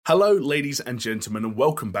Hello, ladies and gentlemen, and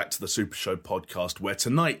welcome back to the SuperShow podcast, where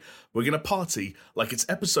tonight we're going to party like it's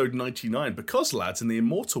episode 99, because, lads, in the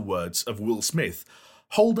immortal words of Will Smith,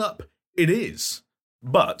 hold up, it is.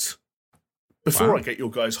 But before I get your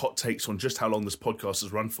guys' hot takes on just how long this podcast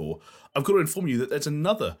has run for, I've got to inform you that there's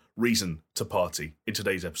another reason to party in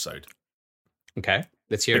today's episode. Okay,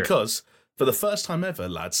 let's hear it. Because, for the first time ever,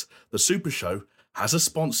 lads, the SuperShow has a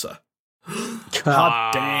sponsor.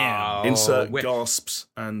 God damn. Insert gasps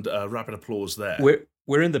and rapid applause there.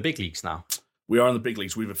 We're in the big leagues now. We are in the big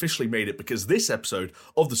leagues. We've officially made it because this episode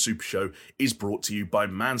of the Super Show is brought to you by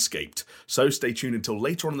Manscaped. So stay tuned until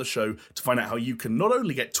later on in the show to find out how you can not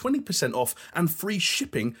only get 20% off and free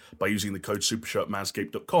shipping by using the code SuperShow at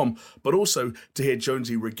manscaped.com, but also to hear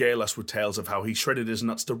Jonesy regale us with tales of how he shredded his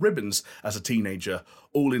nuts to ribbons as a teenager,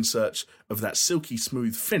 all in search of that silky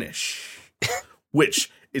smooth finish,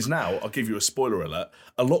 which is now, I'll give you a spoiler alert,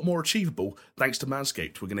 a lot more achievable thanks to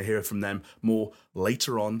Manscaped. We're going to hear from them more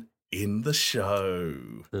later on in the show.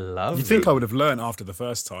 Lovely. You'd think I would have learned after the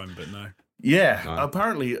first time, but no. Yeah,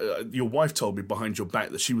 apparently your wife told me behind your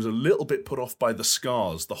back that she was a little bit put off by the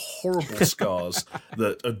scars, the horrible scars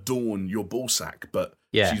that adorn your ballsack, but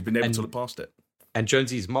she's been able to look past it. And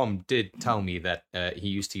Jonesy's mom did tell me that he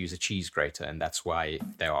used to use a cheese grater, and that's why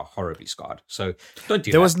they are horribly scarred. So don't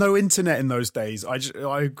do that. There was no internet in those days.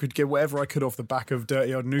 I could get whatever I could off the back of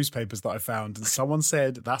dirty old newspapers that I found, and someone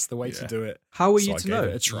said that's the way to do it. How are So you I to gave know?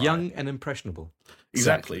 it a try. Young and impressionable.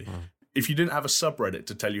 Exactly. If you didn't have a subreddit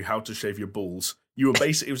to tell you how to shave your balls, you were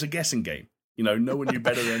basically, it was a guessing game. You know, no one knew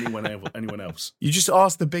better than anyone else. You just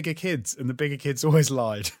asked the bigger kids, and the bigger kids always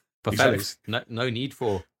lied. But fellas, no need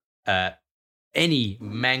for any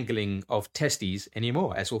mangling of testes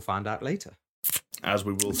anymore, as we'll find out later. As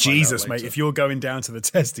we will find Jesus, out mate, later. if you're going down to the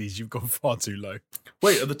testes, you've gone far too low.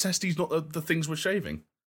 Wait, are the testes not the things we're shaving?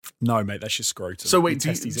 No, mate, that's just scrotum. So wait, The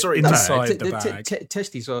testes sorry, are no, inside the bag.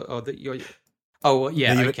 Testes are the... Oh,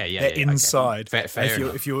 yeah, okay, They're okay. inside. Fair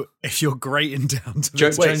if you're grating down to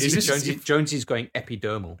the Jonesy's going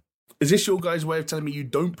epidermal. Is this your guys' way of telling me you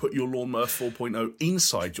don't put your Lawnmower 4.0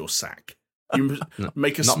 inside your sack? You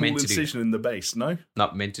make a small incision in the base, no?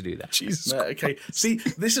 Not meant to do that. Jesus. Okay. See,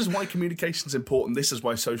 this is why communication is important. This is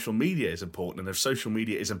why social media is important. And if social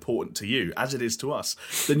media is important to you, as it is to us,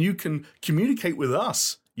 then you can communicate with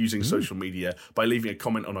us using social media by leaving a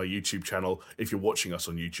comment on our YouTube channel if you're watching us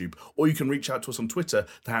on YouTube, or you can reach out to us on Twitter.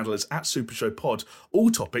 The handle is @SuperShowPod. All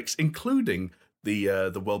topics, including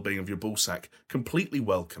the well-being of your ballsack, completely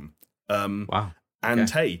welcome. Wow. And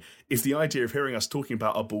hey, if the idea of hearing us talking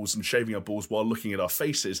about our balls and shaving our balls while looking at our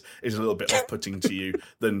faces is a little bit off-putting to you,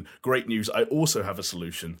 then great news, I also have a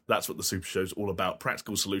solution. That's what the Super Show is all about,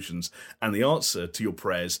 practical solutions. And the answer to your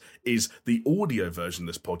prayers is the audio version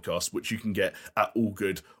of this podcast, which you can get at all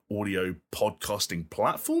good audio podcasting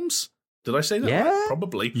platforms. Did I say that right?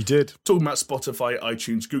 Probably. You did. Talking about Spotify,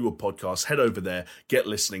 iTunes, Google Podcasts, head over there, get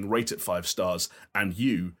listening, rate it 5 stars, and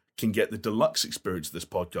you can get the deluxe experience of this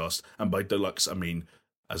podcast. And by deluxe, I mean,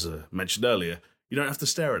 as I mentioned earlier, you don't have to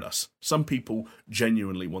stare at us. Some people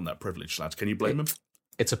genuinely want that privilege, lads. Can you blame them?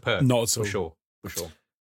 It's a perk. Not at all. For sure.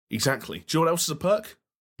 Exactly. Do you know what else is a perk?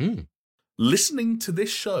 Listening to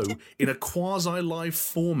this show in a quasi-live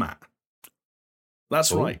format.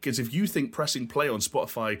 That's right, because if you think pressing play on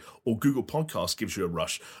Spotify or Google Podcasts gives you a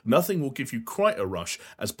rush, nothing will give you quite a rush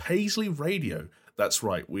as Paisley Radio. That's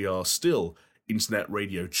right, we are still Internet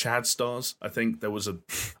Radio Chad Stars. I think there was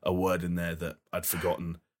a word in there that I'd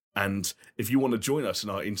forgotten. And if you want to join us in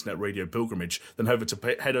our Internet Radio pilgrimage, then head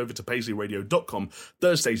over to PaisleyRadio.com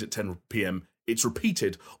Thursdays at 10 p.m. It's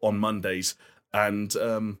repeated on Mondays. And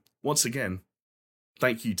once again,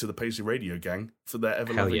 thank you to the Paisley Radio gang for their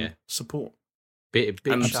ever-loving support. Big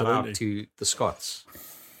shout out to the Scots.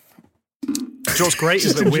 What's great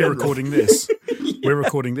is that we're recording this. We're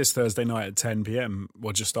recording this Thursday night at 10 p.m.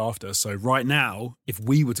 or just after. So right now, if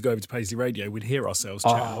we were to go over to Paisley Radio, we'd hear ourselves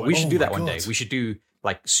chat. We should do that one day. We should do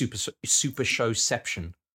like super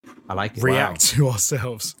showception. I like it. React to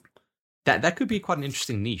ourselves. That could be quite an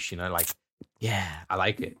interesting niche, you know, like, yeah, I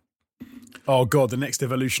like it. Oh God, the next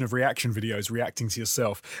evolution of reaction videos, reacting to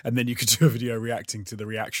yourself. And then you could do a video reacting to the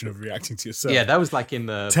reaction of reacting to yourself. Yeah, that was like in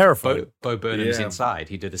the terrifying. Bo Burnham's Inside.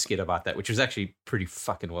 He did a skit about that, which was actually pretty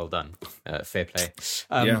fucking well done. Fair play.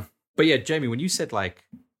 But yeah, Jamie, when you said like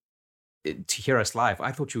to hear us live,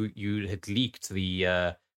 I thought you had leaked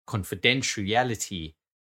the confidentiality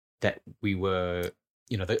that we were,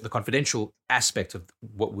 you know, the confidential aspect of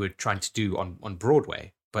what we're trying to do on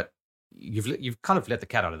Broadway. But you've kind of let the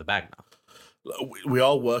cat out of the bag now. We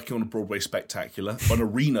are working on a Broadway spectacular, an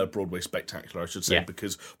arena Broadway spectacular, I should say,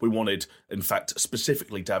 because we wanted, in fact,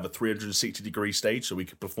 specifically to have a 360-degree stage so we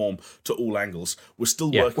could perform to all angles. We're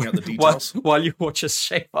still working out the details. While you watch us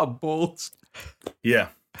shave our balls. Yeah.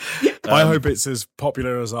 I hope it's as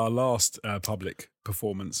popular as our last public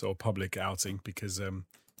performance or public outing, because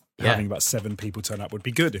having about 7 people turn up would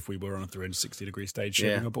be good if we were on a 360-degree stage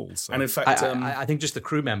shaving a ball. So. And in fact, I think just the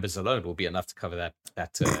crew members alone will be enough to cover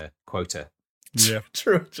that quota. Yeah,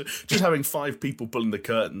 true. Just having 5 people pulling the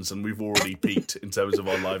curtains, and we've already peaked in terms of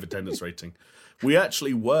our live attendance rating. We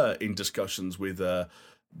actually were in discussions with the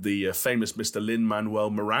famous Mr. Lin-Manuel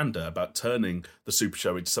Miranda about turning the Super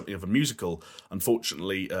Show into something of a musical.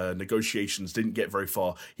 Unfortunately, negotiations didn't get very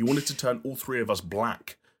far. He wanted to turn all 3 of us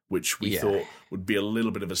black, which we thought would be a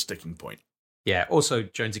little bit of a sticking point. Yeah, also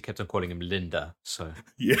Jonesy kept on calling him Linda, so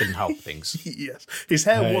it didn't help things. Yes, his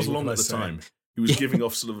hair was long at the time. He was giving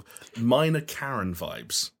off sort of minor Karen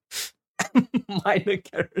vibes. Minor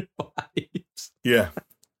Karen vibes. Yeah.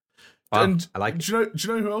 Wow, and I like it. Do you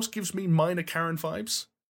know who else gives me minor Karen vibes?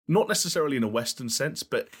 Not necessarily in a Western sense,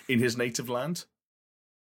 but in his native land.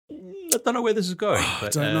 I don't know where this is going.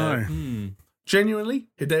 But, I don't know. Genuinely,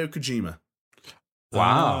 Hideo Kojima.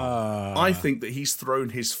 Wow. I think that he's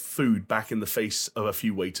thrown his food back in the face of a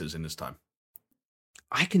few waiters in his time.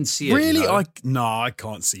 I can see it. Really? I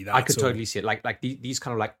can't see that. I could totally see it. Like these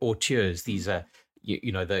kind of like auteurs, these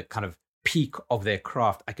you know, the kind of peak of their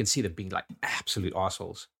craft. I can see them being like absolute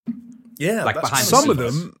assholes. Yeah, like behind some of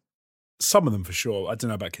them for sure. I don't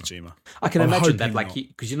know about Kojima. I can imagine that, like,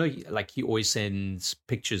 because you know, like he always sends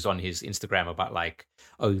pictures on his Instagram about like,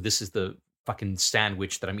 oh, this is the fucking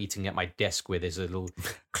sandwich that I'm eating at my desk, where there's a little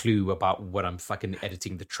clue about what I'm fucking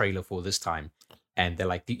editing the trailer for this time. And they're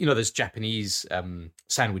like, you know, there's Japanese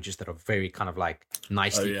sandwiches that are very kind of like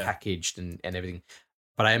nicely packaged and everything.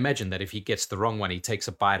 But I imagine that if he gets the wrong one, he takes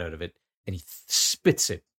a bite out of it and he spits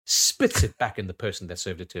it back in the person that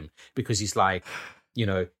served it to him, because he's like, you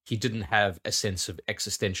know, he didn't have a sense of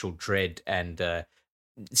existential dread and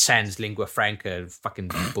sans lingua franca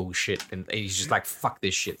fucking bullshit, and he's just like, fuck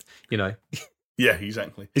this shit, you know. Yeah,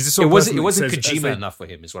 exactly. It wasn't Kojima enough for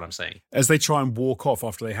him, is what I'm saying. As they try and walk off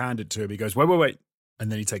after they hand it to him, he goes, wait,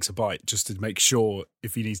 and then he takes a bite just to make sure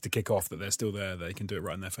if he needs to kick off that they're still there, they can do it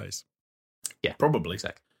right in their face. Yeah, probably.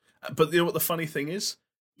 Exactly. But you know what the funny thing is?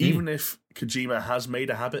 Even if Kojima has made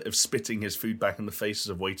a habit of spitting his food back in the faces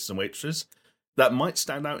of waiters and waitresses, that might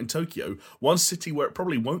stand out in Tokyo. One city where it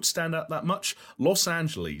probably won't stand out that much, Los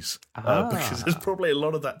Angeles, because there's probably a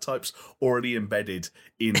lot of that types already embedded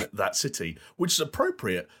in that city, which is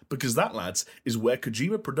appropriate because that, lads, is where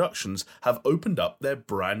Kojima Productions have opened up their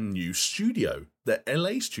brand new studio, their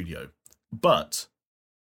LA studio. But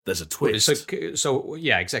there's a twist. So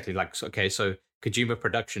yeah, exactly. Like, okay, so Kojima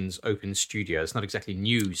Productions open studio. It's not exactly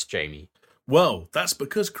news, Jamie. Well, that's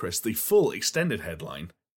because, Chris, the full extended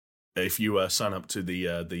headline, if you sign up to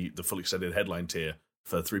the full extended headline tier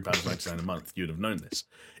for £3.99 a month, you'd have known this,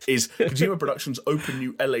 is Kojima Productions' open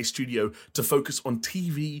new LA studio to focus on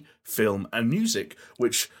TV, film, and music,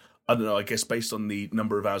 which, I don't know, I guess based on the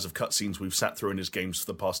number of hours of cutscenes we've sat through in his games for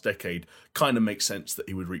the past decade, kind of makes sense that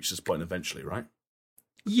he would reach this point eventually, right?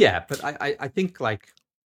 Yeah, but I think, like,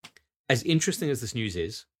 as interesting as this news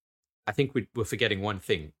is, I think we're forgetting one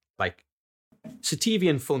thing. Like, so TV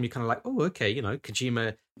and film, you're kind of like, oh, okay, you know,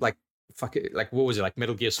 Kojima, like, fuck it, like, what was it? Like,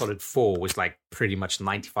 Metal Gear Solid 4 was like pretty much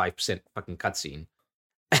 95% fucking cutscene.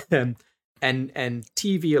 and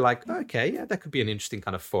TV, you're like, okay, yeah, that could be an interesting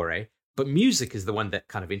kind of foray. But music is the one that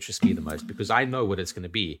kind of interests me the most, because I know what it's going to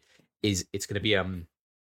be. It's going to be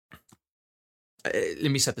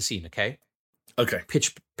let me set the scene, okay? Okay.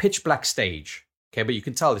 Pitch black stage, okay? But you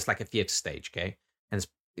can tell it's like a theater stage, okay? And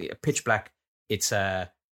it's pitch black. It's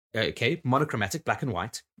okay, monochromatic, black and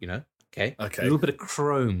white, you know, okay? Okay. A little bit of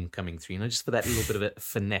chrome coming through, you know, just for that little bit of a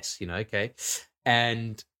finesse, you know, okay?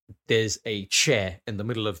 And there's a chair in the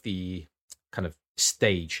middle of the kind of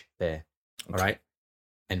stage there, all right?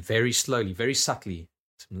 And very slowly, very subtly,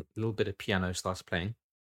 a little bit of piano starts playing.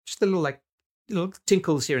 Just a little, like, little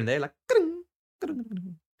tinkles here and there, like,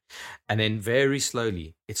 and then very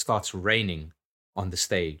slowly, it starts raining on the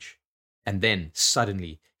stage. And then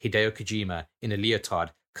suddenly, Hideo Kojima in a leotard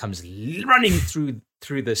comes running through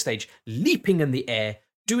the stage, leaping in the air,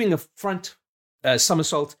 doing a front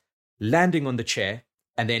somersault, landing on the chair,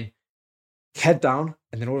 and then head down,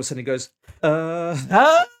 and then all of a sudden he goes, You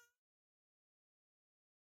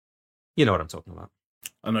know what I'm talking about.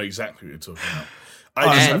 I know exactly what you're talking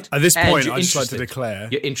about. At this point, I'd just like to declare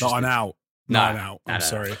that I'm out. I'm out. I'm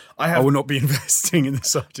sorry. I will not be investing in the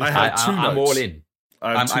subject. I have two notes. I'm all in.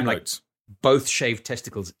 I have two notes. both shaved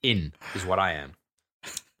testicles in is what I am.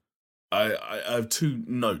 I have two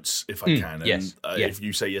notes, if I can. And yes. If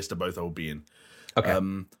you say yes to both, I will be in. Okay.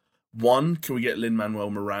 One, can we get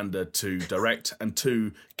Lin-Manuel Miranda to direct? And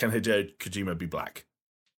two, can Hideo Kojima be black?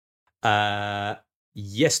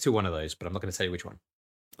 Yes to one of those, but I'm not going to tell you which one.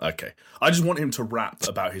 Okay. I just want him to rap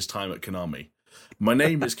about his time at Konami. My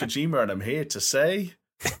name is Kojima, and I'm here to say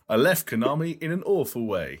I left Konami in an awful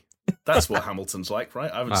way. That's what Hamilton's like,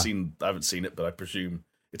 right? I haven't seen it, but I presume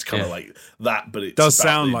it's kind of like that. But it does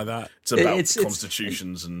sound like that. It's about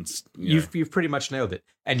constitutions, and you've pretty much nailed it.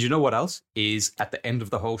 And you know what else is at the end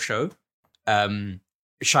of the whole show? Shia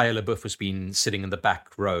LaBeouf has been sitting in the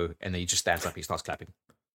back row, and then he just stands up, he starts clapping.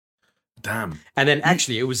 Damn. And then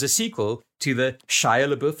actually, it was a sequel to the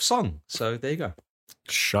Shia LaBeouf song. So there you go.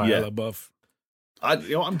 Shia LaBeouf.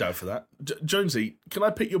 I'm down for that. Jonesy, can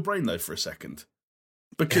I pick your brain though for a second?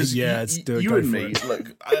 Because you and me,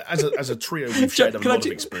 look, as a trio, we've shared a lot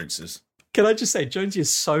of experiences. Can I just say, Jonesy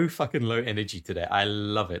is so fucking low energy today. I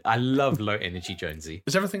love it. I love low energy Jonesy.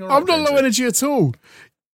 Is everything all right, I'm not Jonesy? low energy at all.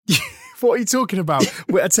 What are you talking about?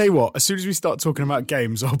 I tell you what, as soon as we start talking about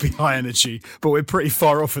games, I'll be high energy, but we're pretty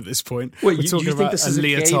far off at this point. Wait, we're talking about a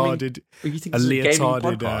leotarded Hideo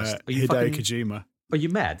Kojima. Are you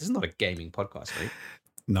mad? This is not a gaming podcast, mate.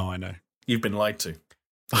 No, I know. You've been lied to.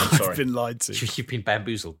 I'm sorry. I've been lied to. You've been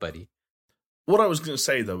bamboozled, buddy. What I was going to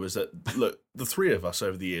say, though, is that, look, the three of us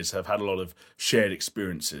over the years have had a lot of shared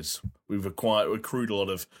experiences. We've accrued a lot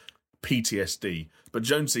of PTSD. But,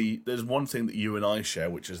 Jonesy, there's one thing that you and I share,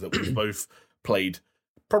 which is that we've both played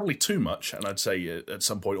probably too much, and I'd say at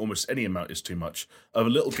some point almost any amount is too much, of a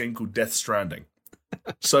little game called Death Stranding.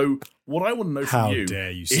 So, what I want to know from you,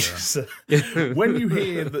 dare you, sir? is when you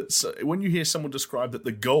hear someone describe that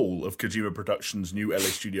the goal of Kojima Productions' new LA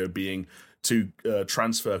studio being to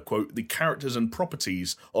transfer, quote, the characters and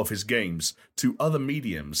properties of his games to other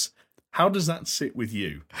mediums, how does that sit with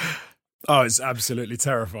you? Oh, it's absolutely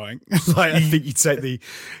terrifying. I think you take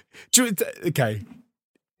okay.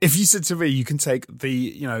 If you said to me, you can take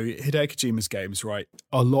Hideo Kojima's games, right?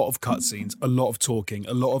 A lot of cutscenes, a lot of talking,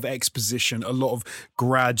 a lot of exposition, a lot of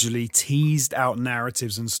gradually teased out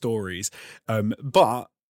narratives and stories, but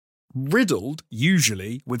riddled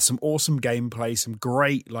usually with some awesome gameplay, some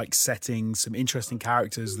great settings, some interesting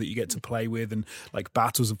characters that you get to play with, and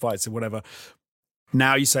battles and fights and whatever.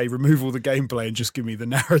 Now you say remove all the gameplay and just give me the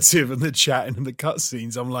narrative and the chatting and the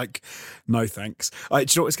cutscenes. I'm like, no thanks. Do you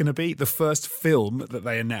know what it's going to be? The first film that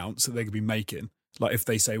they announce that they're going to be making. If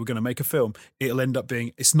they say we're going to make a film, it'll end up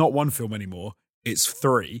being, it's not one film anymore. It's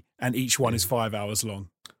 3, and each one is 5 hours long.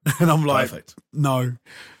 And I'm like, perfect. No.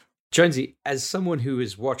 Jonesy, as someone who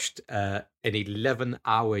has watched an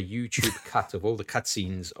 11-hour YouTube cut of all the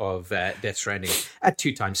cutscenes of Death Stranding at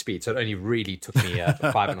 2 times speed, so it only really took me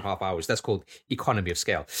 5.5 hours. That's called economy of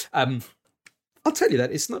scale. I'll tell you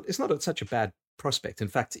that it's not such a bad prospect. In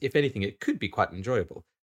fact, if anything, it could be quite enjoyable.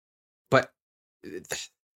 But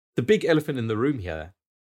the big elephant in the room here,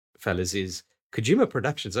 fellas, is Kojima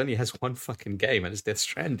Productions only has one fucking game, and it's Death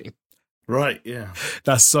Stranding. Right, yeah.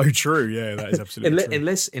 That's so true. Yeah, that is absolutely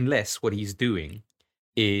true. Unless what he's doing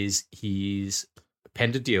is he's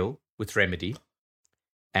penned a deal with Remedy,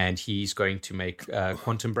 and he's going to make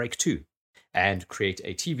Quantum Break 2 and create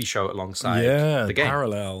a TV show alongside the game.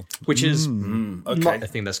 Parallel. Which is not a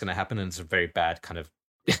thing that's going to happen, and it's a very bad kind of...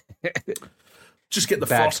 Just get the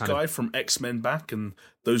Frost guy from X-Men back, and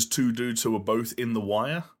those two dudes who were both in The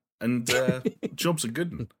Wire, and jobs are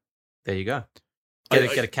good. There you go.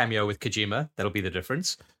 Get a cameo with Kojima. That'll be the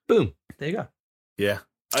difference. Boom. There you go. Yeah.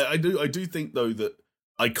 I do think, though, that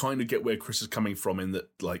I kind of get where Chris is coming from in that,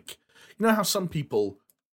 you know how to some people,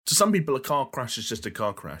 a car crash is just a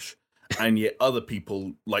car crash, and yet other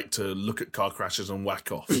people like to look at car crashes and whack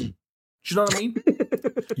off. Do you know what I mean?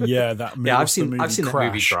 Yeah, that movie. Yeah, I've seen Crash. that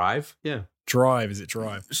movie Drive. Yeah. Drive, is it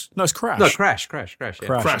Drive? No, it's Crash. No, Crash. Yeah.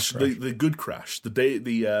 Crash. The good Crash.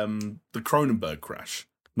 The Cronenberg Crash.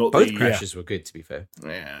 Not both crashes were good, to be fair.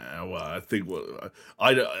 Yeah, well, I think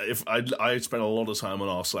I spent a lot of time on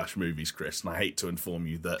r/movies, Chris, and I hate to inform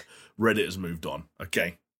you that Reddit has moved on.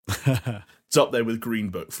 Okay, it's up there with Green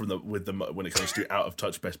Book when it comes to out of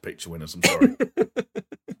touch Best Picture winners. I'm sorry.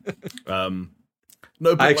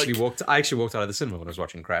 No, but I actually walked out of the cinema when I was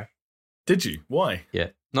watching Crash. Did you? Why?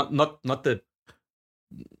 Yeah, not the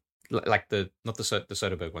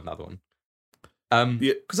Soderbergh one, the other one.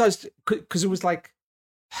 Because it was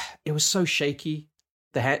it was so shaky,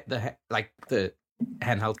 the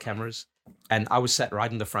handheld cameras, and I was sat right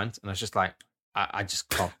in the front, and I was just like, I just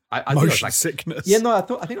can't. I motion sickness. Yeah, no, I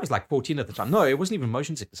think I was 14 at the time. No, it wasn't even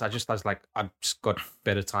motion sickness. I was like, I've just got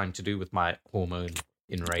better time to do with my hormone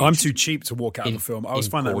enraged. I'm too cheap to walk out of a film. I always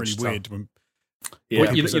find that really weird. When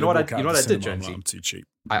well, you know what I did, Jonesy? I'm too cheap.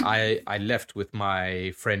 I left with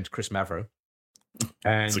my friend Chris Mavro,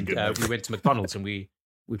 and we went to McDonald's and we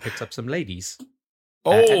picked up some ladies.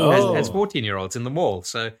 As 14-year-olds in the mall,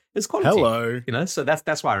 so it's quality. Hello, so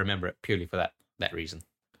that's why I remember it, purely for that reason.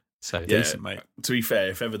 So decent, mate. To be fair,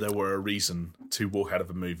 if ever there were a reason to walk out of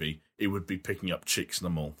a movie, it would be picking up chicks in the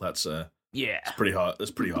mall. That's it's pretty hard.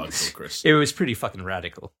 That's pretty hardcore, Chris. It was pretty fucking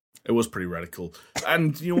radical. It was pretty radical.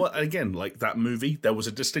 And you know what? Again, like that movie, there was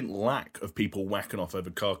a distinct lack of people whacking off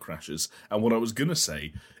over car crashes. And what I was going to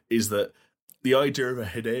say is that the idea of a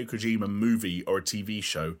Hideo Kojima movie or a TV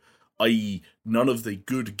show, i.e. none of the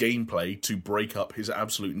good gameplay to break up his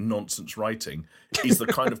absolute nonsense writing, is the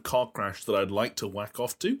kind of car crash that I'd like to whack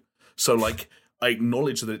off to. So, like, I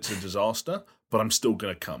acknowledge that it's a disaster, but I'm still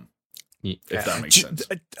going to come. If that makes sense.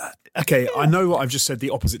 Okay, I know what I've just said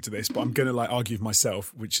the opposite to this, but I'm going to argue for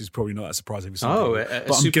myself, which is probably not that surprising for some people.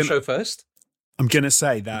 A super show first? I'm going to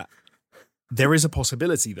say that there is a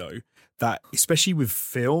possibility, though, that especially with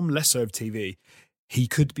film, less so of TV, he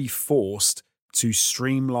could be forced to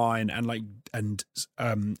streamline and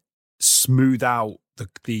smooth out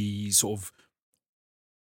the sort of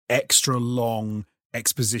extra long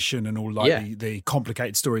exposition and all the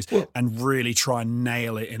complicated stories and really try and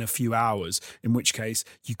nail it in a few hours, in which case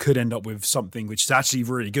you could end up with something which is actually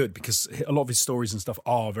really good, because a lot of his stories and stuff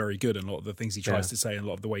are very good, and a lot of the things he tries to say and a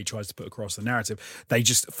lot of the way he tries to put across the narrative, they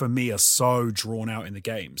just, for me, are so drawn out in the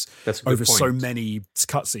games over so many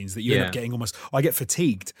cutscenes that you end up getting I get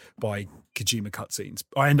fatigued by Kojima cutscenes.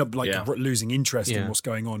 I end up losing interest in what's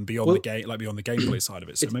going on beyond the game, beyond the gameplay side of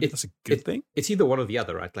it. So maybe that's a good thing. It's either one or the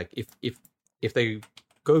other, right? Like if they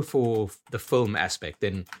go for the film aspect,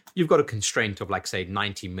 then you've got a constraint of, like, say,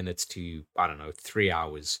 90 minutes to, I don't know, 3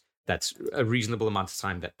 hours. That's a reasonable amount of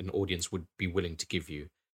time that an audience would be willing to give you,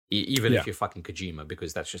 even if you're fucking Kojima,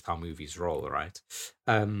 because that's just how movies roll, right?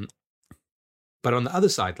 But on the other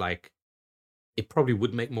side, like, it probably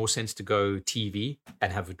would make more sense to go TV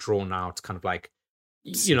and have a drawn out kind of like,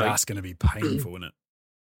 that's going to be painful, isn't it?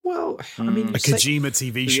 Well, I mean, a Kojima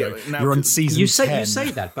TV show. You're on season 10. You say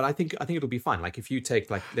that, but I think it'll be fine. Like, if you take,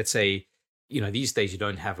 like, let's say, these days you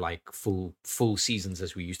don't have like full seasons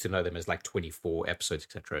as we used to know them, as like 24 episodes,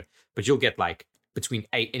 etc. But you'll get like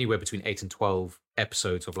anywhere between 8 and 12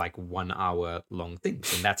 episodes of like 1 hour long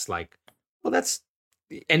things, and that's like, well, that's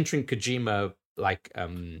entering Kojima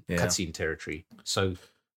cutscene territory. So.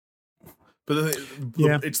 But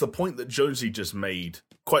it's the point that Josie just made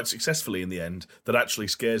quite successfully in the end that actually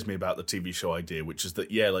scares me about the TV show idea, which is that,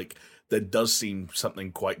 there does seem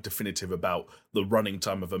something quite definitive about the running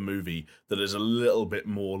time of a movie that is a little bit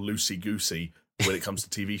more loosey-goosey when it comes to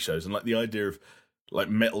TV shows. And like the idea of like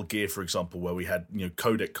Metal Gear, for example, where we had,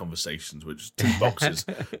 codec conversations, which is two boxes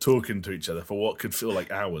talking to each other for what could feel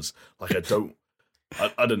like hours. Like, I don't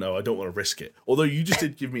know. I don't want to risk it. Although you just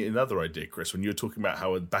did give me another idea, Chris, when you were talking about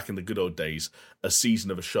how back in the good old days, a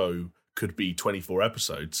season of a show could be 24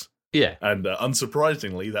 episodes. Yeah. And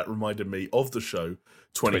unsurprisingly, that reminded me of the show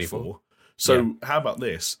 24. So how about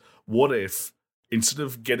this? What if, instead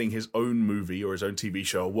of getting his own movie or his own TV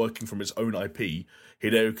show or working from his own IP,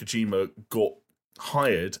 Hideo Kojima got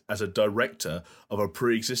hired as a director of a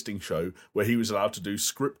pre-existing show where he was allowed to do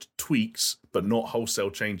script tweaks but not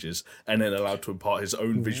wholesale changes, and then allowed to impart his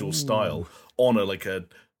own visual style on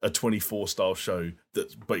a 24 style show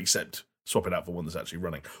but except swap it out for one that's actually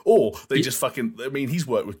running. Or they just he's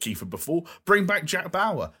worked with Kiefer before. Bring back Jack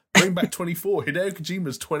Bauer. Bring back 24. Hideo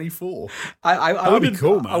Kojima's 24. I would be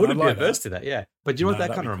cool, man. I wouldn't be like averse to that, yeah. But you know what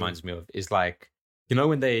that kind of reminds me of is, like,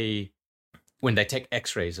 when they take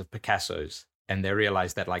X-rays of Picasso's and they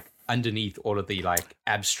realize that, like, underneath all of the, like,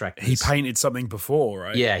 abstract, he painted something before,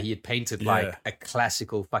 right? Yeah, he had painted like a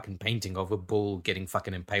classical fucking painting of a bull getting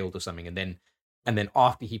fucking impaled or something, and then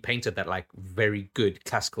after he painted that, like, very good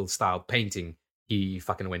classical style painting, he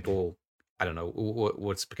fucking went all, I don't know,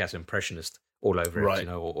 what's Picasso, impressionist all over it,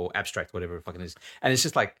 or abstract, whatever it fucking is. And it's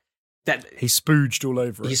just like that. He spooged all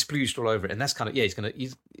over it. He splooged all over it. And that's kind of,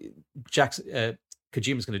 Kojima's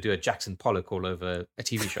going to do a Jackson Pollock all over a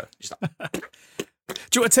TV show. Just like, do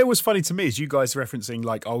you know what I tell you what's funny to me is you guys referencing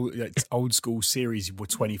like old school series were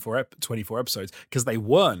 24 episodes, because they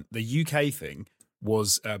weren't. The UK thing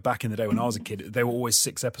was back in the day when I was a kid, they were always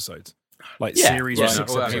 6 episodes. like series of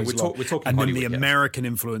 6 no, episodes. I mean, we're talking and then Hollywood, the American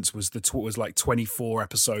influence was was like 24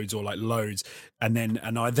 episodes or like loads. And then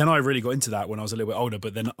I really got into that when I was a little bit older.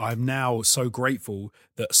 But then I'm now so grateful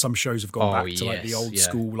that some shows have gone back to like the old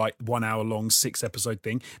school, like 1 hour long 6 episode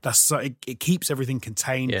thing. That's so, it keeps everything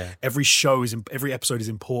contained. Yeah. Every episode is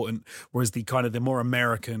important. Whereas the kind of the more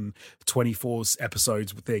American 24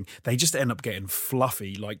 episodes thing, they just end up getting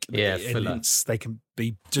fluffy. Like they can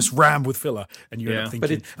be just rammed with filler, and you end up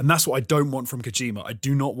thinking, and that's what I don't want from Kojima. I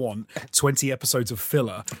do not want 20 episodes of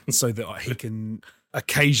filler so that he can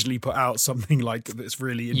occasionally put out something like that's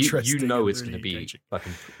really interesting. It's really going to be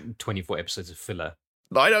fucking 24 episodes of filler.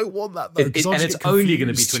 I don't want that though, and it's only going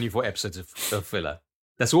to be 24 episodes of filler.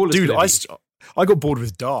 That's all it's going to be. I got bored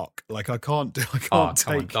with Dark. Like I can't take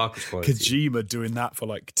Kojima doing that for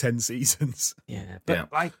like 10 seasons. Yeah,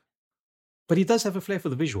 but he does have a flair for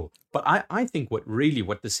the visual. But I think what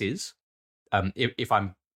this is, if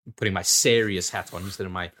I'm putting my serious hat on instead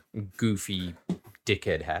of my goofy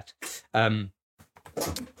dickhead hat,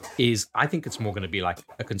 is I think it's more going to be like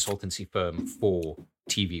a consultancy firm for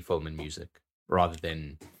TV, film, and music rather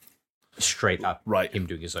than straight up him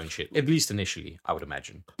doing his own shit. At least initially, I would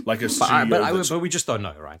imagine. Like a but we just don't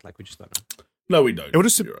know, right? Like we just don't know. No, we don't. It would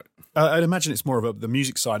just, I'd imagine it's more of the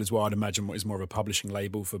music side as well. I'd imagine what is more of a publishing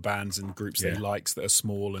label for bands and groups that he likes that are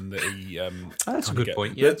small and that he. That's a good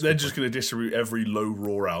point. Yeah, they're just going to distribute every Low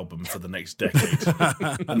Raw album for the next decade,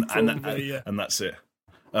 and that's it.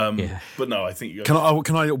 But no, I think you can I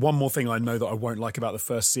one more thing I know that I won't like about the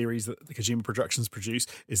first series that the Kojima Productions produce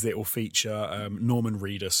is that it will feature Norman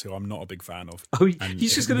Reedus, who I'm not a big fan of. Oh,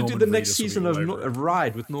 he's just going to do the next season of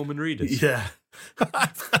Ride with Norman Reedus. Yeah,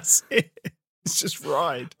 that's it. It's just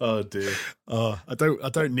Ride. Oh dear. I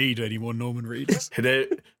don't need any more Norman Reedus.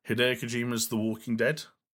 Hideo Kojima's The Walking Dead.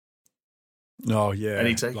 Oh yeah.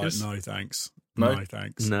 Any takers? No thanks. No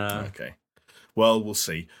thanks. No. Okay. Well, we'll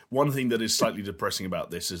see. One thing that is slightly depressing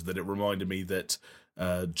about this is that it reminded me that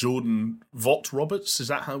Jordan Vogt Roberts, is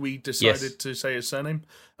that how we decided to say his surname?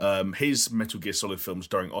 His Metal Gear Solid film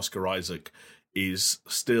starring Oscar Isaac is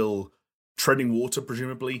still treading water,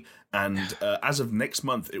 presumably, and as of next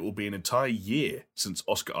month, it will be an entire year since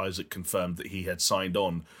Oscar Isaac confirmed that he had signed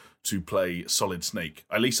on to play Solid Snake.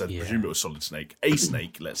 At least I presume it was Solid Snake. A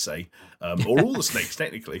snake, let's say. Or all the snakes,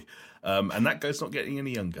 technically. And that guy's not getting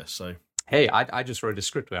any younger, so... Hey, I just wrote a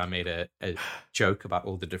script where I made a joke about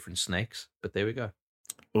all the different snakes, but there we go.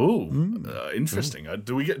 Oh, interesting.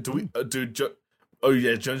 Jonesy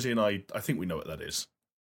and I think we know what that is.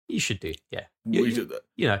 You should do, yeah. The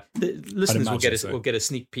listeners will get a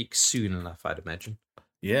sneak peek soon enough, I'd imagine.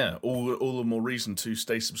 Yeah, all the more reason to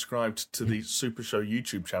stay subscribed to the Super Show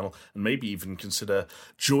YouTube channel and maybe even consider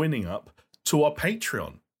joining up to our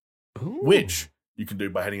Patreon, which you can do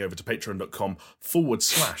by heading over to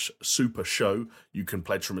patreon.com/Super Show. You can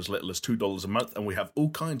pledge from as little as $2 a month, and we have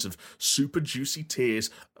all kinds of super juicy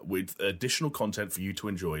tiers with additional content for you to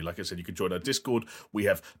enjoy. Like I said, you can join our Discord. We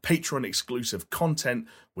have Patreon exclusive content.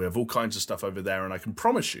 We have all kinds of stuff over there, and I can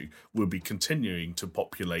promise you we'll be continuing to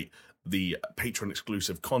populate the Patreon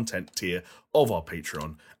exclusive content tier of our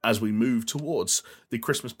Patreon as we move towards the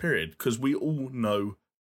Christmas period, because we all know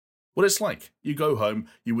what it's like. You go home,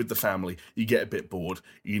 you're with the family, you get a bit bored,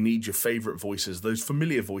 you need your favourite voices, those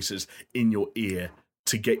familiar voices in your ear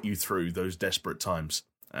to get you through those desperate times.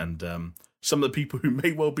 And some of the people who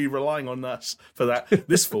may well be relying on us for that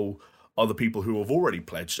this fall are the people who have already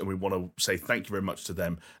pledged, and we want to say thank you very much to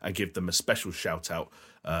them and give them a special shout out.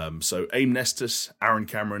 So Aim Nestus, Aaron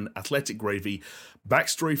Cameron, Athletic Gravy,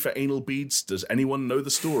 Backstory for Anal Beads, does anyone know the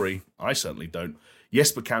story? I certainly don't.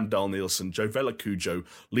 Jesper Cam Dahl Nielsen, Jovella Cujo,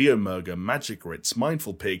 Leo Merger, Magic Ritz,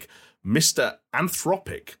 Mindful Pig, Mr.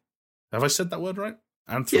 Anthropic. Have I said that word right?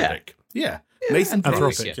 Anthropic. Yeah. Nathan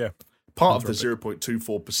Anthropic, yeah. Part of the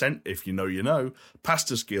 0.24%, if you know, you know,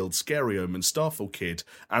 Pastors Guild, Scary Omen, Starfall Kid,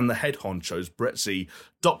 and the head honchos Brett Z,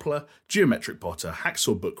 Doppler, Geometric Potter,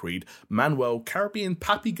 Hacksaw Bookread, Manuel, Caribbean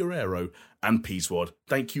Pappy Guerrero, and Peaswad.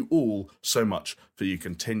 Thank you all so much for your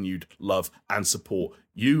continued love and support.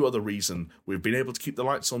 You are the reason we've been able to keep the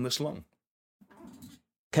lights on this long.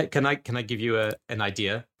 Can I give you an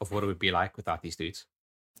idea of what it would be like without these dudes?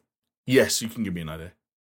 Yes, you can give me an idea.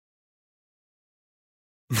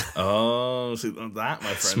 Oh, see that,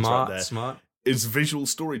 my friends, right there. Smart. Is visual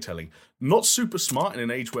storytelling. Not super smart in an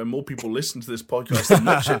age where more people listen to this podcast than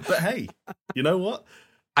watch it, but hey, you know what?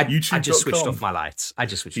 I just switched off my lights. Yeah.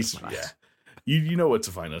 You know where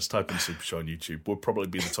to find us. Type in Super Show on YouTube. We'll probably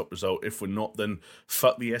be the top result. If we're not, then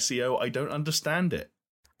fuck the SEO. I don't understand it.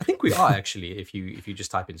 I think we are, actually, if you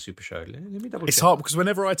just type in Super Show. Let me double check. It's hard because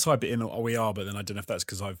whenever I type it in, we are, but then I don't know if that's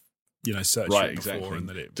because I've search Right, it before, exactly. and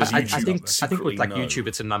that it. I think with like know? YouTube,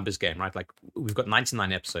 it's a numbers game, right? Like we've got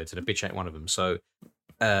 99 episodes, and a bitch ain't one of them. So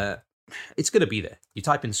it's going to be there. You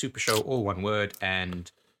type in Super Show, all one word,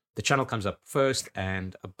 and the channel comes up first,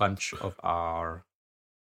 and a bunch of our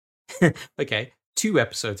 2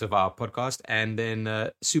 episodes of our podcast, and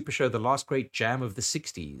then Super Show, the last great jam of the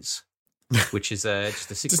 60s, which is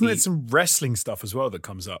just a 60s. Doesn't it some wrestling stuff as well that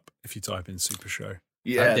comes up if you type in Super Show?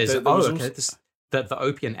 Yeah, the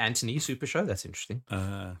Opie and Anthony Super Show. That's interesting.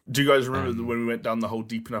 Do you guys remember that when we went down the hole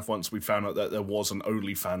deep enough once, we found out that there was an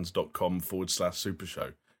onlyfans.com/Super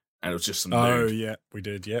Show, and it was just some. Oh nude. yeah, we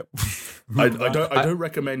did. Yep. I don't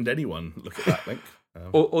recommend anyone look at that link.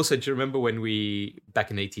 Also, do you remember when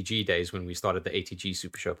back in ATG days, when we started the ATG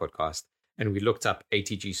Super Show podcast, and we looked up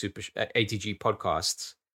ATG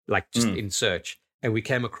podcasts, like just in search, and we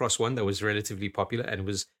came across one that was relatively popular, and it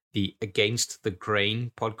was the Against the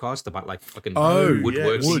Grain podcast about like fucking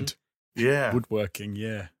woodworking. Woodworking,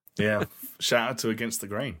 yeah. Yeah. Shout out to Against the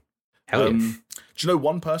Grain. Hell yeah. Do you know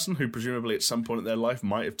one person who presumably at some point in their life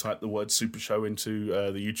might have typed the word Super Show into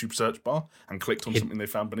the YouTube search bar and clicked on something they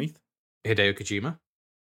found beneath? Hideo Kojima.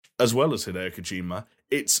 As well as Hideo Kojima,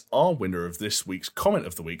 it's our winner of this week's Comment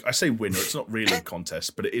of the Week. I say winner, it's not really a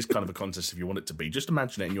contest, but it is kind of a contest if you want it to be. Just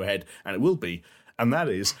imagine it in your head, and it will be. And that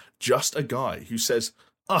is just a guy who says,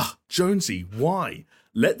 Jonesy, why?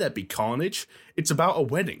 Let there be carnage? It's about a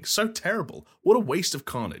wedding. So terrible. What a waste of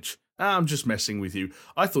carnage. I'm just messing with you.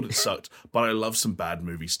 I thought it sucked, but I love some bad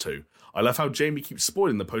movies too. I love how Jamie keeps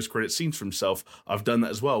spoiling the post-credit scenes for himself. I've done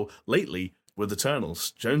that as well lately with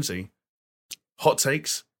Eternals. Jonesy, hot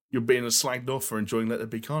takes? You're being slagged off for enjoying Let There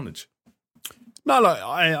Be Carnage. No,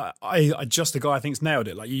 like I just a guy I think's nailed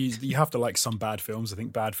it. Like you have to like some bad films. I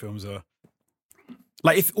think bad films are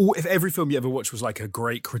like if every film you ever watch was like a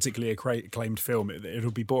great critically acclaimed film,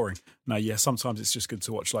 it'll be boring. No, yeah, sometimes it's just good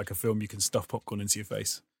to watch like a film you can stuff popcorn into your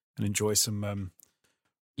face and enjoy some.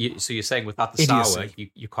 So you're saying without the idiocy. sour,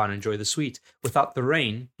 you can't enjoy the sweet. Without the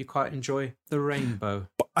rain, you can't enjoy the rainbow.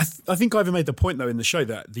 But I think I even made the point though in the show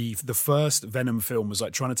that the first Venom film was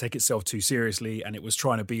like trying to take itself too seriously, and it was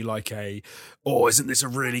trying to be like isn't this a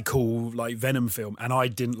really cool like Venom film? And I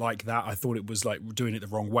didn't like that. I thought it was like doing it the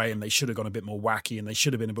wrong way, and they should have gone a bit more wacky, and they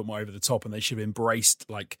should have been a bit more over the top, and they should have embraced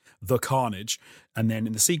like the carnage. And then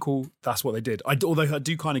in the sequel, that's what they did. Although I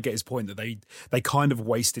do kind of get his point that they kind of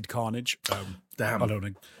wasted Carnage. Damn. I don't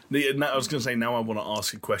know. I was going to say, now I want to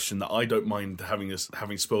ask a question that I don't mind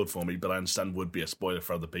having spoiled for me, but I understand would be a spoiler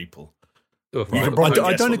for other people. Oh, You can probably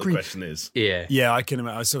guess what the question is. Yeah, I can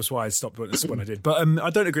imagine. That's why I stopped when I did. But I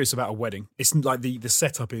don't agree it's about a wedding. It's like the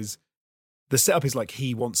setup is like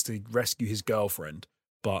he wants to rescue his girlfriend,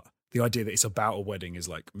 but the idea that it's about a wedding is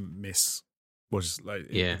like it's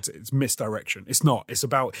misdirection. It's not. It's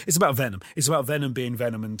about Venom. It's about Venom being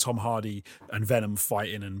Venom and Tom Hardy and Venom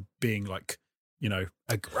fighting and being like, and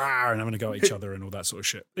having to go at each other and all that sort of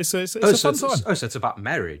shit. It's a fun time. So it's about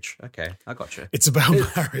marriage. Okay, I got you. It's about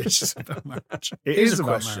marriage. It's about marriage. It is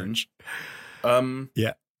about marriage.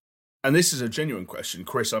 Yeah. And this is a genuine question.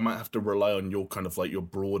 Chris, I might have to rely on your kind of like your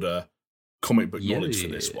broader comic book knowledge for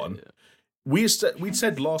this one. We'd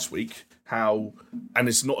said last week how, and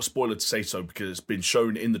it's not a spoiler to say so because it's been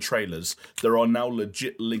shown in the trailers, there are now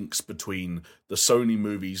legit links between the Sony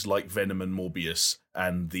movies like Venom and Morbius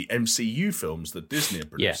and the MCU films that Disney are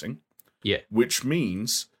producing. Yeah. Which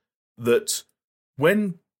means that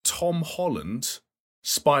when Tom Holland,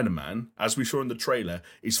 Spider-Man, as we saw in the trailer,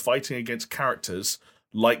 is fighting against characters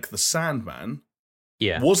like the Sandman,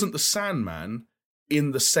 wasn't the Sandman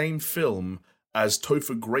in the same film as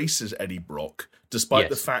Topher Grace's Eddie Brock, despite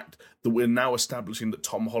the fact that we're now establishing that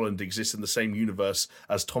Tom Holland exists in the same universe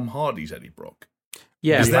as Tom Hardy's Eddie Brock.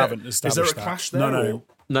 Yeah, is there a clash there? No.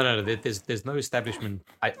 There's no establishment.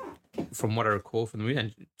 From what I recall from the movie,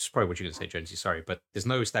 and it's probably what you're going to say, Jonesy. Sorry, but there's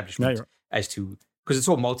no establishment as to because it's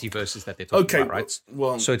all multiverses that they're talking about, right?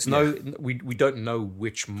 Well, so it's we don't know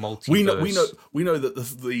which multiverse. We know that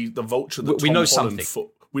the Vulture that Tom Holland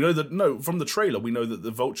fought. We know that from the trailer we know that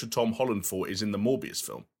the Vulture Tom Holland fought is in the Morbius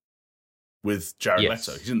film with Jared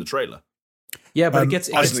Leto. He's in the trailer. Yeah, but it gets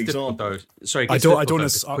as an example. Though. Sorry, I don't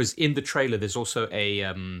because in the trailer there's also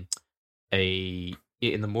in the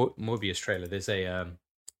Morbius trailer there's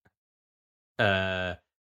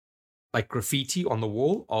like graffiti on the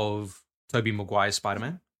wall of Tobey Maguire's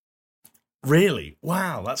Spider-Man. Really?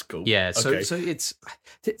 Wow, that's cool. Yeah, so it's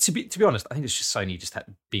to be honest, I think it's just Sony just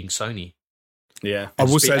being Sony. Yeah, I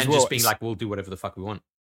will say as well, just being like, we'll do whatever the fuck we want.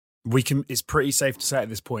 It's pretty safe to say at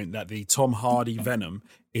this point that the Tom Hardy Venom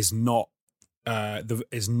is not the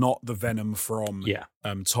Venom from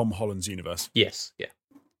Tom Holland's universe. Yes, yeah.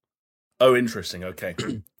 Oh, interesting. Okay.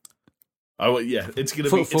 Oh yeah, it's going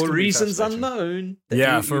to be for reasons unknown.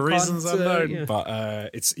 Yeah, for reasons unknown. But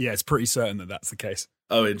it's pretty certain that that's the case.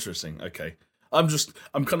 Oh, interesting. Okay, I'm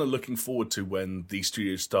kind of looking forward to when these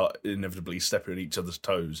studios start inevitably stepping on each other's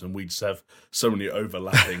toes, and we just have so many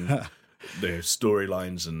overlapping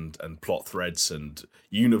storylines and plot threads and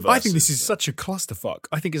universes. I think this is such a clusterfuck.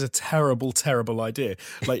 I think it's a terrible, terrible idea.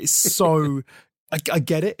 Like, it's so. I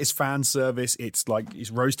get it. It's fan service. It's like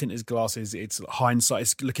it's rose tinted glasses. It's hindsight.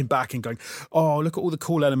 It's looking back and going, oh, look at all the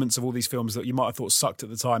cool elements of all these films that you might have thought sucked at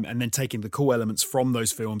the time, and then taking the cool elements from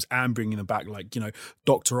those films and bringing them back, like, you know,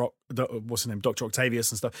 what's his name, Dr.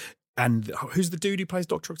 Octavius and stuff. And who's the dude who plays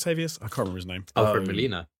Dr. Octavius? I can't remember his name. Alfred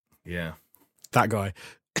Molina. Yeah, that guy.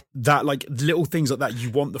 That, like, little things like that, you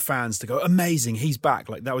want the fans to go, amazing, he's back.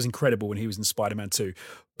 Like, that was incredible when he was in Spider-Man 2.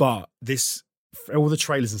 But all the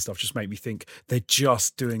trailers and stuff just make me think they're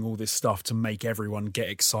just doing all this stuff to make everyone get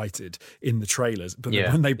excited in the trailers. But then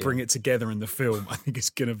when they bring it together in the film, I think it's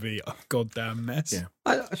going to be a goddamn mess.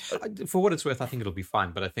 Yeah. For what it's worth, I think it'll be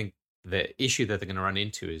fine. But I think the issue that they're going to run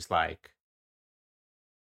into is, like,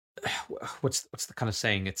 what's the kind of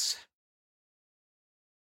saying? It's,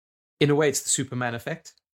 in a way, it's the Superman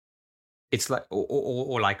effect. It's like,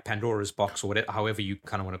 or like Pandora's box, or whatever, however you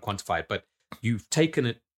kind of want to quantify it. But you've taken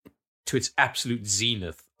it to its absolute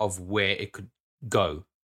zenith of where it could go.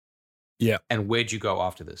 Yeah. And where'd you go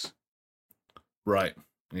after this? Right.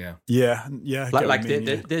 Yeah. Yeah.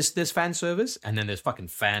 There's fan service, and then there's fucking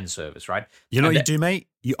fan service, right? You know what you do, mate?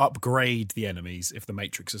 You upgrade the enemies. If the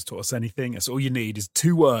Matrix has taught us anything, that's all you need is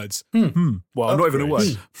 2 words. Well, Upgrades. not even a word.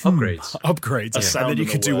 Upgrades. And then you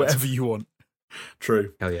can do whatever you want.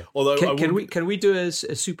 True. Hell yeah. Although can we do a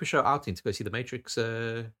super show outing to go see the Matrix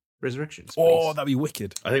Resurrections? Oh, that'd be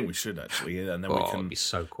wicked. I think we should actually, and then we can. It'd be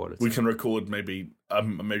so quality. We can record maybe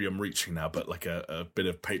I'm reaching now, but like a bit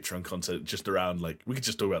of Patreon content just around, like, we could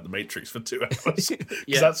just talk about the Matrix for 2 hours.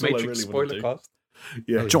 That's Matrix all I really want to do.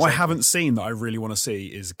 Yeah, Joe, I haven't seen that I really want to see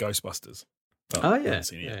is Ghostbusters. Oh yeah,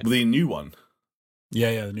 the new one.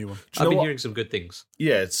 Yeah, the new one. I've been hearing some good things.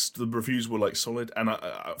 Yeah, the reviews were like solid, and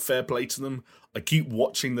fair play to them. I keep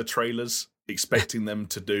watching the trailers, expecting them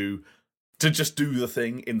to just do the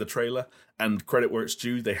thing in the trailer, and credit where it's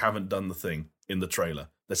due, they haven't done the thing in the trailer.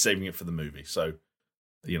 They're saving it for the movie, so,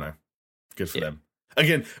 you know, good for them.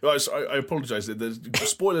 Again, I apologize.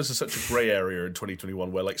 Spoilers are such a grey area in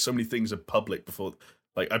 2021 where, like, so many things are public before.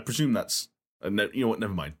 Like, I presume that's. You know what?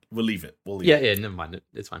 Never mind. We'll leave it. Yeah, never mind.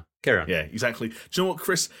 It's fine. Carry on. Yeah, exactly. Do you know what,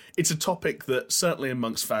 Chris? It's a topic that certainly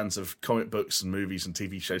amongst fans of comic books and movies and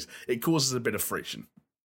TV shows, it causes a bit of friction.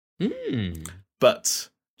 But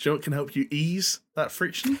do you know what can help you ease that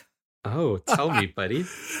friction? Oh, tell me, buddy.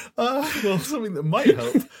 Well, something that might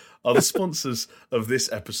help are the sponsors of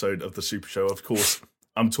this episode of the Super Show. Of course,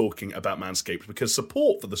 I'm talking about Manscaped, because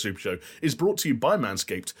support for the Super Show is brought to you by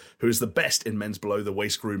Manscaped, who is the best in men's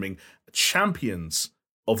below-the-waist grooming, champions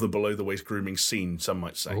of the below-the-waist grooming scene, some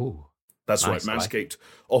might say. Ooh, that's nice, right, Manscaped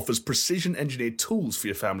offers precision-engineered tools for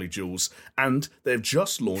your family jewels, and they've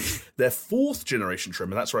just launched their 4th generation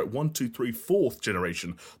trimmer. That's right, 1, 2, 3, 4th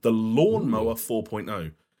generation, the Lawnmower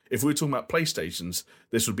 4.0. If we were talking about PlayStations,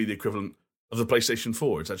 this would be the equivalent of the PlayStation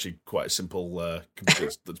 4. It's actually quite a simple.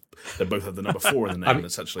 They both have the number 4 in the name.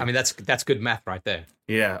 That's good math right there.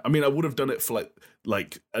 Yeah, I mean, I would have done it for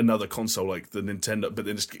like another console, like the Nintendo, but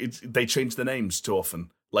then they change the names too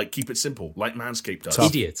often. Like, keep it simple, like Manscaped does.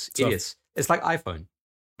 Idiots. It's like iPhone.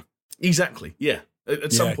 Exactly. Yeah.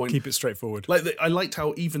 At some point, keep it straightforward. Like I liked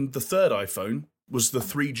how even the 3rd iPhone was the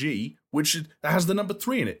 3G, which has the number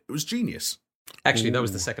 3 in it. It was genius. Actually, that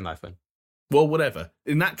was the 2nd iPhone. Well, whatever.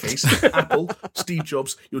 In that case, Apple, Steve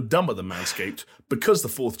Jobs, you're dumber than Manscaped, because the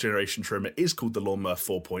 4th generation trimmer is called the Lawnmower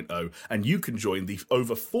 4.0, and you can join the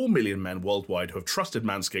over 4 million men worldwide who have trusted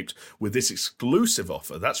Manscaped with this exclusive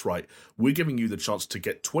offer. That's right, we're giving you the chance to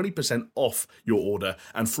get 20% off your order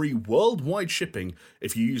and free worldwide shipping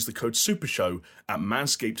if you use the code SuperShow at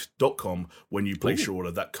manscaped.com when you place your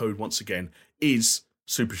order. That code, once again, is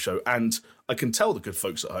SuperShow. And I can tell the good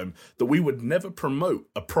folks at home that we would never promote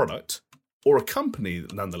a product or a company,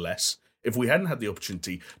 nonetheless, if we hadn't had the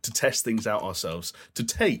opportunity to test things out ourselves, to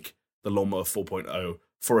take the Lawnmower 4.0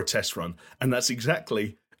 for a test run. And that's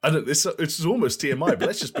exactly, it's almost TMI, but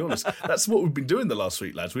let's just be honest, that's what we've been doing the last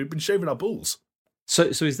week, lads. We've been shaving our balls. So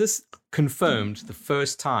is this confirmed the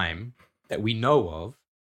first time that we know of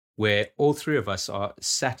where all 3 of us are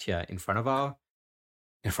sat here in front of our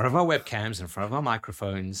webcams, in front of our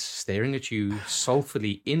microphones, staring at you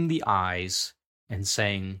soulfully in the eyes and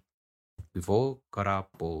saying, we've all got our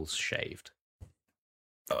balls shaved?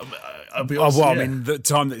 I'll be honest, I mean, the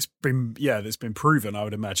time that's been proven, I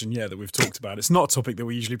would imagine, that we've talked about. It's not a topic that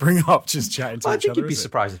we usually bring up, just chatting to each other. I think you'd be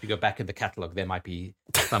surprised if you go back in the catalogue, there might be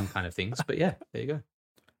some kind of things. But yeah, there you go.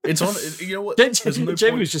 It's on. You know what?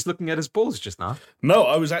 Jamie was just looking at his balls just now. No,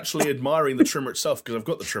 I was actually admiring the trimmer itself because I've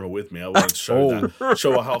got the trimmer with me. I wanted to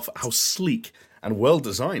show how sleek and well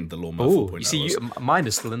designed the lawnmower 4.0 you see, mine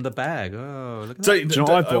is still in the bag. Oh, look at that. Do you know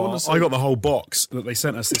what I got the whole box that they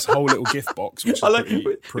sent us, this whole little gift box, which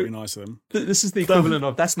is pretty nice of them. This is the equivalent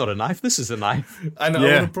of, that's not a knife, this is a knife. And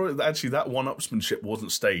actually, that one-upsmanship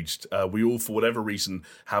wasn't staged. We all, for whatever reason,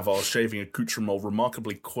 have our shaving accoutrement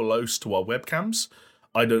remarkably close to our webcams.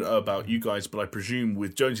 I don't know about you guys, but I presume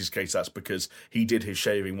with Jonesy's case, that's because he did his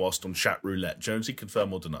shaving whilst on chat roulette. Jonesy,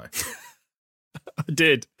 confirm or deny? I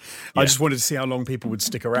did. Yeah. I just wanted to see how long people would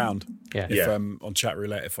stick around. If on chat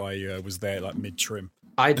roulette, if I was there like mid trim,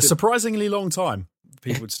 a surprisingly long time.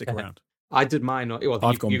 People would stick around. I did mine.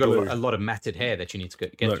 Well, you got a lot of matted hair that you need to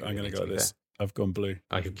get. Look, I'm going to go this. I've gone blue.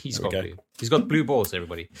 Oh, he's got blue. He's got blue balls.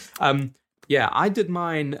 Everybody. I did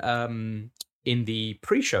mine in the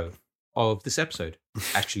pre-show of this episode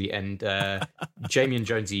actually, and Jamie and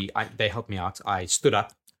Jonesy they helped me out. I stood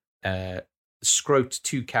up, scrote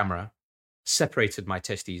to camera, separated my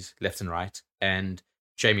testes left and right, and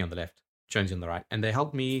Jamie on the left, Jonesy on the right, and they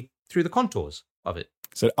helped me through the contours of it.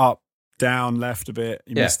 So up, down, left a bit,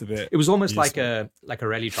 you missed a bit. It was almost like a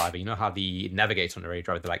rally driver. You know how the navigator on the rally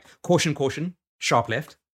driver, they're like, caution, caution, sharp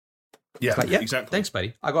left. Yeah, like, exactly. Thanks,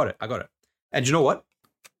 buddy. I got it. And you know what?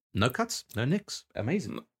 No cuts, no nicks.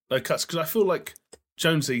 Amazing. No cuts, because I feel like,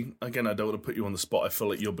 Jonesy, again, I don't want to put you on the spot. I feel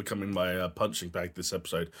like you're becoming my punching bag this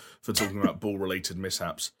episode for talking about ball-related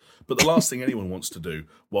mishaps. But the last thing anyone wants to do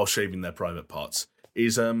while shaving their private parts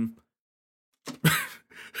is cutting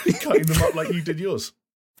them up like you did yours.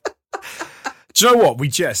 Do you know what?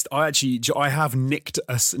 I have nicked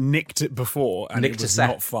it before, and it was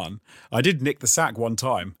not fun. I did nick the sack one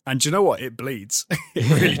time, and do you know what? It bleeds. It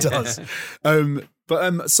really does.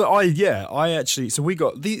 So we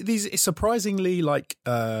got these surprisingly like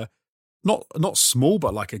not small,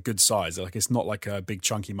 but like a good size. Like it's not like a big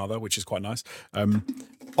chunky mother, which is quite nice.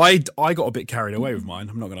 I got a bit carried away with mine.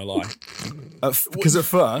 I'm not going to lie, because at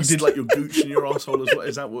first you did like your gooch in your asshole as well.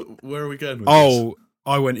 Is that where are we going with this?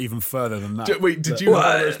 I went even further than that. Wait, did you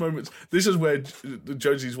have those moments? This is where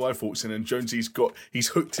Jonesy's wife walks in and Jonesy's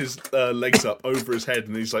hooked his legs up over his head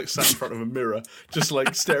and he's like sat in front of a mirror, just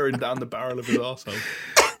like staring down the barrel of his arsehole.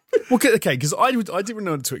 Well, okay, because I didn't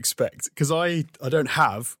know what to expect, because I don't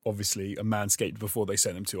have, obviously, a Manscaped before they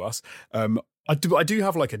sent them to us. I do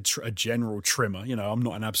have like a general trimmer, you know, I'm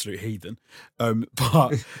not an absolute heathen. So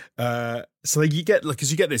you get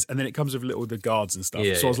this, and then it comes with the guards and stuff.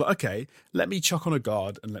 I was like, okay, let me chuck on a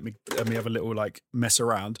guard and let me have a little like mess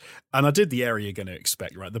around. And I did the area you're going to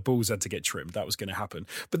expect, right? The balls had to get trimmed. That was going to happen.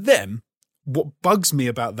 But then what bugs me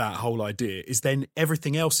about that whole idea is then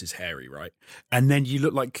everything else is hairy, right? And then you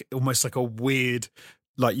look like almost like a weird,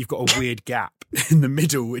 like you've got a weird gap in the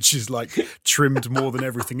middle, which is like trimmed more than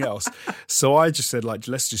everything else. So I just said, like,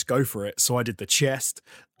 let's just go for it. So I did the chest,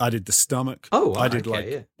 I did the stomach. I did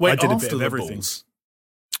Wait, I did a bit of everything. Balls?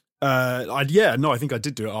 I think I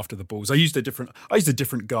did do it after the balls. I used a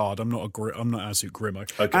different guard. I'm not an absolute grimo.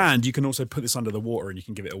 Okay. And you can also put this under the water and you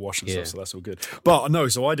can give it a wash and stuff. So that's all good. But no,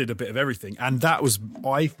 so I did a bit of everything, and that was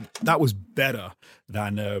better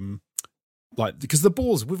than because the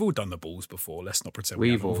balls, we've all done the balls before. Let's not pretend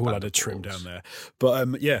we've all had a trim down there. But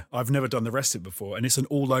I've never done the rest of it before, and it's an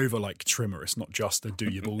all over like trimmer. It's not just a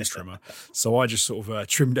do your balls trimmer. So I just sort of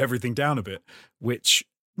trimmed everything down a bit, which.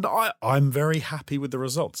 I'm very happy with the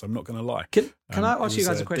results. I'm not going to lie. Can I ask you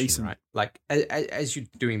guys a question? Decent. Right, like as you're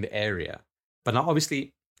doing the area, but now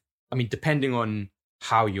obviously, I mean, depending on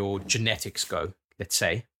how your genetics go, let's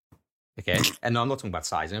say, okay, and I'm not talking about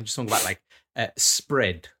size. I'm just talking about like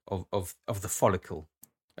spread of the follicle,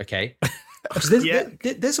 okay.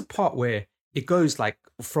 There's a part where it goes like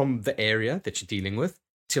from the area that you're dealing with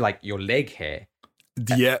to like your leg hair.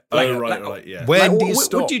 Yeah. Right. Yeah. When do you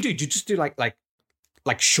stop? What do you do? Do you just do like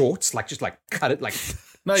shorts, like just like cut it like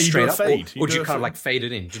no, you straight do a up, fade. or do you kind of like fade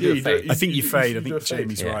it in? Do you do a fade? I think you fade. I think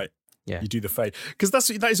Jamie's right. Yeah, you do the fade because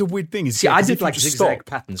that is a weird thing. See, I did like zigzag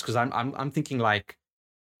patterns because I'm thinking like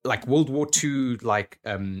World War II like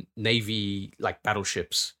Navy like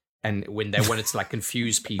battleships, and when they wanted to like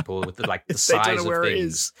confuse people with the size of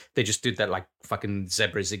things, they just did that like fucking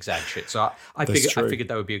zebra zigzag shit. So I figured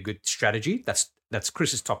that would be a good strategy. That's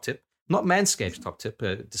Chris's top tip, not Manscaped's top tip.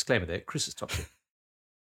 Disclaimer there, Chris's top tip.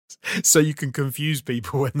 So you can confuse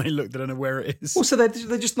people when they look, they don't know where it is. Also, they're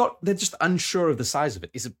just unsure of the size of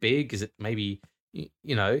it. Is it big? Is it maybe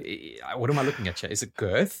You know, what am I looking at? Is it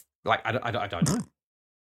girth? Like, I don't know.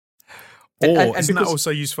 Or isn't that also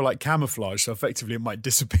used for like camouflage? So effectively, it might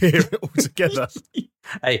disappear altogether.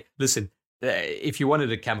 Hey, listen, if you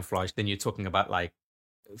wanted a camouflage, then you're talking about like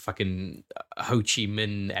fucking Ho Chi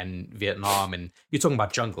Minh and Vietnam, and you're talking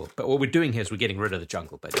about jungle. But what we're doing here is we're getting rid of the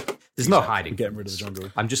jungle, but there's no hiding. We're getting rid of the jungle.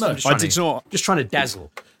 I'm just trying to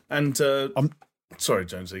dazzle. And I'm sorry,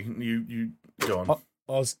 Jonesy, you go on.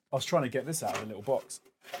 I was trying to get this out of a little box.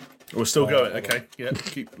 We're still going. Okay, yeah.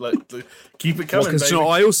 Keep it coming, baby. You know,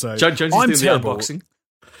 I also Jonesy's doing the unboxing.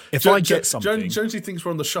 If I get something, Jonesy thinks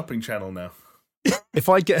we're on the shopping channel now. If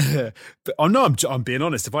I get, I'm being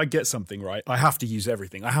honest. If I get something right, I have to use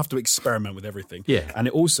everything. I have to experiment with everything. Yeah, and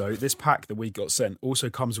it also, this pack that we got sent also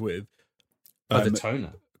comes with the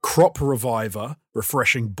toner, Crop Reviver,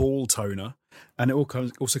 refreshing ball toner. And it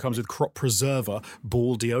also comes with Crop Preserver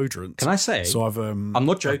ball deodorant. Can I say? So I'm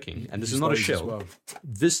not joking, and this is not a shill. Well.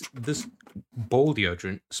 This ball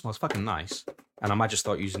deodorant smells fucking nice, and I might just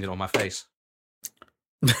start using it on my face.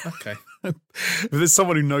 Okay. If there's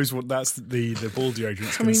someone who knows what that's the ball deodorant,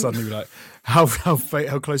 it's going to suddenly be like, how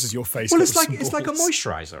close is your face? Well, it's like a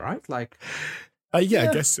moisturizer, right? Like. Yeah,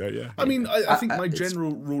 I guess so, yeah. I mean, I think my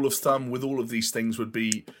general rule of thumb with all of these things would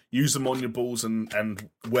be use them on your balls and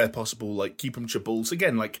where possible, like, keep them to your balls.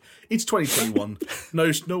 Again, like, it's 2021.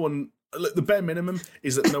 No one... The bare minimum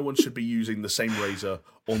is that no one should be using the same razor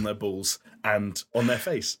on their balls and on their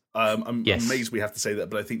face. I'm amazed we have to say that,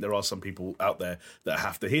 but I think there are some people out there that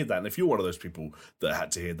have to hear that. And if you're one of those people that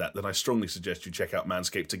had to hear that, then I strongly suggest you check out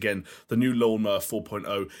Manscaped. Again, the new Lawnmower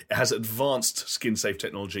 4.0. It has advanced skin-safe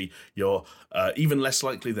technology. You're even less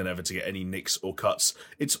likely than ever to get any nicks or cuts.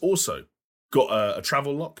 It's also got a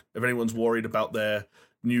travel lock. If anyone's worried about their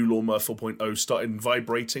new Lawnmower 4.0 starting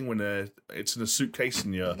vibrating when it's in a suitcase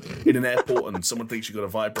and you're in an airport and someone thinks you've got a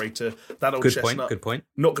vibrator. That old chestnut. Good point.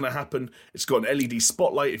 Not going to happen. It's got an LED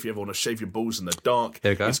spotlight if you ever want to shave your balls in the dark.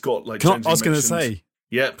 There you go. It's got like. I was going to say.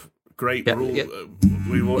 Yep. Great. Yep,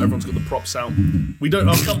 Everyone's got the props out. We don't.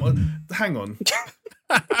 Oh, come on. Hang on.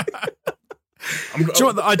 I'm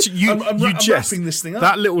wrapping this thing up.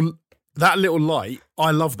 That little light,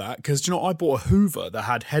 I love that because I bought a Hoover that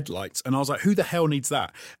had headlights and I was like, who the hell needs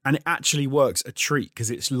that? And it actually works a treat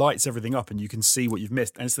because it lights everything up and you can see what you've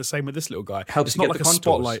missed. And it's the same with this little guy. Helps it's not like a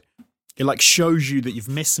spotlight. It like shows you that you've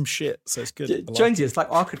missed some shit. So it's good. Jonesy, it's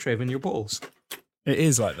like architrave in your balls. It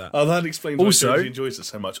is like that. Oh, that explains why Jonesy enjoys it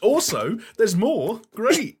so much. Also, there's more.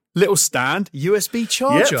 Great. Little stand, USB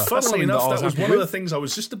charger. Yeah, funnily enough, that was one of the things I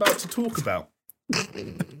was just about to talk about.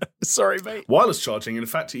 Sorry, mate. Wireless charging, in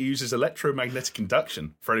fact, it uses electromagnetic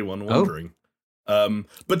induction, for anyone wondering.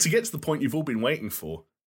 But to get to the point you've all been waiting for,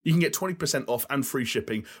 you can get 20% off and free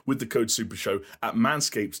shipping with the code SuperShow at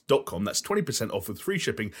manscaped.com. That's 20% off with free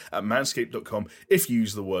shipping at manscaped.com if you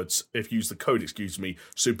use the code,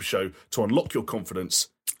 SuperShow, to unlock your confidence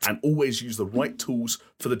and always use the right tools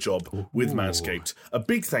for the job with Manscaped. A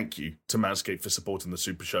big thank you to Manscaped for supporting the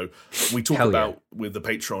Super Show. We talk about with the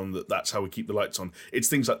Patreon that's how we keep the lights on. It's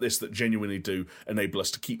things like this that genuinely do enable us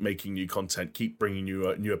to keep making new content, keep bringing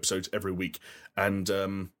you new episodes every week,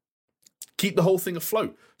 and keep the whole thing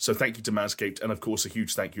afloat. So thank you to Manscaped, and of course a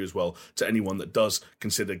huge thank you as well to anyone that does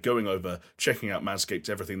consider going over, checking out Manscaped,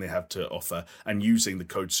 everything they have to offer, and using the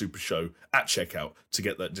code SuperShow at checkout to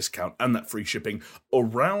get that discount and that free shipping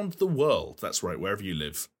around the world. That's right, wherever you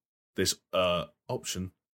live, this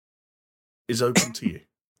option is open to you.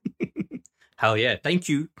 Hell yeah. Thank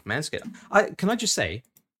you, Manscaped. Can I just say,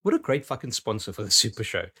 what a great fucking sponsor for the Super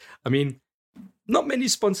Show. I mean, not many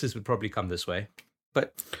sponsors would probably come this way.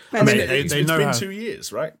 But I mean, it's been 2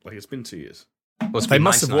 years, right? Like, it's been 2 years. Well, they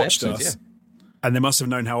must have watched us, and they must have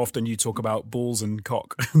known how often you talk about balls and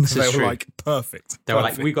cock. They were like, perfect. They were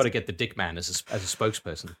like, we got to get the dick man as a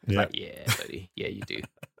spokesperson. Like, yeah, buddy. Yeah, you do.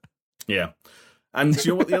 Yeah. And do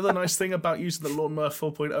you know what the other nice thing about using the Lawnmower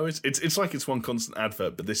 4.0 is? It's like it's one constant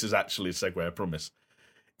advert, but this is actually a segue, I promise.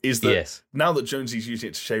 Is that now that Jonesy's using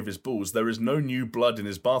it to shave his balls, there is no new blood in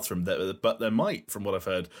his bathroom, but there might, from what I've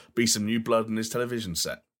heard, be some new blood in his television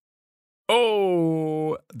set.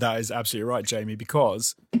 Oh, that is absolutely right, Jamie,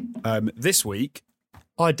 because this week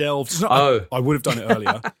I delved... I would have done it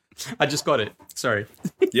earlier. I just got it. Sorry.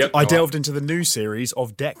 Yep. I delved into the new series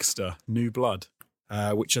of Dexter, New Blood,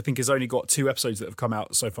 which I think has only got 2 episodes that have come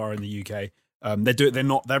out so far in the UK. They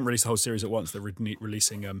haven't released the whole series at once. They're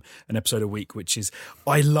releasing an episode a week, which is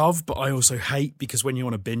I love, but I also hate because when you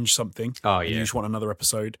want to binge something, you just want another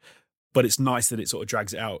episode. But it's nice that it sort of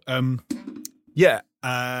drags it out. I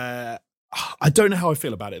don't know how I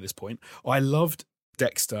feel about it at this point. I loved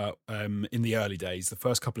Dexter in the early days. The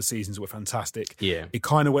first couple of seasons were fantastic. Yeah. It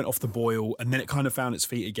kind of went off the boil, and then it kind of found its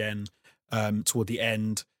feet again toward the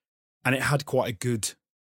end, and it had quite a good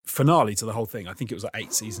finale to the whole thing. I think it was like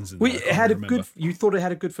 8 seasons. You thought it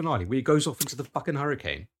had a good finale where he goes off into the fucking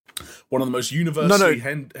hurricane. One of the most universally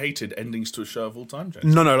hated endings to a show of all time,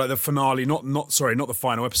 James. No, like the finale, not the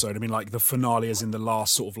final episode. I mean, like the finale as in the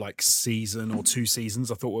last sort of like season or 2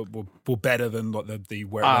 seasons. I thought were better than like the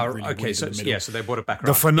where it went really okay, so they brought it back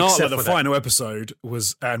around. The finale, the final episode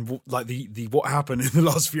was, and like the what happened in the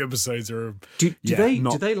last few episodes are do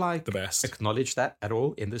they like the best. Acknowledge that at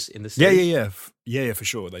all in this series? Yeah, for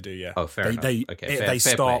sure they do. Yeah. Oh, fair enough. They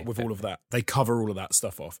start with all of that. They cover all of that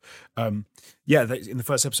stuff off. In the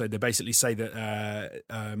first episode, they basically say that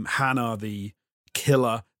Hannah, the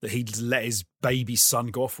killer that he let his baby son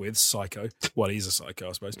go off with, psycho. Well, he's a psycho,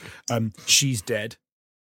 I suppose. She's dead,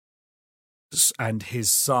 and his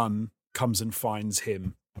son comes and finds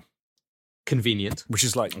him. Convenient, which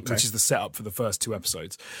is the setup for the first 2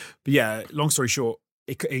 episodes. But yeah, long story short,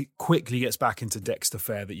 it quickly gets back into Dexter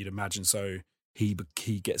fare that you'd imagine. So he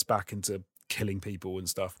gets back into killing people and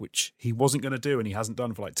stuff, which he wasn't going to do, and he hasn't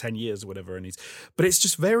done for like 10 years or whatever. But it's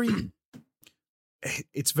just very,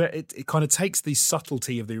 it kind of takes the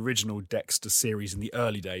subtlety of the original Dexter series in the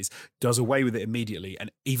early days, does away with it immediately, and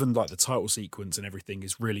even like the title sequence and everything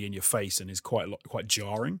is really in your face and is quite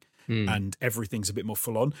jarring, and everything's a bit more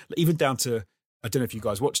full on. Even down to, I don't know if you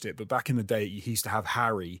guys watched it, but back in the day, he used to have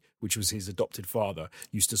Harry, which was his adopted father,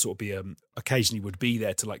 used to sort of be, occasionally would be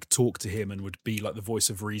there to like talk to him and would be like the voice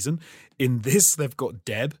of reason. In this, they've got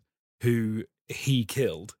Deb, who he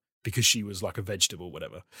killed because she was like a vegetable,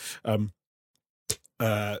 whatever.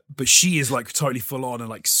 But she is like totally full on and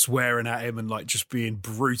like swearing at him and like just being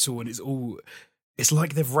brutal. And it's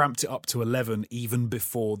like they've ramped it up to 11 even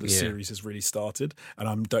before the series has really started. And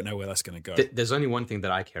I don't know where that's going to go. There's only one thing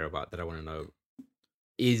that I care about that I want to know.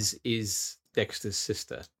 Is Dexter's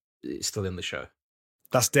sister still in the show?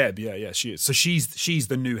 That's Deb, yeah, she is. So she's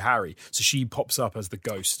the new Harry. So she pops up as the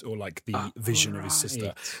ghost or like the vision of his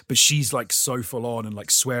sister. But she's like so full on and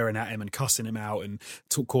like swearing at him and cussing him out and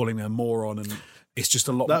calling him a moron. And it's just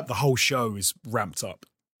a lot. The whole show is ramped up.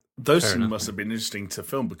 Those two must have been interesting to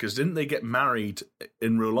film because didn't they get married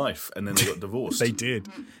in real life and then they got divorced? They did.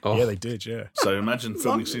 Oh. Yeah, they did, yeah. So imagine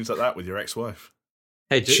filming scenes like that with your ex-wife.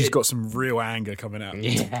 Hey, she's got some real anger coming out.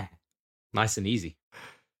 Yeah. Nice and easy.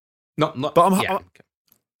 But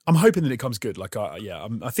I'm hoping that it comes good. Like, I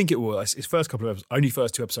think it will. Its first couple of only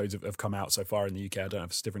first 2 episodes have come out so far in the UK. I don't know if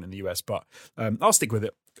it's different in the US, but I'll stick with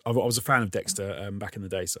it. I was a fan of Dexter back in the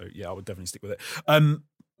day, so yeah, I would definitely stick with it.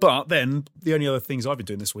 But then the only other things I've been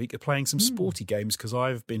doing this week are playing some sporty games because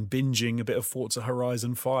I've been binging a bit of Forza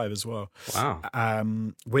Horizon 5 as well.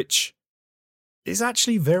 Wow. Which is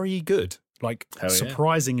actually very good. Like,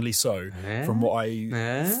 surprisingly so from what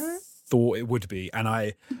I thought it would be. And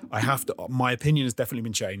I have to, my opinion has definitely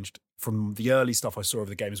been changed from the early stuff I saw of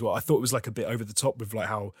the game as well. I thought it was like a bit over the top with like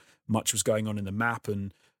how much was going on in the map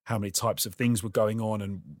and how many types of things were going on.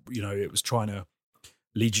 And, you know, it was trying to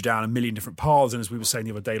lead you down a million different paths. And as we were saying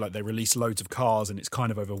the other day, like they release loads of cars and it's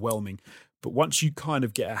kind of overwhelming. But once you kind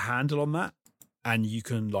of get a handle on that and you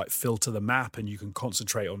can like filter the map and you can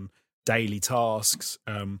concentrate on daily tasks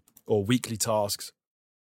or weekly tasks,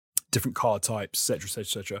 different car types,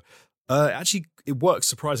 etc. Actually, it works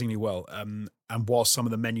surprisingly well. And while some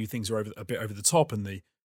of the menu things are a bit over the top and the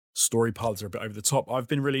story paths are a bit over the top, I've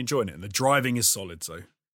been really enjoying it. And the driving is solid, so you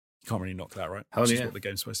can't really knock that, right? Which is what the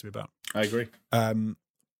game's supposed to be about. I agree. I'm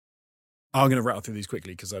going to rattle through these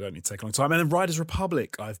quickly because I don't need to take a long time. And then Riders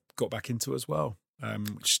Republic, I've got back into as well,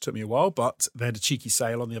 which took me a while, but they had a cheeky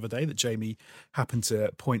sale on the other day that Jamie happened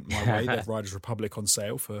to point my way. They had Riders Republic on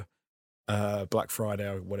sale for Black Friday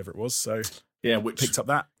or whatever it was. So yeah, which picked up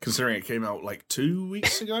that. Considering it came out like 2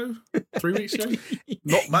 weeks ago, 3 weeks ago,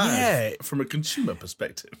 not bad from a consumer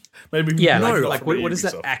perspective. Maybe what does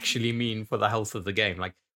that actually mean for the health of the game?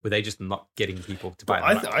 Like, were they just not getting people to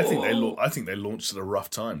buy it? I think they launched at a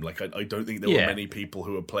rough time. Like, I don't think there were many people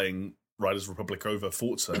who were playing Riders Republic over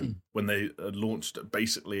Forza when they launched at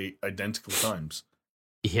basically identical times.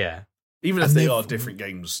 Yeah, even if they are different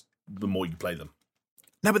games, the more you play them.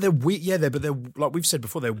 No, but they're weird. Yeah, they're like we've said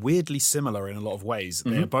before, they're weirdly similar in a lot of ways.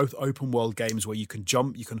 Mm-hmm. They're both open world games where you can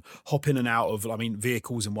jump, you can hop in and out of,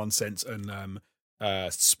 vehicles in one sense and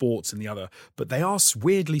sports in the other. But they are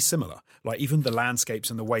weirdly similar. Like even the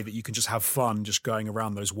landscapes and the way that you can just have fun just going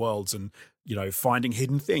around those worlds and, you know, finding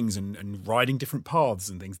hidden things and riding different paths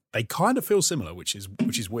and things. They kind of feel similar, which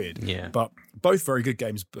is weird. Yeah. But both very good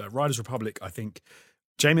games. Riders Republic, I think,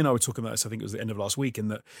 Jamie and I were talking about this, I think it was the end of last week, in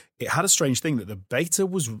that it had a strange thing that the beta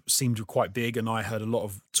seemed quite big, and I heard a lot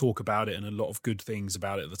of talk about it and a lot of good things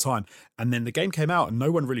about it at the time. And then the game came out and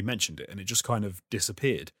no one really mentioned it, and it just kind of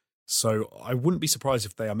disappeared. So I wouldn't be surprised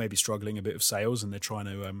if they are maybe struggling a bit of sales, and they're trying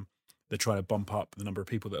to bump up the number of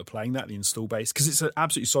people that are playing that, the install base, because it's an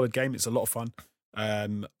absolutely solid game. It's a lot of fun.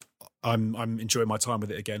 I'm enjoying my time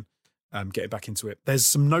with it again. Getting back into it. There's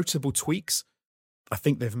some notable tweaks I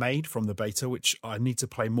think they've made from the beta, which I need to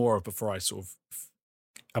play more of before I sort of.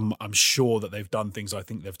 I'm sure that they've done things I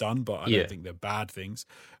think they've done, but I don't think they're bad things.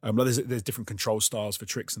 There's different control styles for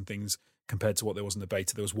tricks and things compared to what there was in the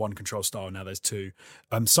beta. There was one control style, now there's two.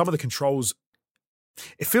 Some of the controls,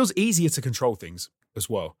 it feels easier to control things as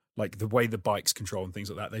well, like the way the bikes control and things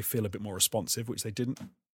like that. They feel a bit more responsive, which they didn't.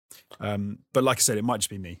 But like I said, it might just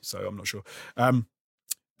be me, so I'm not sure.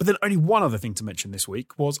 But then only one other thing to mention this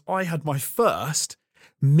week was I had my first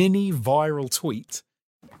mini viral tweet.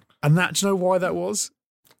 And do you know why that was?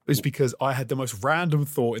 It was because I had the most random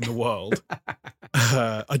thought in the world.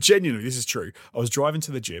 I genuinely, this is true. I was driving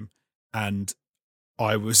to the gym and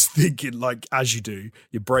I was thinking, like, as you do,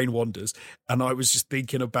 your brain wanders. And I was just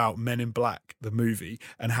thinking about Men in Black, the movie,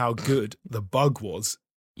 and how good the bug was.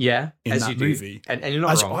 Yeah, in as that you do. movie. And you're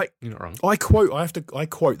not wrong. You're not wrong. I quote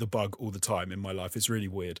the bug all the time in my life. It's really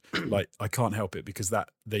weird. Like, I can't help it because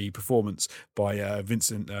the performance by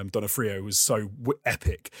Vincent D'Onofrio was so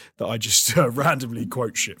epic that I just randomly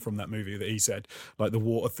quote shit from that movie that he said, like the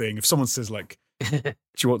water thing. If someone says like, "Do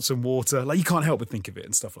you want some water?" Like, you can't help but think of it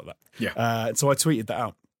and stuff like that. Yeah. So I tweeted that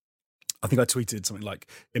out. I think I tweeted something like,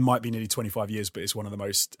 "It might be nearly 25 years, but it's one of the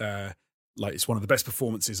most it's one of the best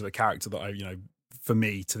performances of a character that I for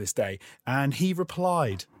me to this day." And he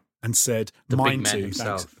replied and said, "Mine too.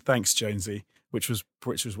 Thanks, Jonesy," which was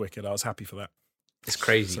wicked. I was happy for that. It's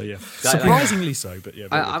crazy. So yeah, surprisingly so. But yeah,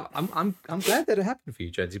 I'm glad that it happened for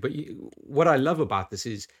you, Jonesy. But what I love about this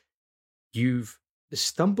is you've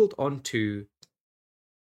stumbled onto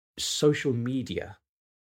social media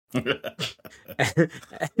in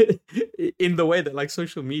the way that like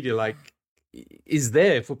social media like is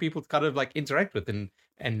there for people to kind of like interact with and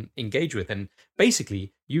engage with. And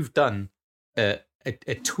basically you've done a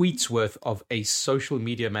tweet's worth of a social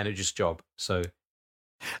media manager's job. So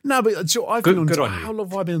no, but I've been on good on you. How long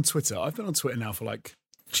have I been on Twitter? I've been on Twitter now for like,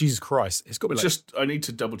 Jesus Christ, it's got to be like, I need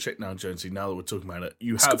to double check now, Jonesy, now that we're talking about it.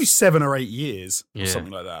 It's got to be 7 or 8 years or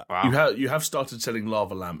something like that. Wow. You have started selling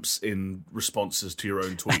lava lamps in responses to your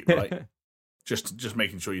own tweet, right? Just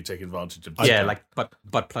making sure you take advantage of like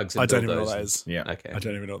butt plugs and I don't even know what that is. Yeah. Okay. I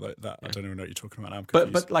don't even know that. I don't even know what you're talking about now.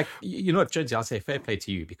 But like, you know what, Jonesy, I'll say fair play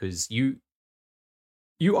to you because you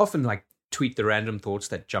often like tweet the random thoughts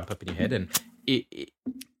that jump up in your head, and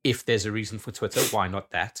if there's a reason for Twitter, why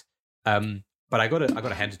not that? But I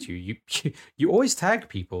gotta hand it to you. You always tag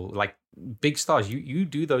people like big stars. You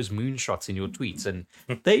do those moonshots in your tweets, and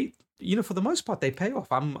they, for the most part, they pay off.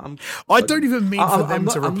 I don't even mean for them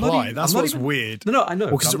to reply. That's what's weird. No, I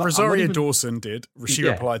know. Because Rosario Dawson did. She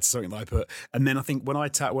replied to something that I put, and then I think when I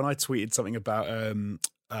tweeted something about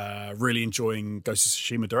really enjoying Ghost of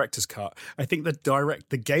Tsushima director's cut, I think the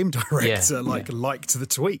game director liked the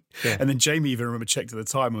tweet, and then Jamie even remember checked at the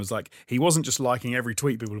time and was like, he wasn't just liking every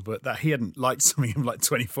tweet people put, that he hadn't liked something in like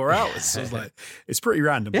 24 hours. So I was like, it's pretty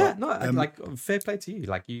random. Yeah, but, like fair play to you.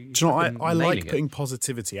 Like you. Do you know, I like putting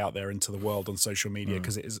positivity out there into the world on social media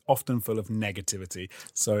because it is often full of negativity.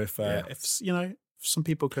 So if some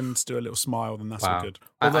people can do a little smile, then that's all good.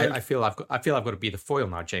 I feel I've got to be the foil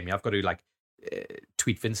now, Jamie. I've got to like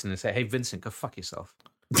tweet Vincent and say, "Hey, Vincent, go fuck yourself."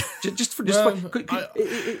 It's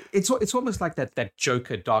almost like that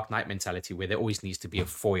Joker Dark Knight mentality where there always needs to be a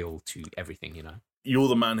foil to everything. You're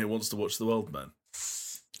the man who wants to watch the world, man.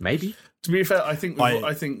 Maybe. To be fair, I think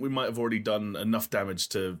we might have already done enough damage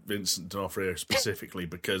to Vincent D'Onofrio specifically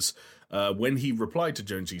because when he replied to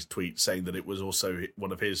Jonesy's tweet saying that it was also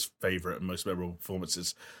one of his favourite and most memorable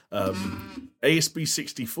performances,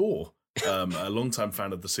 ASB64, a longtime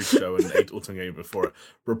fan of the SuperShow and 8 Autumn Game before it,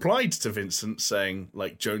 replied to Vincent saying,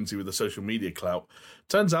 like Jonesy with the social media clout,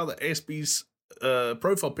 turns out that ASB's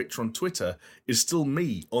profile picture on Twitter is still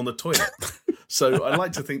me on the toilet. So I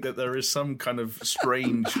like to think that there is some kind of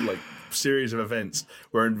strange like series of events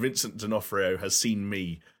where Vincent D'Onofrio has seen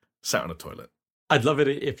me sat on a toilet. I'd love it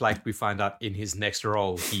if like we find out in his next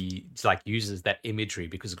role he like uses that imagery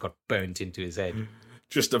because it got burnt into his head.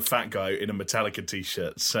 Just a fat guy in a Metallica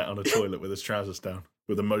t-shirt sat on a toilet with his trousers down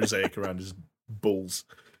with a mosaic around his balls.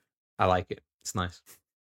 I like it. It's nice.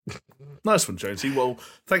 Nice one, Jonesy. Well,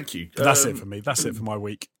 thank you. That's it for me. That's it for my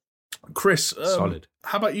week. Chris, solid.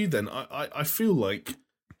 How about you then? I feel like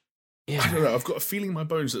I don't know. I've got a feeling in my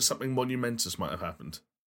bones that something monumentous might have happened.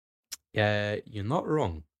 You're not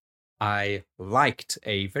wrong. I liked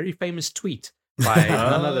a very famous tweet by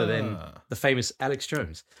none other than the famous Alex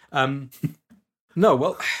Jones. No,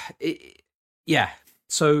 well, yeah.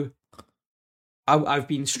 So I've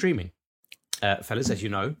been streaming, fellas, as you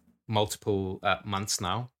know, multiple months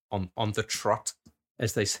now on the trot,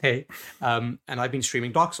 as they say. And I've been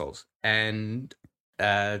streaming Dark Souls. And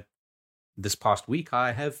this past week,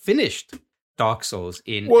 I have finished Dark Souls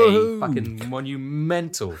in a fucking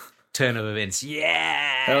monumental turn of events.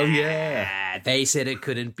 Yeah. Hell yeah. They said it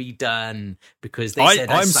couldn't be done because they said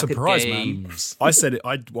I'm suck surprised, at games. Man. I said it.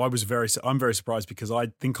 I'm very surprised because I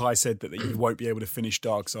think I said that you won't be able to finish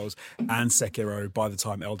Dark Souls and Sekiro by the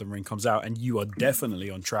time Elden Ring comes out, and you are definitely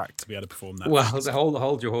on track to be able to perform that. Well,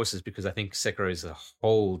 hold your horses because I think Sekiro is a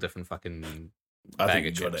whole different fucking bag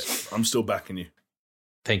of chips. I'm still backing you.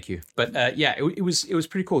 Thank you. But it was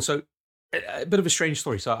pretty cool. So a bit of a strange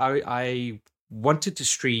story. So I wanted to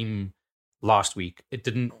stream last week. It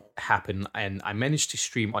didn't happen, and I managed to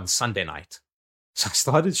stream on Sunday night. So I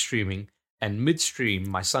started streaming, and mid-stream,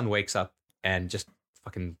 my son wakes up and just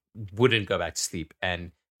fucking wouldn't go back to sleep.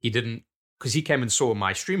 And he didn't, because he came and saw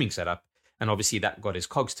my streaming setup, and obviously that got his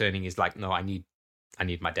cogs turning. He's like, no, I need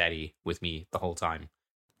my daddy with me the whole time.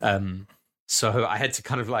 So I had to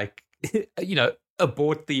kind of like,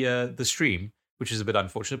 abort the stream, which is a bit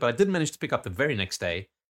unfortunate. But I did manage to pick up the very next day,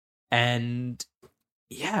 and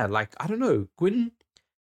yeah, like, I don't know, Gwyn,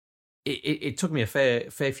 it took me a fair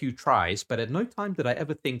few tries, but at no time did I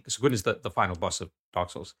ever think, so Gwyn is the final boss of Dark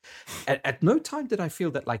Souls. At no time did I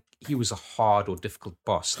feel that, like, he was a hard or difficult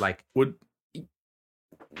boss. Like, Would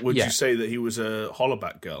you say that he was a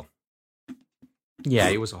hollowback girl? Yeah,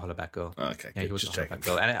 he was a hollowback girl. Oh, okay, yeah, he was just a hollowback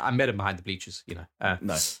girl. And I met him behind the bleachers,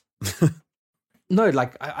 Nice. No,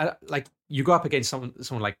 like, I like, you go up against someone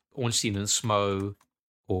like Ornstein and Smo,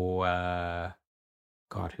 or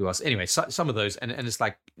God, who else? Anyway, some of those, and it's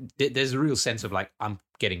like there's a real sense of like I'm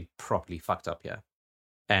getting properly fucked up here,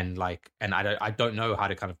 and I don't know how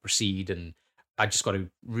to kind of proceed, and I just got to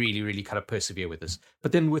really, really kind of persevere with this.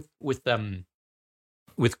 But then with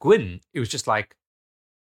Gwyn, it was just like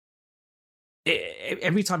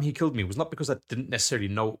every time he killed me, it was not because I didn't necessarily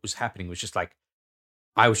know what was happening. It was just like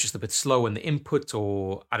I was just a bit slow in the input,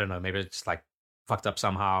 or I don't know, maybe it's just like fucked up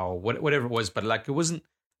somehow, whatever it was. But like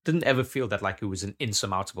didn't ever feel that like it was an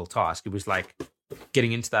insurmountable task. It was like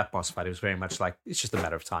getting into that boss fight. It was very much like, it's just a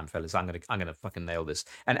matter of time, fellas. I'm gonna fucking nail this.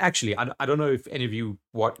 And actually, I don't know if any of you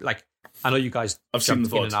I know you guys I've seen the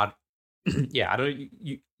VOD. in and out. Yeah, I don't.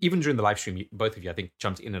 You even during the live stream, both of you, I think,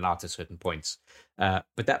 jumped in and out at certain points.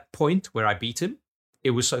 But that point where I beat him, it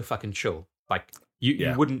was so fucking chill. Like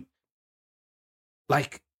you wouldn't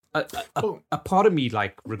like. A part of me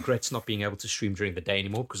like regrets not being able to stream during the day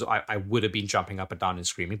anymore, because I would have been jumping up and down and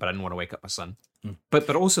screaming, but I didn't want to wake up my son.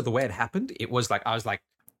 But also the way it happened, it was like I was like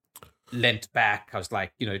leant back. I was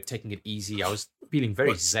like, taking it easy. I was feeling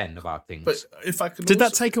very zen about things. But if I could, did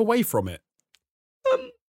that take away from it?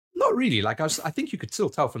 Not really. Like I think you could still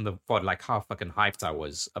tell from the VOD like how fucking hyped I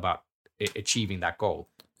was about achieving that goal.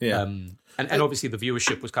 Yeah. And obviously the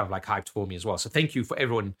viewership was kind of like hyped for me as well. So thank you for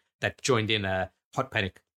everyone that joined in Hot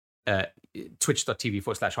Panic.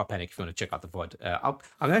 Twitch.tv/Hot Panic if you want to check out the VOD.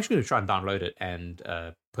 I'm actually going to try and download it and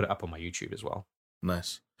put it up on my YouTube as well.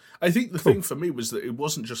 Nice. I think the thing for me was that it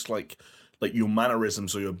wasn't just like your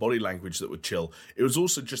mannerisms or your body language that would chill. It was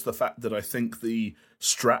also just the fact that I think the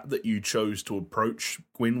strat that you chose to approach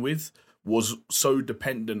Gwyn with was so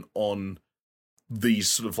dependent on these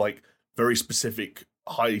sort of like very specific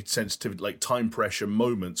high sensitivity, like time pressure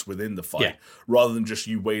moments within the fight, rather than just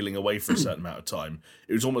you wailing away for a certain amount of time.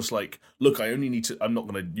 It was almost like, look, I'm not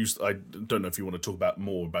going to use, I don't know if you want to talk about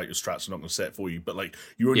more about your strats, I'm not going to say it for you, but like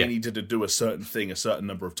you only needed to do a certain thing a certain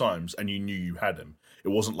number of times and you knew you had him. It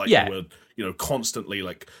wasn't like you were, constantly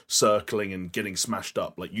like circling and getting smashed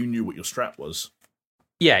up. Like you knew what your strat was.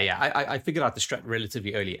 Yeah. I figured out the strat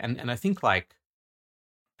relatively early. And I think like,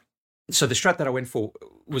 so the strat that I went for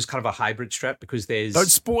was kind of a hybrid strat because there's... Don't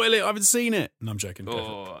spoil it, I haven't seen it. No, I'm joking.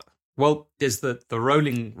 Well, there's the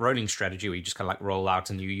rolling strategy where you just kind of like roll out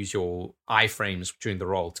and you use your iframes during the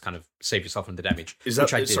roll to kind of save yourself from the damage. Is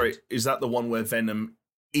that the one where Venom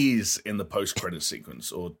is in the post-credit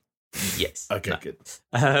sequence? Or yes. Okay, good.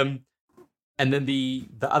 And then the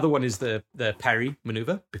other one is the parry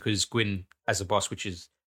maneuver, because Gwyn as a boss, which is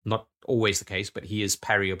not always the case, but he is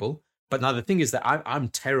parryable. But now the thing is that I'm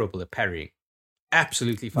terrible at parrying.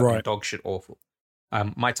 Absolutely fucking dog shit awful.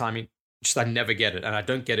 My timing, just I never get it. And I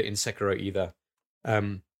don't get it in Sekiro either.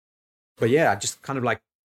 But yeah, I just kind of like,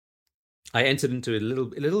 I entered into a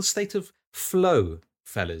little state of flow,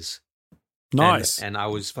 fellas. Nice. And I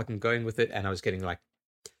was fucking going with it, and I was getting like,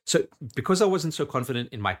 so because I wasn't so confident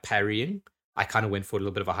in my parrying, I kind of went for a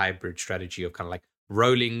little bit of a hybrid strategy of kind of like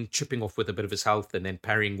rolling, chipping off with a bit of his health, and then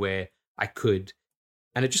parrying where I could.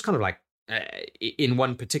 And it just kind of like, in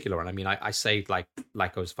one particular one, I mean, I say like I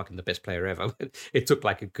was fucking the best player ever. It took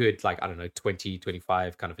like a good, like, I don't know, 20,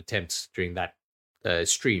 25 kind of attempts during that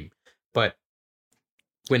stream. But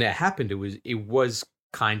when it happened, it was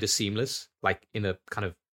kind of seamless, like in a kind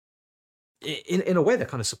of, in a way that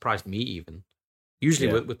kind of surprised me even.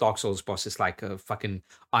 Usually with Dark Souls boss, it's like fucking,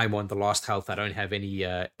 I'm on the last health. I don't have any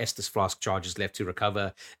Estus Flask charges left to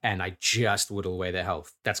recover, and I just whittle away their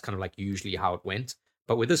health. That's kind of like usually how it went.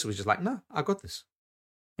 But with this, it was just like, no, I got this.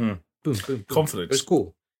 Boom, boom, boom. Confidence. It was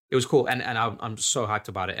cool. It was cool, and I'm so hyped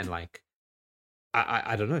about it. And like,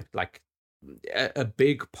 I don't know, like a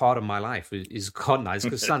big part of my life is gone now.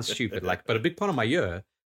 It sounds stupid, like, but a big part of my year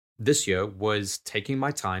this year was taking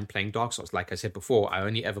my time playing Dark Souls. Like I said before, I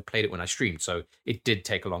only ever played it when I streamed, so it did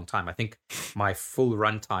take a long time. I think my full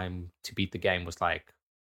run time to beat the game was like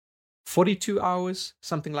 42 hours,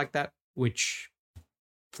 something like that, which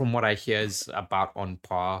from what I hear is about on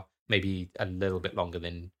par, maybe a little bit longer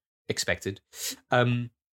than expected. But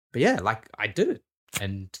yeah, like I did it.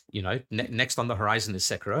 And, you know, next on the horizon is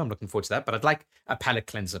Sekiro. I'm looking forward to that. But I'd like a palate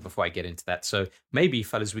cleanser before I get into that. So maybe,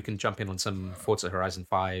 fellas, we can jump in on some Forza Horizon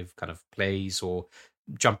 5 kind of plays, or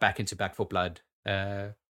jump back into Back 4 Blood.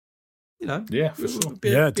 You know, yeah, for sure.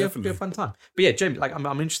 Definitely be a fun time. But yeah, Jamie, like I'm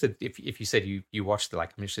interested if you said you watched it.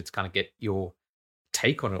 Like I'm interested to kind of get your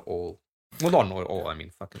take on it all. Well, not all. I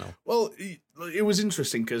mean, fucking hell. Well, it was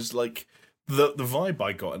interesting because like the vibe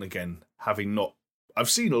I got, and again, I've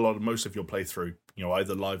seen most of your playthrough, you know,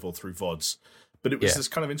 either live or through VODs. But it was this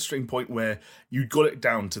kind of interesting point where you got it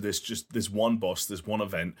down to this one boss, this one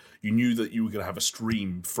event. You knew that you were going to have a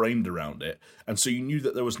stream framed around it. And so you knew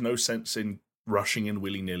that there was no sense in rushing in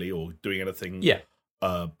willy-nilly or doing anything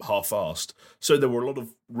half-assed. So there were a lot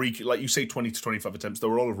of, like you say, 20 to 25 attempts. There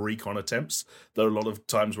were a lot of recon attempts. There were a lot of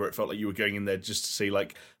times where it felt like you were going in there just to see,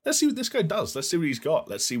 like, let's see what this guy does. Let's see what he's got.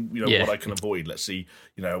 Let's see, you know, what I can avoid. Let's see,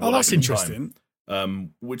 you know, what that's I can interesting.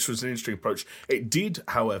 Which was an interesting approach. It did,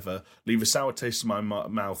 however, leave a sour taste in my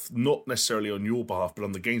mouth, not necessarily on your behalf, but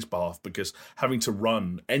on the game's behalf, because having to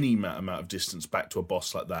run any amount of distance back to a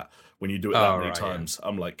boss like that, when you do it that many times,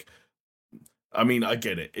 I'm like, I mean, I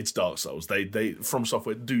get it. It's Dark Souls. They From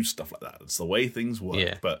Software do stuff like that. It's the way things work.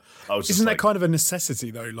 Yeah. But I was Isn't that kind of a necessity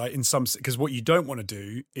though? Like in some, because what you don't want to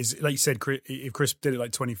do is, like you said, if Chris did it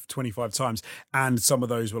like 20, 25 times, and some of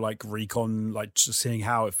those were like recon, like just seeing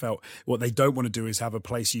how it felt. What they don't want to do is have a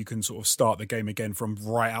place you can sort of start the game again from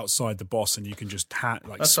right outside the boss, and you can just spam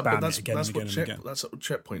it again and again and again. That's what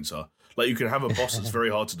checkpoints are. Like you can have a boss that's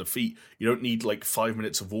very hard to defeat. You don't need like 5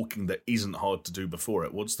 minutes of walking that isn't hard to do before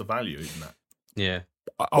it. What's the value in that? Yeah,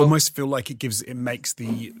 I almost feel like it makes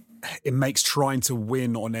trying to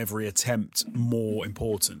win on every attempt more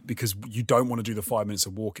important, because you don't want to do the 5 minutes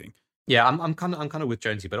of walking. Yeah, I'm kind of with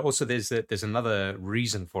Jonesy, but also there's another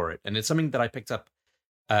reason for it, and it's something that I picked up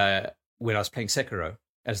when I was playing Sekiro.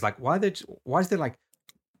 As like, why is there like,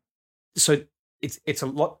 so it's a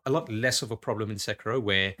lot less of a problem in Sekiro,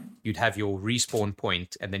 where you'd have your respawn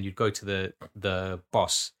point and then you'd go to the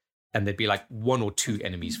boss, and there'd be like 1 or 2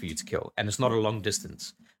 enemies for you to kill, and it's not a long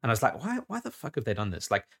distance. And I was like, why the fuck have they done this?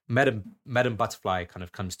 Like Madam Butterfly kind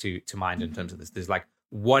of comes to mind in terms of this. There's like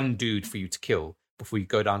one dude for you to kill before you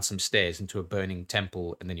go down some stairs into a burning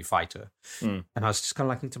temple, and then you fight her. And I was just kind of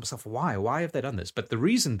like thinking to myself, why have they done this? But the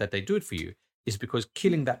reason that they do it for you is because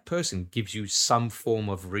killing that person gives you some form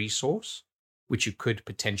of resource which you could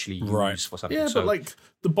potentially use for something. Yeah, but like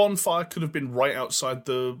the bonfire could have been right outside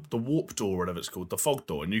the warp door, or whatever it's called, the fog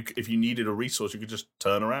door, and if you needed a resource, you could just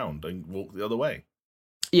turn around and walk the other way.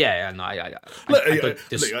 Yeah, no, I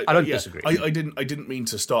don't disagree. I didn't mean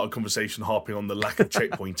to start a conversation harping on the lack of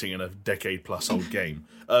checkpointing in a decade-plus old game.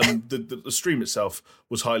 The stream itself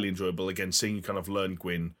was highly enjoyable. Again, seeing you kind of learn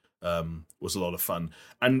Gwyn was a lot of fun,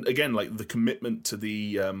 and again, like the commitment to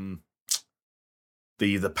the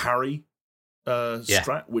parry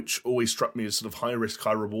strat, which always struck me as sort of high risk,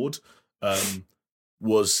 high reward,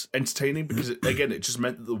 was entertaining, because it just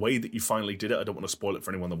meant that the way that you finally did it, I don't want to spoil it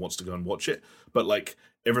for anyone that wants to go and watch it, but like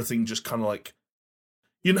everything just kind of like,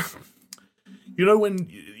 you know when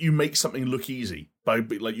you make something look easy by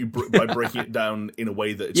breaking it down in a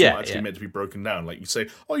way that it's not actually meant to be broken down. Like you say,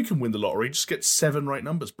 oh, you can win the lottery, just get 7 right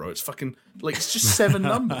numbers, bro. It's fucking like, it's just 7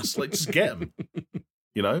 numbers. Like, just get them.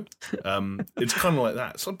 You know, it's kind of like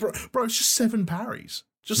that. So, bro, it's just 7 parries.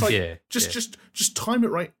 Just like, just time it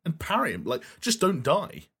right and parry him. Like, just don't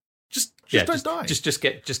die. Just Just don't die. Just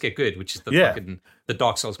get good, which is the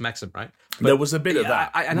Dark Souls maxim, right? But, there was a bit of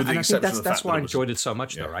that. I think that's why I enjoyed it so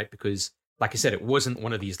much, though, right? Because, like I said, it wasn't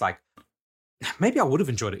one of these like. Maybe I would have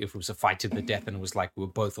enjoyed it if it was a fight to the death and it was like we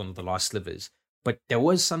were both on the last slivers. But there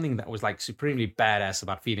was something that was like supremely badass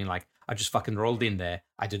about feeling like I just fucking rolled in there,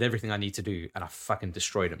 I did everything I need to do, and I fucking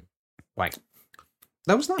destroyed him. Like,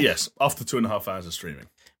 that was nice. Yes, after 2.5 hours of streaming.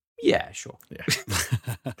 Yeah, sure. Yeah.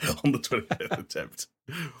 On the 25th attempt.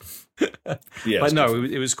 Yeah, but no,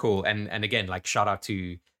 it was cool. And again, like, shout out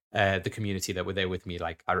to the community that were there with me.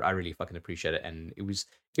 Like, I really fucking appreciate it. And it was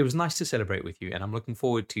nice to celebrate with you. And I'm looking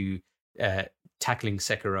forward to tackling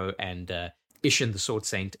Sekiro and Ishin the Sword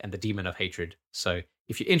Saint and the Demon of Hatred. So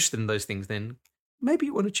if you're interested in those things, then maybe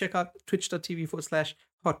you want to check out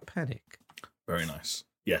twitch.tv/Hot Panic. Very nice.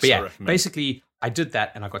 Yes, but yeah, I recommend. basically I did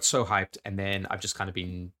that and I got so hyped, and then I've just kind of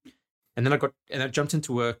been, and then I jumped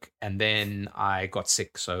into work, and then I got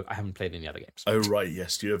sick, so I haven't played any other games. Oh right,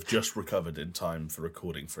 yes, you have just recovered in time for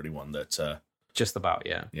recording for anyone that. Just about,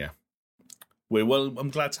 yeah. Yeah. Well, I'm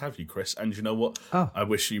glad to have you, Chris. And you know what? I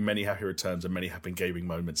wish you many happy returns and many happy gaming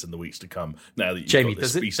moments in the weeks to come. Now that you've Jamie, got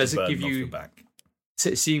this beast of burden off your back.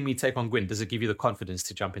 Seeing me take on Gwyn, does it give you the confidence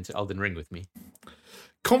to jump into Elden Ring with me?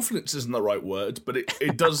 Confidence isn't the right word, but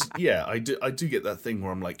it does. Yeah, I do get that thing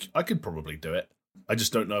where I'm like, I could probably do it. I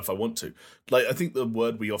just don't know if I want to. Like, I think the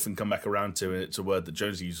word we often come back around to, and it's a word that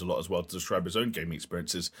Jonesy uses a lot as well to describe his own gaming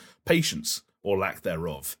experience, is patience or lack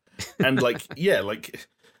thereof. And like, yeah, like,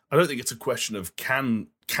 I don't think it's a question of can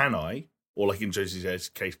I, or like in Josie's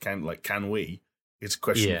case, can we? It's a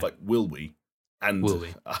question of like, will we? And will we?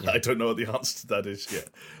 I don't know what the answer to that is yet.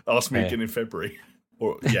 Ask me again in February.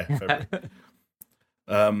 February.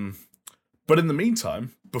 But in the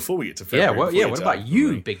meantime, before we get to February, what about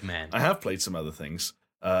you, big man? I have played some other things,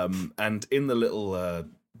 and in the little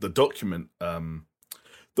the document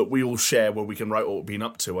that we all share where we can write what we've been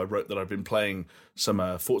up to, I wrote that I've been playing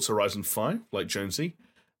some Forza Horizon 5, like Jonesy,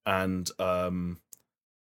 and I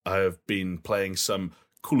have been playing some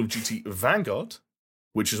Call of Duty Vanguard,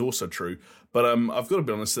 which is also true. But I've got to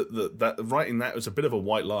be honest that writing that was a bit of a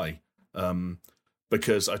white lie.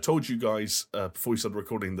 Because I told you guys before we started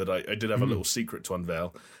recording that I did have a little secret to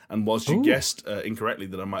unveil. And whilst you guessed incorrectly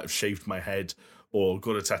that I might have shaved my head or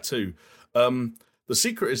got a tattoo, the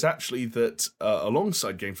secret is actually that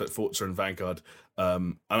alongside games like Forza and Vanguard,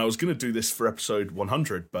 and I was going to do this for episode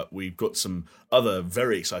 100, but we've got some other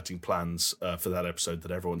very exciting plans for that episode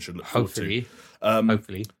that everyone should look forward to.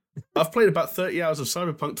 Hopefully. I've played about 30 hours of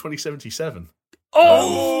Cyberpunk 2077.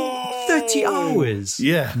 30 hours.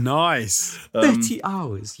 Yeah. Nice. 30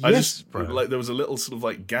 hours. Yes, I just, bro. like, there was a little sort of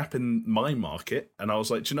like gap in my market, and I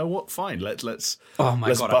was like, do you know what? Fine, let's. Oh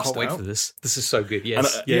my god, I can't wait out. for this. This is so good.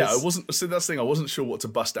 Yes. And, yeah, I wasn't. So that's the thing. I wasn't sure what to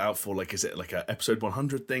bust out for. Like, is it like a episode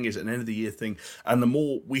 100 thing? Is it an end of the year thing? And the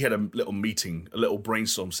more we had a little meeting, a little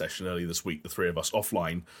brainstorm session earlier this week, the three of us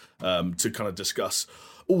offline, to kind of discuss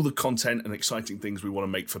all the content and exciting things we want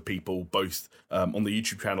to make for people, both on the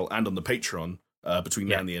YouTube channel and on the Patreon. Between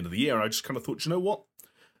now and the end of the year, and I just kind of thought, you know what,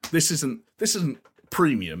 this isn't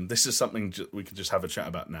premium. This is something we can just have a chat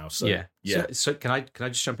about now. So yeah. So can I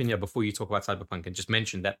just jump in here before you talk about Cyberpunk and just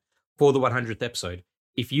mention that for the 100th episode,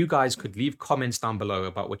 if you guys could leave comments down below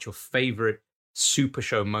about what your favorite Super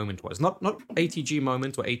Show moment was, not ATG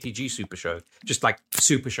moment or ATG Super Show, just like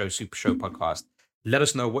Super Show podcast. Let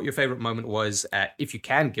us know what your favorite moment was. If you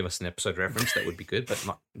can give us an episode reference, that would be good, but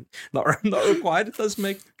not required. It does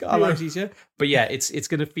make our lives easier. But yeah, it's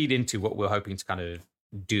going to feed into what we're hoping to kind of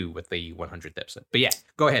do with the 100th episode. But yeah,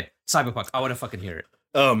 go ahead. Cyberpunk. I want to fucking hear it.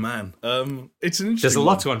 Oh man, it's an interesting. There's a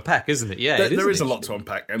lot to unpack, isn't it? Yeah, there is a lot to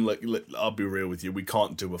unpack, and look, I'll be real with you. We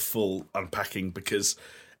can't do a full unpacking because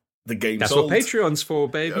the game's That's old. what Patreon's for,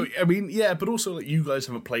 baby. I mean, yeah, but also like, you guys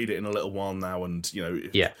haven't played it in a little while now, and you know,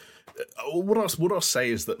 yeah. What I'll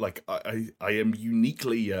say is that like I am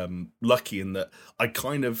uniquely lucky in that I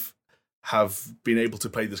kind of have been able to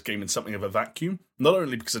play this game in something of a vacuum. Not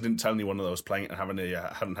only because I didn't tell anyone that I was playing it and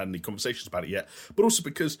hadn't had any conversations about it yet, but also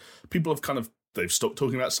because people have they've stopped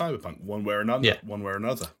talking about Cyberpunk one way or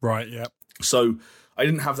another. Right. Yeah. So I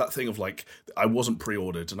didn't have that thing of like I wasn't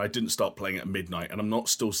pre-ordered and I didn't start playing it at midnight, and I'm not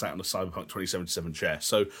still sat in a Cyberpunk 2077 chair.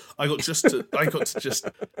 So I got to just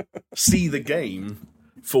see the game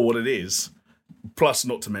for what it is, plus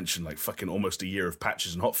not to mention like fucking almost a year of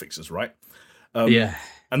patches and hotfixes, right?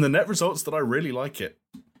 And the net results that I really like it.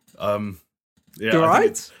 You're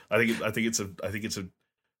right. I think it's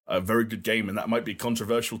a very good game, and that might be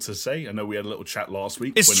controversial to say. I know we had a little chat last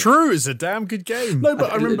week. It's true. It's a damn good game. No,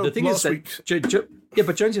 but I remember the thing last is week. that,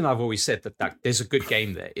 but Jonesy and I have always said that there's a good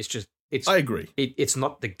game there. It's just I agree. It's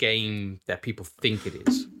not the game that people think it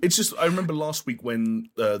is. It's just, I remember last week when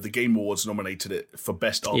the Game Awards nominated it for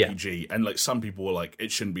Best RPG, and like some people were like,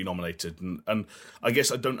 it shouldn't be nominated. And I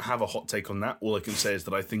guess I don't have a hot take on that. All I can say is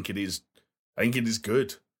that I think it is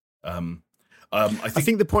good. I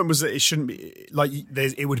think the point was that it shouldn't be like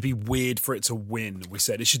it would be weird for it to win. We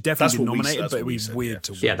said it should definitely be nominated, but it would be weird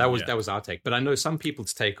to win. Yeah, that was our take. But I know some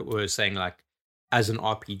people's take were saying like, as an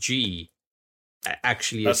RPG,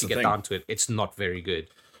 actually, as you get down to it, it's not very good.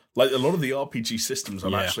 Like a lot of the RPG systems,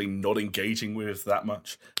 I'm actually not engaging with that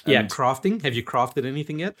much. And crafting. Have you crafted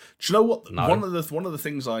anything yet? Do you know what? No. One of the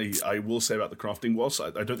things I will say about the crafting was I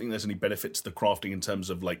don't think there's any benefit to the crafting in terms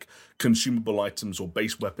of like consumable items or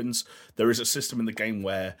base weapons. There is a system in the game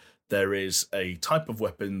where there is a type of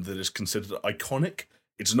weapon that is considered iconic.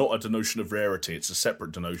 It's not a denotion of rarity; it's a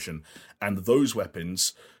separate denotion, and those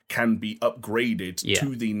weapons can be upgraded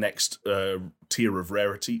to the next tier of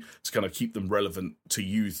rarity to kind of keep them relevant to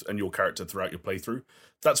you and your character throughout your playthrough.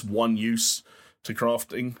 That's one use to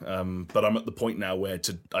crafting, but I'm at the point now where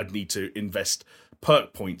I'd need to invest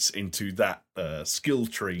perk points into that skill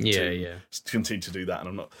tree to continue to do that, and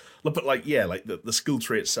I'm not. But like the skill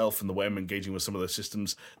tree itself and the way I'm engaging with some of those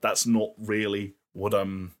systems, that's not really what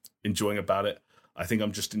I'm enjoying about it. I think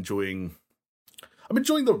I'm just enjoying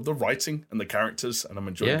the writing and the characters, and I'm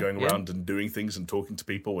enjoying going around and doing things and talking to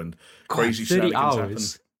people and crazy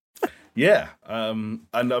shenanigans happen. Yeah, and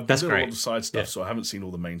I've been doing a lot of side stuff, so I haven't seen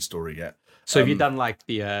all the main story yet. So have you done like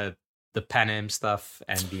the Pan Am stuff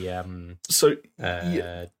and the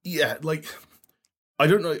like I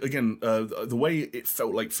don't know. Again, the way it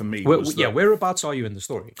felt like for me was whereabouts are you in the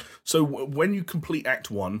story? So when you complete Act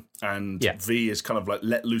 1 and V is kind of like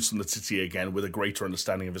let loose in the city again with a greater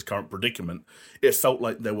understanding of his current predicament, it felt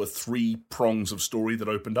like there were 3 prongs of story that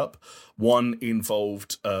opened up. One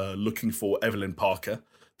involved looking for Evelyn Parker,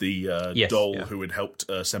 the doll who had helped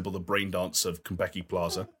assemble the brain dance of Konpeki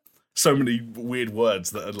Plaza. So many weird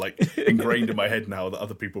words that are like ingrained in my head now that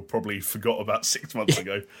other people probably forgot about 6 months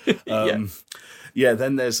ago. Then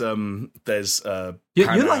there's you're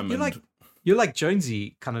like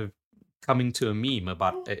Jonesy kind of coming to a meme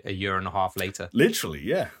about a year and a half later. Literally,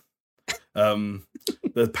 yeah.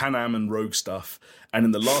 The Pan Am and Rogue stuff, and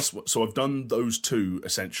in the last one, so I've done those 2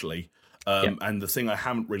 essentially. And the thing I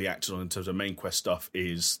haven't really acted on in terms of main quest stuff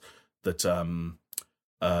is that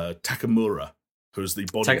Takamura, who's the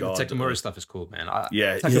bodyguard. Takamura stuff is cool, man.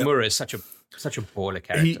 Takamura is such a baller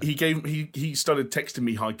character. He started texting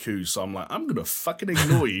me haikus, so I'm like, I'm gonna fucking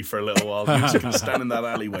ignore you for a little while. You just can stand in that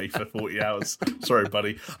alleyway for 40 hours. Sorry,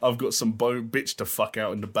 buddy. I've got some bitch to fuck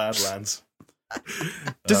out in the Badlands.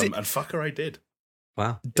 And fucker, I did.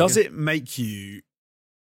 Wow. Does it make you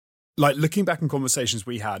like looking back on conversations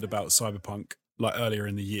we had about Cyberpunk like earlier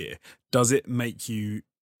in the year? Does it make you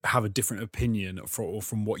have a different opinion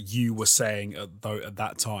from what you were saying at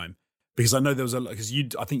that time? Because I know there was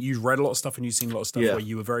I think you read a lot of stuff and you've seen a lot of stuff where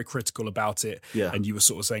you were very critical about it, and you were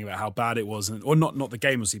sort of saying about how bad it was, or not the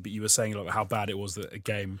game was, but you were saying about how bad it was that a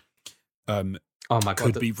game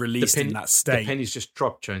could be released in that state. The pennies just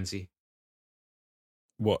dropped, Jonesy.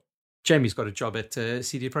 What? Jamie's got a job at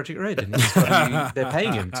CD Projekt Red, and they're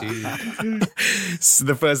paying him to. So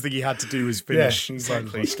the first thing he had to do was finish. Yeah,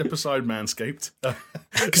 exactly. Step aside, Manscaped.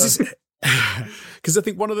 Because I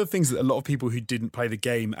think one of the things that a lot of people who didn't play the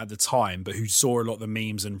game at the time, but who saw a lot of the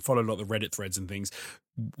memes and followed a lot of the Reddit threads and things,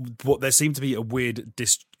 there seemed to be a weird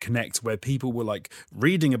disconnect where people were like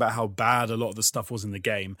reading about how bad a lot of the stuff was in the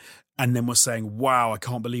game, and then were saying, "Wow, I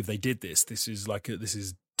can't believe they did this. This is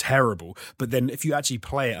terrible." But then if you actually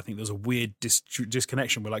play it, I think there's a weird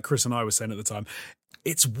disconnection where, like Chris and I were saying at the time,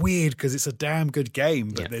 it's weird because it's a damn good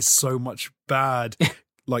game, but there's so much bad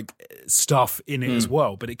like stuff in it as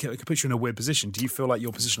well. But it could put you in a weird position. Do you feel like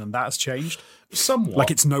your position on that has changed? Somewhat.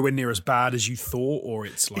 Like it's nowhere near as bad as you thought, or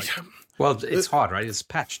it's like... Well, it's hard, right? It's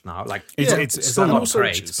patched now. Like it's still not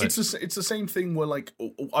great. It's the same thing where like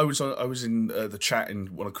I was in the chat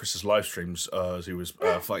in one of Chris's live streams as he was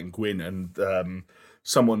fighting Gwyn, and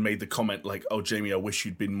someone made the comment like, "Oh, Jamie, I wish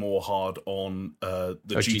you'd been more hard on the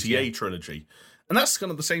GTA trilogy." And that's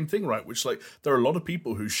kind of the same thing, right? Which, like, there are a lot of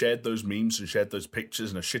people who shared those memes and shared those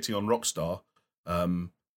pictures and are shitting on Rockstar. And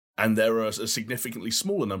there are a significantly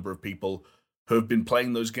smaller number of people who have been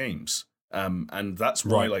playing those games. And that's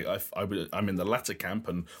why, like, I'm in the latter camp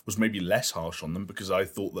and was maybe less harsh on them because I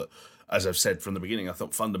thought that, as I've said from the beginning, I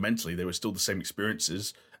thought fundamentally they were still the same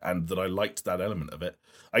experiences and that I liked that element of it.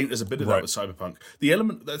 I think there's a bit of that with Cyberpunk.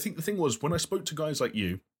 I think the thing was, when I spoke to guys like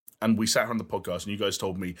you, and we sat here on the podcast and you guys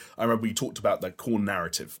told me, I remember you talked about that core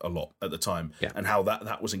narrative a lot at the time and how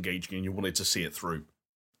that was engaging and you wanted to see it through.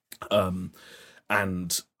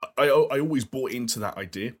 And I always bought into that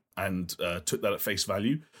idea and took that at face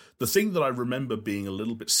value. The thing that I remember being a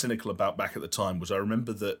little bit cynical about back at the time was I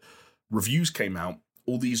remember that reviews came out.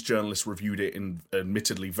 All these journalists reviewed it in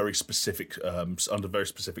admittedly very specific, under very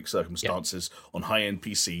specific circumstances on high-end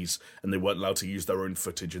PCs, and they weren't allowed to use their own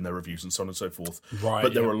footage in their reviews and so on and so forth. Right,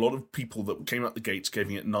 but there were a lot of people that came out the gates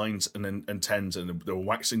giving it 9s and 10s, and they were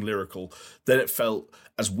waxing lyrical. Then it felt,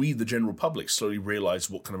 as we, the general public, slowly realised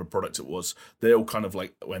what kind of a product it was, they all kind of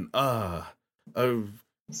like went, oh,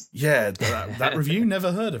 yeah, that review,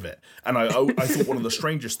 never heard of it. And I thought one of the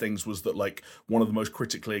strangest things was that like one of the most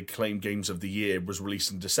critically acclaimed games of the year was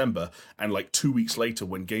released in December, and like 2 weeks later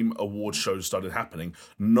when game award shows started happening,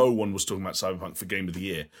 no one was talking about Cyberpunk for Game of the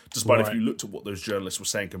Year, despite if you looked at what those journalists were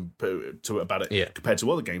saying compared to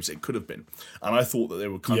other games, it could have been. And I thought that they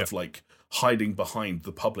were kind of like hiding behind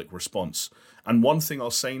the public response. And one thing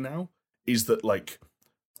I'll say now is that like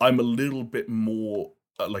I'm a little bit more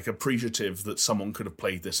like appreciative that someone could have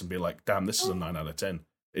played this and be like, damn, this is a 9 out of 10.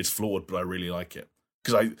 It's flawed, but I really like it.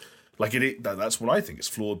 Because that's what I think. It's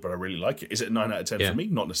flawed, but I really like it. Is it a 9 out of 10 for me?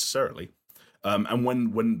 Not necessarily. And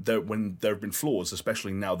when there have been flaws,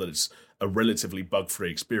 especially now that it's a relatively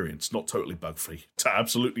bug-free experience, not totally bug-free,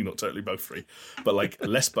 absolutely not totally bug-free, but like a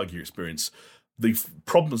less buggy experience, the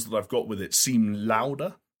problems that I've got with it seem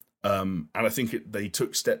louder. And I think they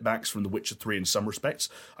took step backs from The Witcher 3 in some respects.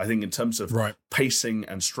 I think in terms of pacing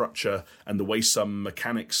and structure and the way some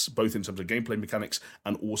mechanics, both in terms of gameplay mechanics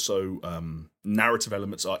and also narrative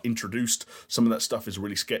elements are introduced, some of that stuff is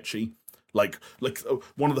really sketchy. Like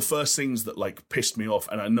one of the first things that like pissed me off,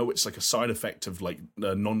 and I know it's like a side effect of like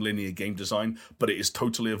non-linear game design, but it is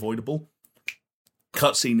totally avoidable.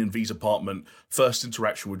 Cutscene in V's apartment, first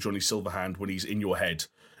interaction with Johnny Silverhand when he's in your head.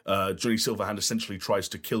 Johnny Silverhand essentially tries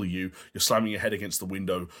to kill you. You're slamming your head against the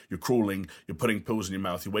window. You're crawling. You're putting pills in your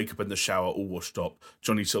mouth. You wake up in the shower, all washed up.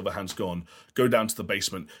 Johnny Silverhand's gone. Go down to the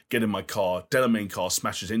basement. Get in my car. Delamain car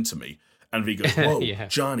smashes into me. And V goes, whoa,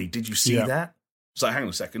 Johnny, did you see that? It's like, hang on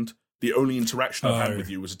a second. The only interaction I've had with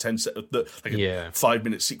you was a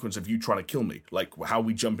 5-minute sequence of you trying to kill me. Like how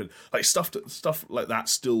we jump in, like stuff like that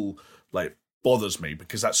still like bothers me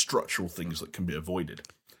because that's structural things that can be avoided.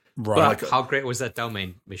 Right. But how great was that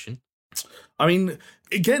Delamain mission? I mean,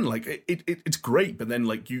 again, like it's great, but then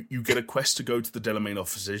like you get a quest to go to the Delamain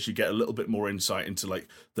offices. You get a little bit more insight into like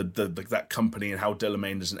the that company and how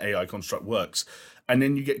Delamain as an AI construct works, and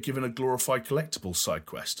then you get given a glorified collectibles side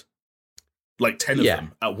quest, like 10 of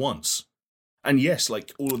them at once. And yes,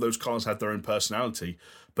 like all of those cars had their own personality,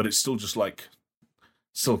 but it's still just like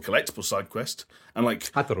still a collectible side quest. And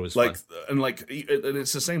like I thought it was like fun. and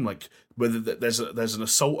it's the same, like whether there's an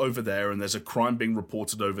assault over there and there's a crime being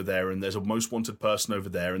reported over there and there's a most wanted person over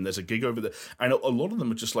there and there's a gig over there, and a lot of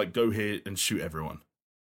them are just like go here and shoot everyone.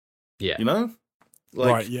 Yeah, you know,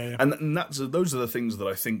 like, right? Yeah. And those are the things that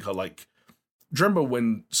I think are like. Do you remember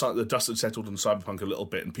when the dust had settled on Cyberpunk a little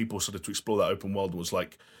bit and people started to explore that open world and was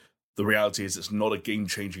like, the reality is it's not a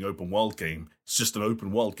game-changing open world game. It's just an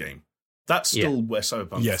open world game. That's still where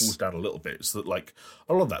Cyberpunk falls down a little bit. It's that like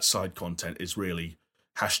a lot of that side content is really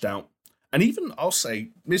hashed out. And even, I'll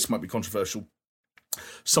say, this might be controversial,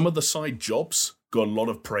 some of the side jobs got a lot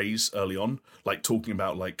of praise early on, like talking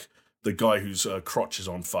about like the guy whose crotch is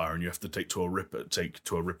on fire and you have to take to a ripper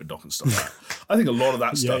dock and stuff like that. I think a lot of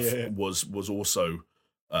that stuff was also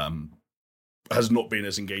has not been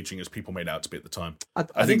as engaging as people made out to be at the time.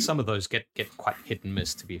 I think some of those get quite hit and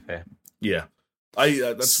miss, to be fair. Yeah.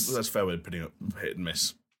 That's a fair way of putting it, hit and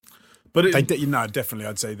miss. But definitely,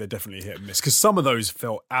 I'd say they're definitely hit and miss because some of those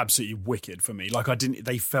felt absolutely wicked for me. Like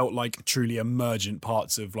they felt like truly emergent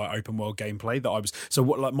parts of like open world gameplay that I was. So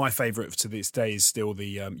what like my favorite to this day is still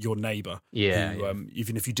the your neighbor. Who,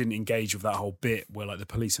 even if you didn't engage with that whole bit where like the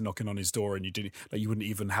police are knocking on his door and you wouldn't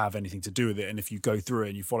even have anything to do with it. And if you go through it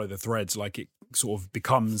and you follow the threads, like it sort of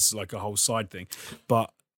becomes like a whole side thing.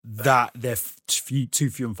 But that they're too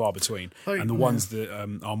few and far between, and the ones that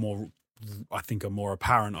are more. I think are more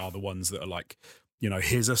apparent are the ones that are like, you know,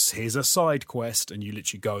 here's a side quest and you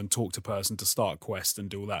literally go and talk to person to start quest and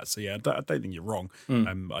do all that. So yeah, I don't think you're wrong.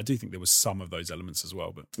 I do think there was some of those elements as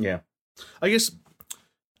well, but yeah, I guess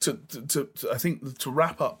to I think to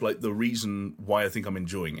wrap up, like the reason why I think I'm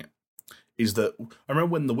enjoying it is that I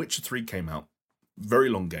remember when The Witcher 3 came out, very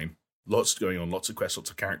long game, lots going on, lots of quests,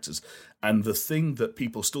 lots of characters, and the thing that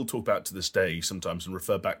people still talk about to this day sometimes and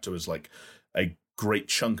refer back to as like a great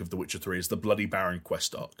chunk of The Witcher 3 is the Bloody Baron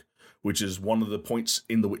quest arc, which is one of the points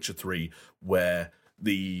in The Witcher 3 where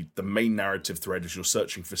the main narrative thread as you're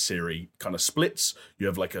searching for Ciri kind of splits. You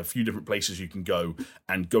have like a few different places you can go,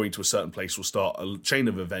 and going to a certain place will start a chain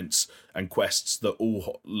of events and quests that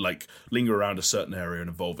all like linger around a certain area and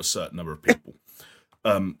involve a certain number of people.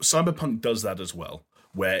 Cyberpunk does that as well,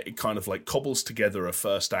 where it kind of like cobbles together a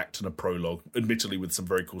first act and a prologue, admittedly with some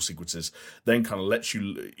very cool sequences, then kind of lets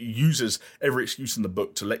you, uses every excuse in the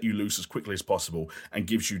book to let you loose as quickly as possible and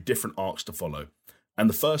gives you different arcs to follow. And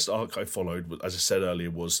the first arc I followed, as I said earlier,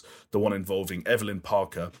 was the one involving Evelyn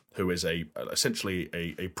Parker, who is essentially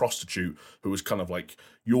a prostitute who was kind of like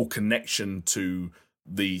your connection to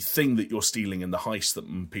the thing that you're stealing in the heist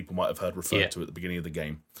that people might have heard referred to at the beginning of the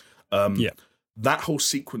game. That whole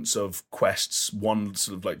sequence of quests, one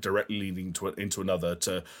sort of like directly leading into another,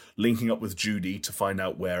 to linking up with Judy to find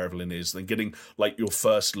out where Evelyn is, then getting like your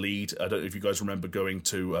first lead. I don't know if you guys remember going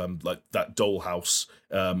to like that dollhouse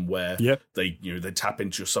where they tap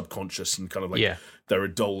into your subconscious and kind of like there are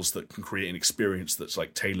dolls that can create an experience that's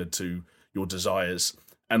like tailored to your desires.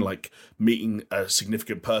 And like meeting a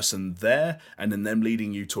significant person there, and then them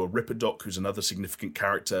leading you to a Ripper Doc, who's another significant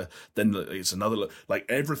character. Then it's another, like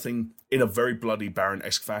everything in a very Bloody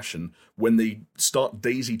Baron-esque fashion. When they start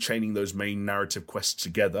daisy chaining those main narrative quests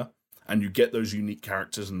together, and you get those unique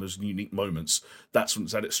characters and those unique moments, that's when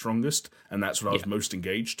it's at its strongest, and that's when I was most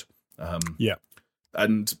engaged.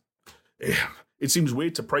 And it seems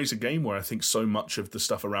weird to praise a game where I think so much of the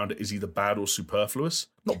stuff around it is either bad or superfluous.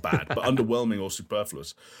 Not bad, but underwhelming or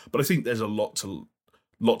superfluous. But I think there's a lot to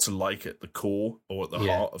like at the core or at the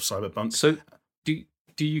heart of Cyberpunk. So do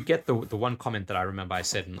you get the one comment that I remember I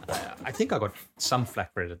said, and I think I got some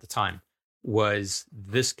flack for it at the time, was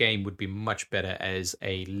this game would be much better as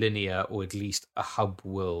a linear or at least a hub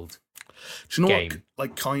world Do you know game. what?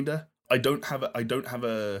 Like, kinda. I don't have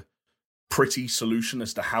a pretty solution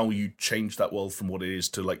as to how you change that world from what it is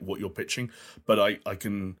to like what you're pitching, but I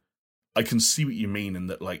can see what you mean in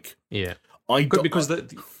that, like, because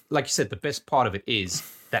like you said, the best part of it is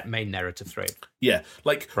that main narrative thread. Yeah,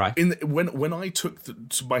 like right. When I took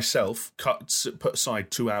to myself put aside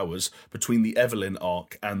 2 hours between the Evelyn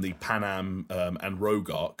arc and the Pan Am and Rogue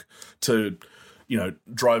arc to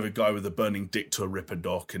drive a guy with a burning dick to a Ripper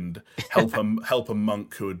Doc and help a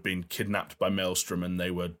monk who had been kidnapped by Maelstrom, and they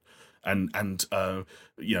were. And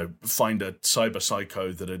find a cyber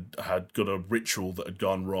psycho that had got a ritual that had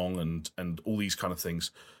gone wrong, and all these kind of things.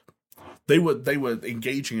 They were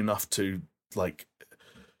engaging enough to like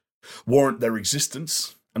warrant their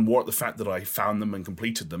existence and warrant the fact that I found them and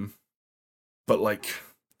completed them. But like,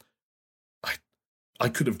 I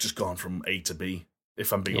could have just gone from A to B.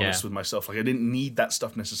 If I'm being honest with myself, like I didn't need that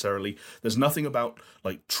stuff necessarily. There's nothing about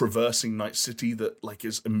like traversing Night City that like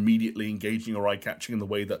is immediately engaging or eye-catching in the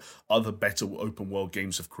way that other better open world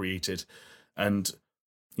games have created. And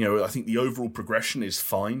I think the overall progression is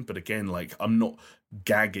fine, but again, like I'm not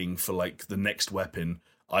gagging for like the next weapon.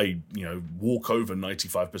 I walk over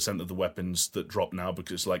 95% of the weapons that drop now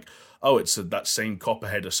because like, oh, it's that same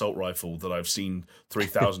Copperhead assault rifle that I've seen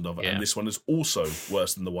 3,000 of, and this one is also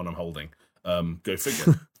worse than the one I'm holding. Go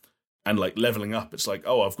figure. And like leveling up, it's like,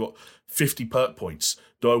 oh, I've got 50 perk points.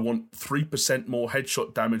 Do I want 3% more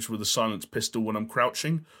headshot damage with a silenced pistol when I'm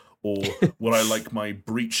crouching? Or would I like my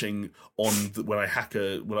breaching when I hack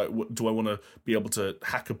do I want to be able to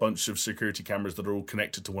hack a bunch of security cameras that are all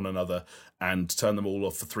connected to one another and turn them all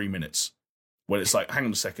off for 3 minutes? When it's like, hang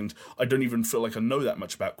on a second, I don't even feel like I know that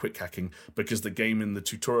much about quick hacking because the game in the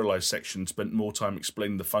tutorialized section spent more time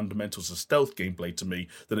explaining the fundamentals of stealth gameplay to me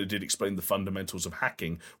than it did explain the fundamentals of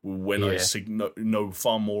hacking when I know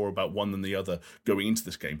far more about one than the other going into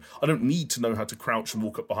this game. I don't need to know how to crouch and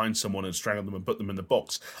walk up behind someone and strangle them and put them in the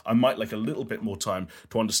box. I might like a little bit more time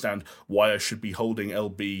to understand why I should be holding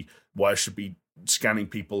LB, why I should be scanning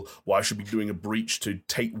people, why I should be doing a breach to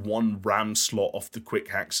take one RAM slot off the quick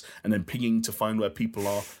hacks and then pinging to find where people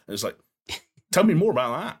are. And it's like, tell me more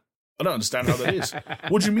about that. I don't understand how that is.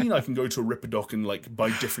 What do you mean I can go to a Ripper Doc and like buy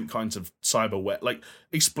different kinds of cyberware? Like,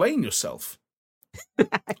 explain yourself.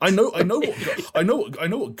 I know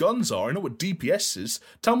what guns are. I know what DPS is.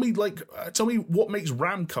 Tell me what makes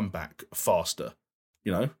RAM come back faster.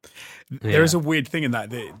 There is a weird thing in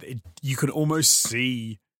that you can almost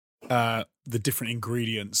see the different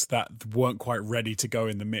ingredients that weren't quite ready to go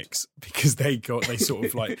in the mix because they sort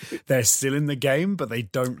of like they're still in the game but they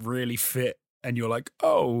don't really fit, and you're like,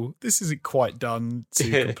 oh, this isn't quite done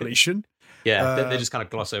to completion. They just kind of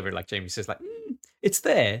gloss over it, like Jamie says, like it's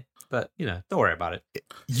there, but don't worry about it.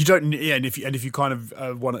 You don't, and if you kind of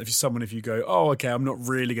if you go, oh, okay, I'm not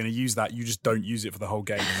really going to use that, you just don't use it for the whole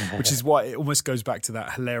game, which is why it almost goes back to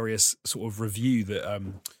that hilarious sort of review that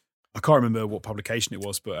I can't remember what publication it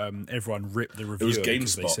was, but everyone ripped the reviewer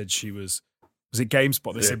because they said she was. Was it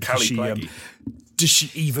GameSpot? They said does she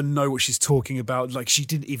even know what she's talking about? Like, she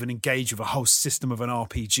didn't even engage with a whole system of an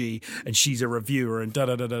RPG, and she's a reviewer, and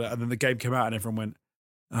da-da-da-da. And then the game came out, and everyone went,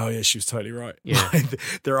 oh, yeah, she was totally right. Yeah.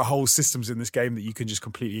 There are whole systems in this game that you can just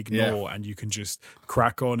completely ignore, and you can just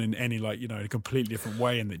crack on in any, like, you know, in a completely different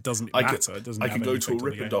way, and it doesn't matter. I can go to a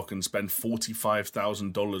Ripper Doc and spend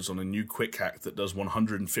 $45,000 on a new quick hack that does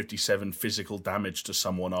 157 physical damage to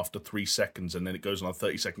someone after 3 seconds, and then it goes on a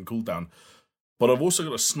 30-second cooldown. But I've also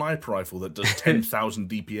got a sniper rifle that does 10,000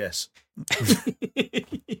 DPS.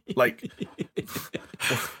 Like,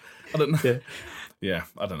 I don't know. Yeah,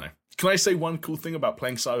 I don't know. Can I say one cool thing about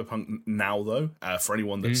playing Cyberpunk now, though, for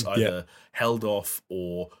anyone that's either held off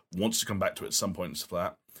or wants to come back to it at some point and stuff like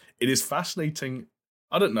that? It is fascinating.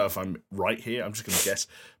 I don't know if I'm right here. I'm just going to guess.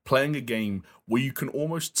 Playing a game where you can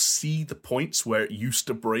almost see the points where it used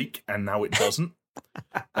to break and now it doesn't.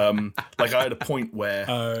 Like, I had a point where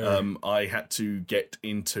I had to get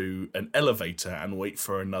into an elevator and wait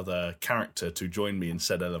for another character to join me in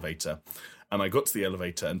said elevator. And I got to the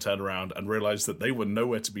elevator and turned around and realized that they were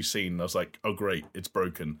nowhere to be seen. And I was like, oh, great, it's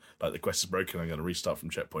broken. Like, the quest is broken. I got to restart from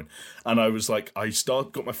checkpoint. And I was like,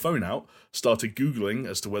 got my phone out, started Googling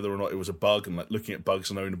as to whether or not it was a bug and, like, looking at bugs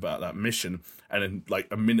and knowing about that mission. And then, like,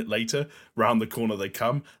 a minute later, round the corner they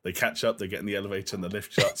come, they catch up, they get in the elevator and the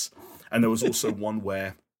lift shuts. And there was also one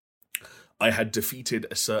where I had defeated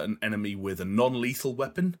a certain enemy with a non-lethal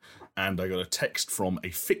weapon, and I got a text from a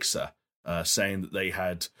fixer saying that they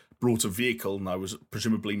had brought a vehicle, and I was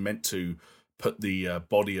presumably meant to put the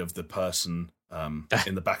body of the person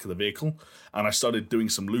in the back of the vehicle. And I started doing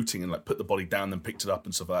some looting and, like, put the body down, then picked it up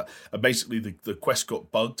and stuff like that. And basically, the quest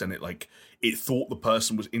got bugged, and it thought the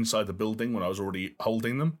person was inside the building when I was already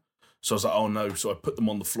holding them. So I was like, oh no. So I put them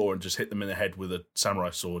on the floor and just hit them in the head with a samurai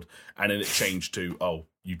sword. And then it changed to, oh,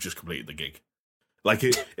 you've just completed the gig. Like,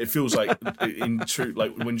 it feels like, in true,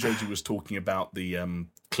 like when Joji was talking about the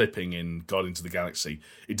clipping in Guardians of the Galaxy,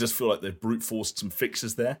 it does feel like they've brute forced some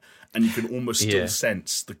fixes there. And you can almost still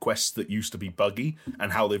sense the quests that used to be buggy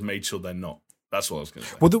and how they've made sure they're not. That's what I was going to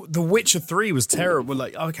say. Well, The Witcher 3 was terrible.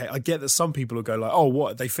 Like, okay, I get that some people will go like, oh,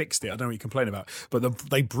 what? They fixed it. I don't know what you complain about. But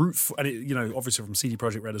they and it, you know, obviously from CD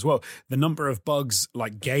Projekt Red as well, the number of bugs,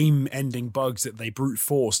 like game-ending bugs that they brute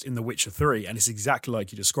forced in The Witcher 3, and it's exactly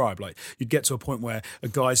like you described. Like, you'd get to a point where a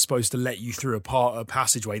guy's supposed to let you through a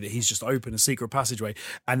passageway that he's just opened, a secret passageway,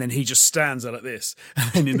 and then he just stands there like this.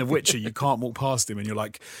 And in The Witcher, you can't walk past him, and you're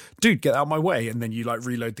like, dude, get out of my way. And then you, like,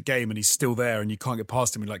 reload the game, and he's still there, and you can't get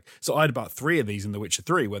past him. And, like, so I had about 3 of these in The Witcher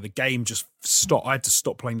 3 where the game just stopped. I had to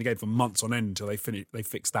stop playing the game for months on end until they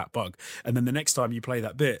fixed that bug. And then the next time you play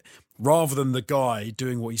that bit, rather than the guy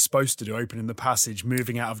doing what he's supposed to do, opening the passage,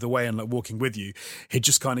 moving out of the way and, like, walking with you, he'd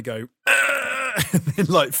just kind of go and then,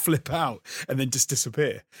 like, flip out and then just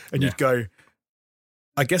disappear. And you'd go,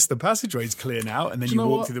 I guess the passageway's clear now. And then you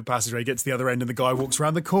walk through the passageway, get to the other end, and the guy walks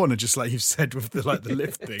around the corner, just like you've said with the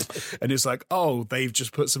lift thing. And it's like, oh, they've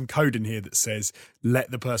just put some code in here that says,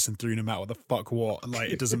 let the person through no matter the fuck what. Like,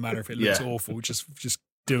 it doesn't matter if it looks awful, just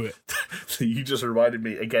do it. You just reminded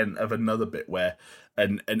me again of another bit where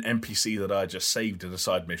an NPC that I just saved in a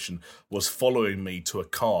side mission was following me to a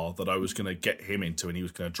car that I was going to get him into, and he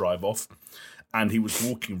was going to drive off. And he was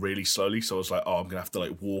walking really slowly, so I was like, oh, I'm going to have to,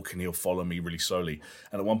 like, walk and he'll follow me really slowly.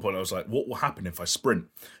 And at one point I was like, what will happen if I sprint?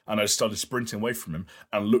 And I started sprinting away from him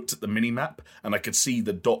and looked at the mini-map, and I could see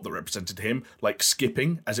the dot that represented him, like,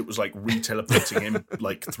 skipping as it was, like, re-teleporting him,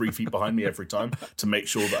 like, 3 feet behind me every time to make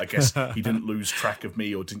sure that, I guess, he didn't lose track of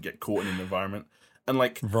me or didn't get caught in an environment. And,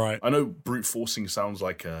 like, I know brute forcing sounds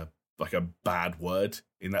like a bad word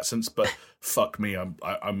in that sense, but fuck me,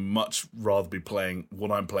 I'm much rather be playing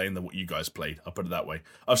what I'm playing than what you guys played. I'll put it that way.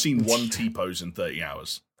 I've seen one T-pose in 30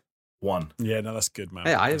 hours. One. Yeah, no, that's good, man.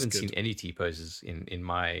 Hey, I haven't seen any T-poses in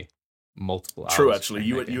my multiple hours. True, actually.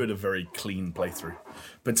 You had a very clean playthrough.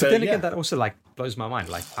 But then again, that also, like, blows my mind.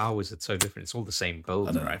 Like, how is it so different? It's all the same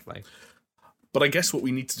build, right? Like, but I guess what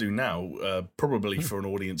we need to do now, probably for an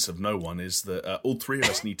audience of no one, is that all 3 of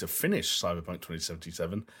us need to finish Cyberpunk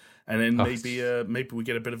 2077, and then maybe we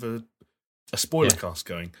get a bit of a spoiler cast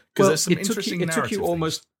going, because there's some interesting narrative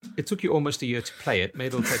things. It took you almost a year to play it.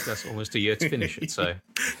 Maybe it'll take us almost a year to finish it. So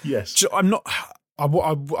yes, I'm not. I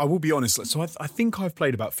will be honest. So I think I've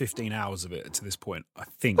played about 15 hours of it to this point. I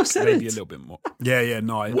think maybe a little bit more. Yeah.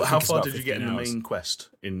 No. How far did you get in the main quest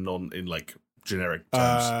in like generic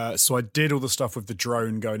terms? So I did all the stuff with the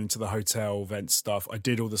drone going into the hotel vent stuff. I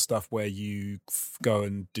did all the stuff where you go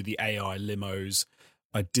and do the AI limos.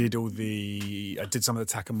 I did some of the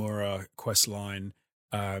Takamura quest line.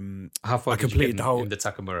 How far I did you completed get the whole in the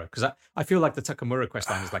Takamura? Because I feel like the Takamura quest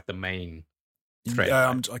line is like the main thread.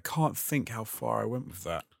 Right? I can't think how far I went with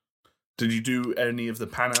that. Did you do any of the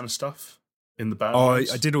Pan Am stuff in the Oh,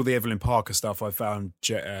 Badlands? I did all the Evelyn Parker stuff. I found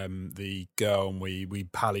the girl and we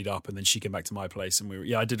pallied up, and then she came back to my place,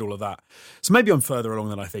 and I did all of that. So maybe I'm further along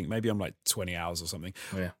than I think. Maybe I'm like 20 hours or something.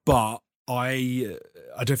 Yeah. But I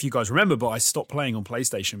don't know if you guys remember, but I stopped playing on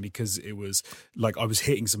PlayStation because it was like I was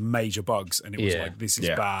hitting some major bugs, and it was like, this is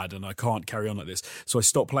bad, and I can't carry on like this. So I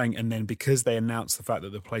stopped playing, and then because they announced the fact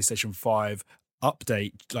that the PlayStation 5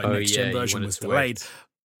 update, like next gen version, was delayed,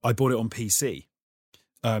 I bought it on PC.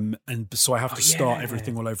 And so I have to start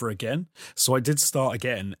everything all over again. So I did start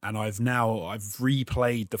again, and I've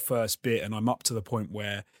replayed the first bit, and I'm up to the point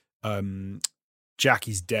where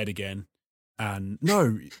Jackie's dead again. And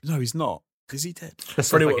no, he's not. Is he dead?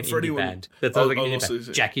 That's like an indie band. That's like an indie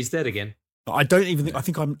band. Jackie's dead again. I don't even think. I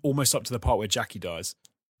think I'm almost up to the part where Jackie dies.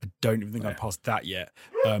 I don't even think I'm past that yet.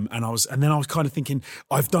 And then I was kind of thinking,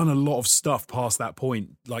 I've done a lot of stuff past that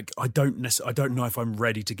point. Like I don't know if I'm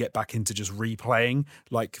ready to get back into just replaying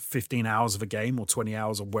like 15 hours of a game or 20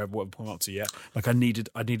 hours or whatever I'm up to yet. Like I needed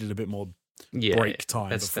a bit more break time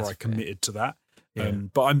before I committed to that. Yeah.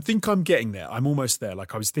 But I think I'm getting there. I'm almost there.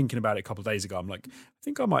 Like I was thinking about it a couple of days ago. I'm like, I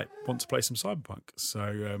think I might want to play some Cyberpunk.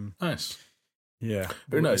 So nice. Yeah.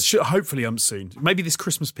 Who knows? Hopefully soon. Maybe this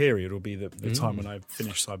Christmas period will be the time when I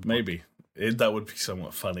finish Cyberpunk. Maybe. That would be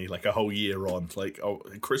somewhat funny. Like a whole year on. Like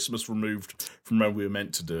Christmas removed from when we were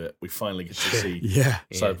meant to do it. We finally get to see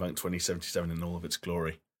Cyberpunk 2077 in all of its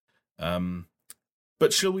glory.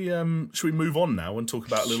 But shall we move on now and talk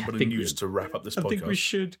about a little bit of news to wrap up this podcast? I think we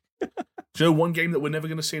should. Do you know one game that we're never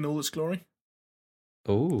going to see in all its glory?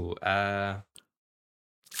 Oh,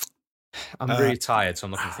 I'm very tired, so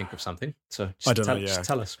I'm not going to think of something. So just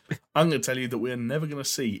tell us. I'm going to tell you that we're never going to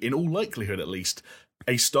see, in all likelihood at least,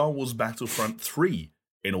 a Star Wars Battlefront 3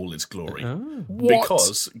 in all its glory. Oh.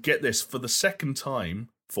 Because, get this, for the second time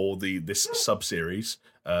for this sub-series,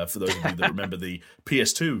 for those of you that remember the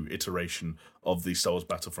PS2 iteration of the Star Wars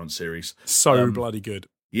Battlefront series. So bloody good.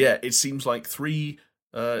 Yeah, it seems like 3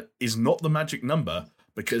 is not the magic number,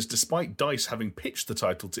 because despite DICE having pitched the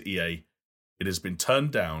title to EA, it has been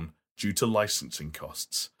turned down due to licensing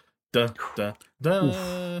costs. I'm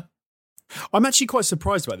actually quite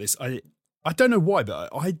surprised about this. I don't know why, but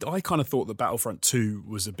I kind of thought that Battlefront 2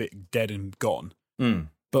 was a bit dead and gone.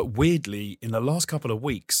 But weirdly, in the last couple of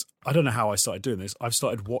weeks, I don't know how I started doing this, I've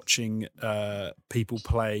started watching people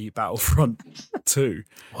play Battlefront 2.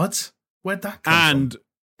 What? Where'd that come from?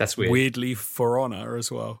 That's weird. Weirdly, For Honor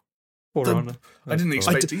as well. For Honor. I didn't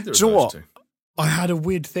expect either of do you know those what? two. I had a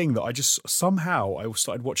weird thing that I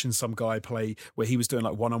started watching some guy play where he was doing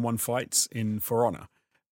like one-on-one fights in For Honor.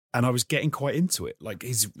 And I was getting quite into it. Like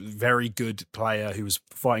he's a very good player who was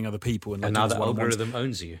fighting other people. And now the algorithm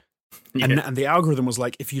owns you. Yeah. And the algorithm was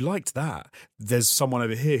like, if you liked that, there's someone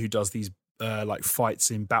over here who does these like fights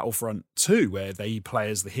in Battlefront 2 where they play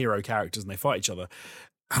as the hero characters and they fight each other.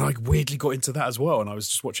 And I weirdly got into that as well. And I was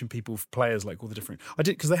just watching people play as like all the different. I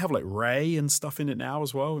did because they have like Ray and stuff in it now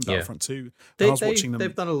as well in Battlefront 2. I was watching them.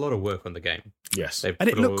 They've done a lot of work on the game. Yes, and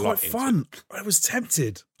it looked quite fun. I was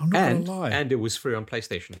tempted. I'm not going to lie. And it was free on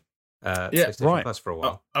PlayStation. PlayStation Plus for a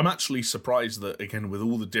while. I'm actually surprised that, again, with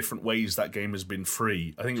all the different ways that game has been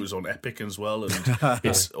free, I think it was on Epic as well, and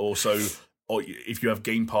it's also, or if you have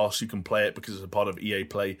Game Pass, you can play it because it's a part of EA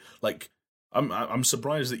Play. Like, I'm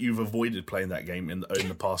surprised that you've avoided playing that game in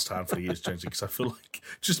the past handful of years, Jonesy, because I feel like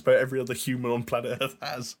just about every other human on planet Earth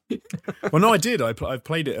has. Well, no, I did. I've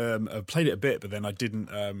played it. I played it a bit, but then I didn't.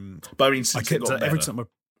 But I mean, since it got better. Every time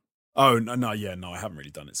I haven't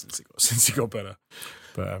really done it since it got better.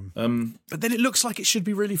 But then it looks like it should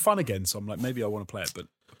be really fun again. So I'm like, maybe I want to play it, but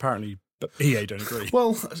apparently EA don't agree.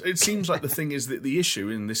 Well, it seems like the thing is that the issue,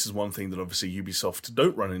 and this is one thing that obviously Ubisoft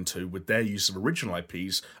don't run into with their use of original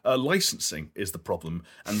IPs, licensing is the problem.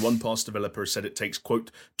 And one past developer said it takes,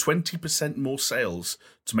 quote, 20% more sales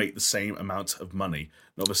to make the same amount of money.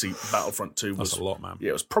 And obviously, Battlefront 2 was a lot, man. Yeah,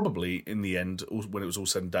 it was probably, in the end, when it was all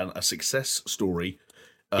said and done, a success story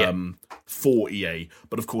for EA.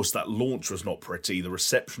 But of course, that launch was not pretty. The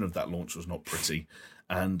reception of that launch was not pretty.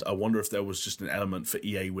 And I wonder if there was just an element for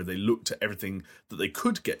EA where they looked at everything that they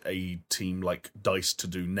could get a team like DICE to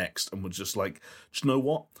do next and were just like, do you know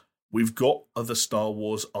what? We've got other Star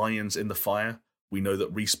Wars irons in the fire. We know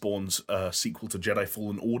that Respawn's sequel to Jedi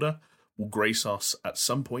Fallen Order will grace us at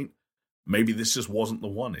some point. Maybe this just wasn't the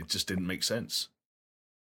one. It just didn't make sense.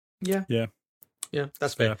 Yeah,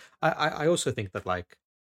 that's fair. I also think that like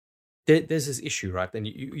there's this issue, right? And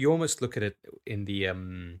you almost look at it in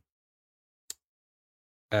the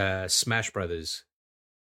Smash Brothers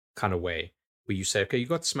kind of way, where you say, okay, you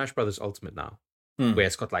got Smash Brothers Ultimate now, where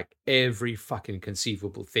it's got like every fucking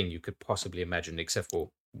conceivable thing you could possibly imagine, except for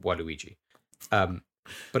Waluigi.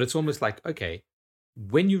 But it's almost like, okay,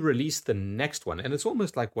 when you release the next one, and it's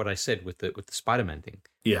almost like what I said with the Spider-Man thing.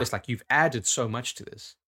 Yeah. It's like you've added so much to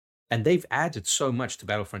this. And they've added so much to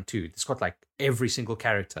Battlefront 2. It's got like every single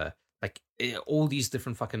character, like all these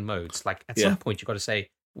different fucking modes. Like at some point, you've got to say,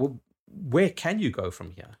 well, where can you go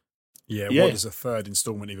from here? Yeah, what does a third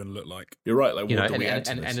installment even look like? You're right. Like, you know, what do we and, add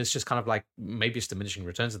to and, this? and it's just kind of like maybe it's diminishing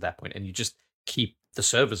returns at that point, and you just keep the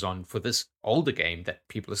servers on for this older game that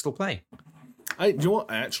people are still playing. Do you know what?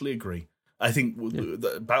 I actually agree. I think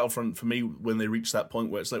the Battlefront, for me, when they reached that point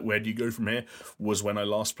where it's like, where do you go from here, was when I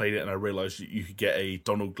last played it and I realized you could get a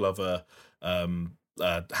Donald Glover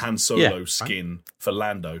Han Solo skin for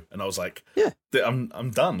Lando, and I was like, I'm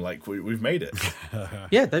done. Like we've made it.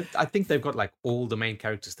 I think they've got like all the main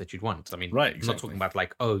characters that you'd want. I mean, right, I'm not talking about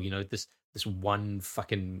like, oh, you know, this one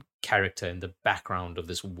fucking character in the background of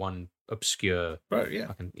this one obscure,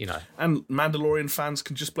 fucking, you know. And Mandalorian fans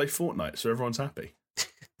can just play Fortnite, so everyone's happy.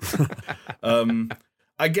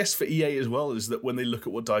 I guess for EA as well is that when they look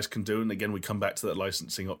at what DICE can do, and again we come back to that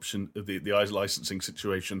licensing option, the licensing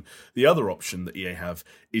situation. The other option that EA have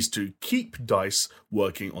is to keep DICE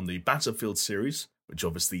working on the Battlefield series, which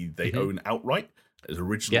obviously they own outright as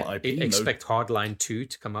original IP. Expect Hardline 2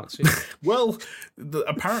 to come out soon. Well,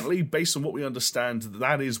 apparently, based on what we understand,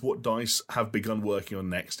 that is what DICE have begun working on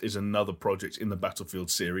next, is another project in the Battlefield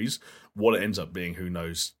series. What it ends up being, who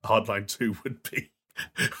knows? Hardline 2 would be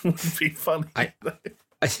funny.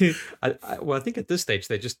 I think at this stage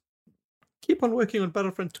they just keep on working on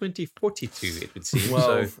Battlefront 2042. It would seem.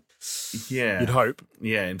 Well, so. Yeah, you'd hope.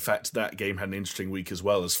 Yeah, in fact, that game had an interesting week as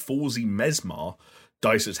well, as Fawzi Mesmar,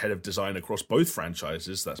 DICE's head of design across both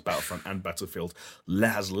franchises, that's Battlefront and Battlefield,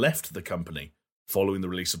 has left the company following the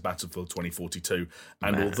release of Battlefield 2042.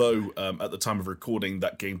 And although at the time of recording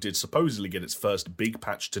that game did supposedly get its first big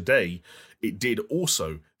patch today, it did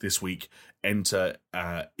also this week enter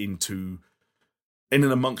in and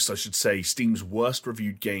amongst, I should say, Steam's worst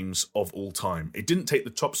reviewed games of all time. It didn't take the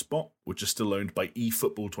top spot, which is still owned by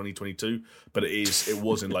eFootball 2022, but it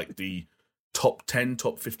was in like the top 10,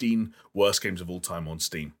 top 15 worst games of all time on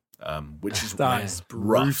Steam, which is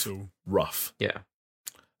brutal. Rough. Yeah.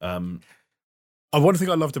 One thing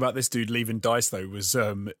I loved about this dude leaving DICE though was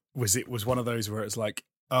it was one of those where it's like,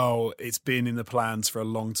 oh, it's been in the plans for a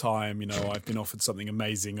long time. You know, I've been offered something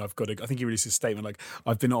amazing. I think he released a statement like,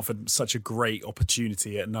 I've been offered such a great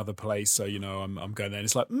opportunity at another place. So, you know, I'm going there. And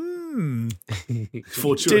it's like,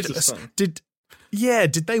 fortuitous. Did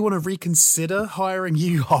they want to reconsider hiring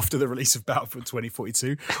you after the release of Battlefield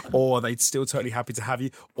 2042? Or are they still totally happy to have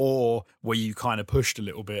you? Or were you kind of pushed a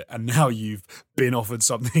little bit and now you've been offered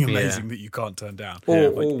something amazing that you can't turn down? Or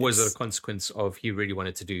was it a consequence of he really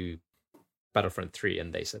wanted to do Battlefront 3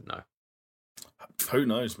 and they said no? Who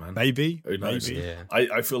knows, man? Maybe. Who knows? Maybe. Yeah.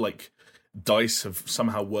 I feel like DICE have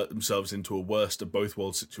somehow worked themselves into a worst of both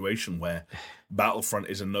worlds situation where Battlefront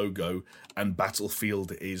is a no-go and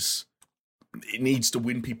Battlefield it needs to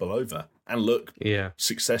win people over. And look,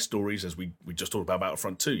 success stories, as we just talked about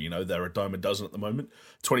Battlefront 2, you know, they're a dime a dozen at the moment.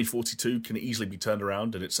 2042 can easily be turned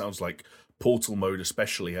around, and it sounds like Portal mode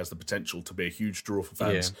especially has the potential to be a huge draw for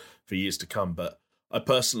fans for years to come. But I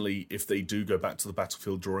personally, if they do go back to the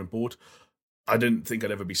Battlefield drawing board, I didn't think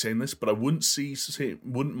I'd ever be saying this, but I wouldn't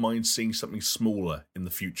mind seeing something smaller in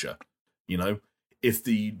the future. You know, if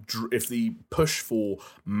the push for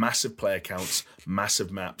massive player counts,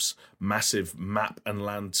 massive maps, massive map and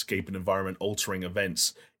landscape and environment altering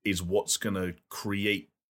events is what's going to create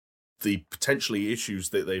the potentially issues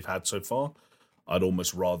that they've had so far, I'd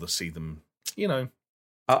almost rather see them, you know.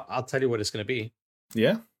 I'll tell you what it's going to be.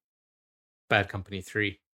 Yeah? Bad Company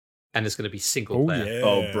 3. And it's going to be single player. Yeah.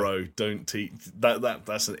 Oh, bro, don't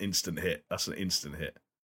that's an instant hit. That's an instant hit.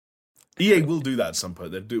 EA will do that at some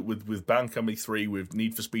point. They'll do it with Bad Company 3, with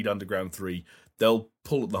Need for Speed Underground 3. They'll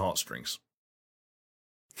pull at the heartstrings.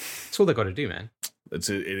 That's all they've got to do, man. It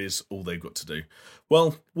is all they've got to do.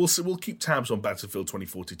 Well, we'll keep tabs on Battlefield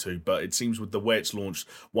 2042, but it seems with the way it's launched,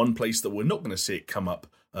 one place that we're not going to see it come up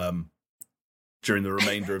during the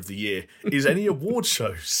remainder of the year is any award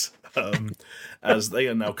shows. As they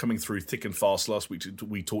are now coming through thick and fast. Last week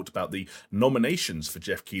we talked about the nominations for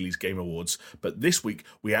Jeff Keighley's Game Awards, but this week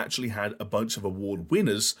we actually had a bunch of award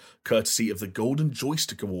winners, courtesy of the Golden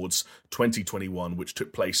Joystick Awards 2021, which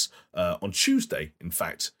took place on Tuesday, in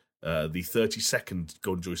fact, the 32nd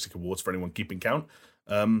Golden Joystick Awards, for anyone keeping count,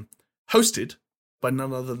 hosted by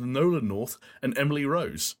none other than Nolan North and Emily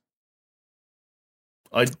Rose.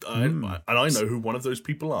 And I know who one of those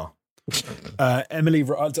people are. Emily,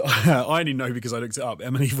 I only know because I looked it up.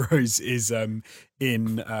 Emily Rose is in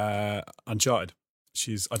Uncharted.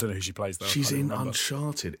 I don't know who she plays though. She's in remember.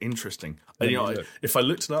 Uncharted. Interesting. And, if I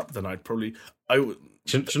looked it up, then I'd probably. Do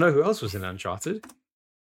you know who else was in Uncharted?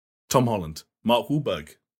 Tom Holland, Mark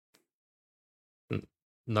Wahlberg,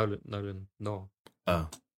 Nolan. No. Oh.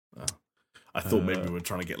 I thought maybe we were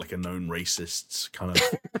trying to get like a known racists kind of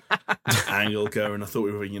angle going. I thought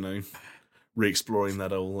we were, re-exploring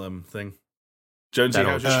that whole thing. Jonesy,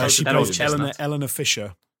 she plays Eleanor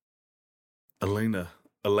Fisher. Elena.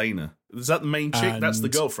 Is that the main chick? That's the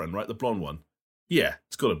girlfriend, right? The blonde one. Yeah,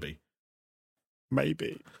 it's got to be.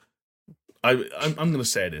 Maybe. I'm going to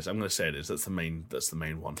say it is. That's the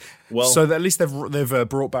main one. Well, so at least they've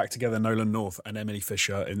brought back together Nolan North and Emily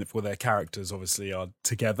Fisher, for their characters obviously are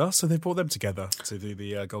together. So they brought them together to do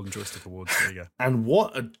the Golden Joystick Awards. There you go. And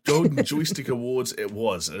what a Golden Joystick Awards it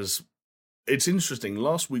was! As it's interesting.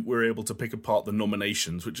 Last week we were able to pick apart the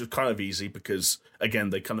nominations, which was kind of easy because again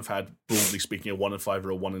they kind of had, broadly speaking, a 1 in 5 or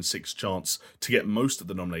a 1 in 6 chance to get most of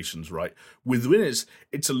the nominations right. With winners,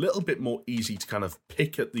 it's a little bit more easy to kind of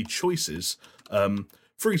pick at the choices.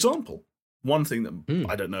 For example, one thing that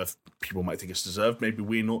I don't know if people might think it's deserved. Maybe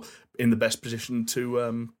we're not in the best position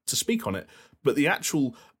to speak on it, but the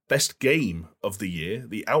actual best game of the year,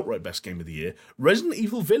 the outright best game of the year, Resident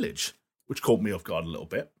Evil Village, which caught me off guard a little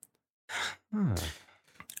bit.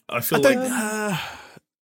 I feel am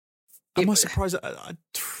I surprised?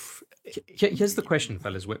 Here's the question,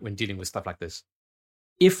 fellas, when dealing with stuff like this.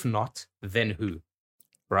 If not, then who?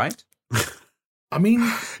 Right? I mean,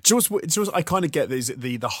 just I kind of get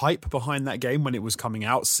the hype behind that game when it was coming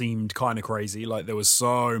out seemed kind of crazy. Like there was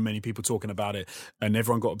so many people talking about it, and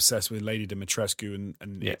everyone got obsessed with Lady Dimitrescu,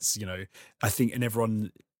 and it's I think, and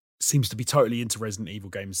everyone seems to be totally into Resident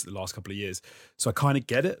Evil games the last couple of years. So I kind of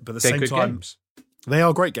get it, but at the same time, games. They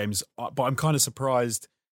are great games. But I'm kind of surprised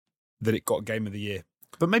that it got Game of the Year.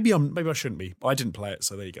 But maybe I shouldn't be. I didn't play it,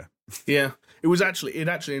 so there you go. Yeah, it actually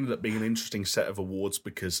ended up being an interesting set of awards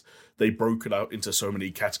because they broke it out into so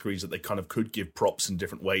many categories that they kind of could give props in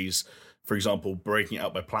different ways. For example, breaking it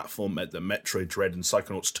out by platform meant that Metroid Dread and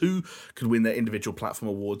Psychonauts 2 could win their individual platform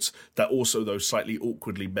awards. That also, though slightly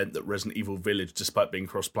awkwardly, meant that Resident Evil Village, despite being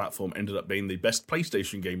cross-platform, ended up being the best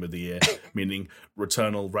PlayStation game of the year, meaning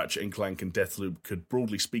Returnal, Ratchet & Clank, and Deathloop could,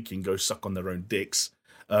 broadly speaking, go suck on their own dicks.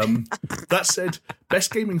 That said,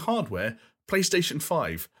 best gaming hardware, PlayStation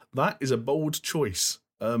 5. That is a bold choice.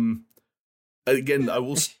 Again, I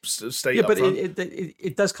will stay. Yeah, but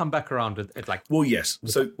it does come back around at like. Well, yes.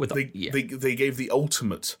 So they gave the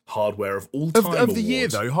ultimate hardware of all time of the year,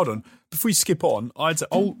 though. Hold on, before we skip on, I'd say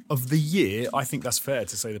of the year. I think that's fair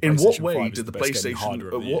to say the PlayStation 5 in what way is did the PlayStation?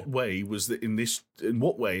 PlayStation? What way was that in this? In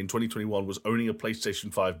what way in 2021 was owning a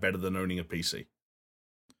PlayStation 5 better than owning a PC?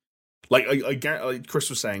 Like I get, like Chris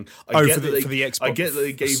was saying, I get that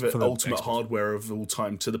they gave it ultimate hardware of all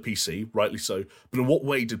time to the PC, rightly so. But in what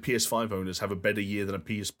way did PS5 owners have a better year than a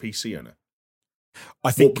PC owner?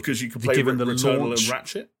 I think because you could play Returnal and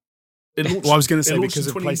Ratchet. I was going to say because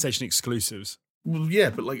of PlayStation exclusives. Well, yeah,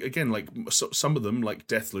 but some of them, like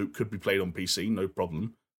Deathloop, could be played on PC, no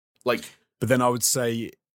problem. But then I would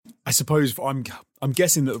say, I suppose I'm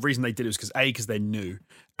guessing that the reason they did it was because they're new,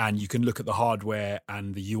 and you can look at the hardware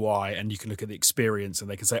and the UI, and you can look at the experience, and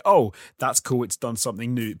they can say, "Oh, that's cool. It's done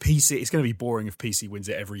something new." PC, it's going to be boring if PC wins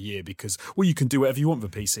it every year because you can do whatever you want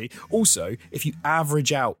with PC. Also, if you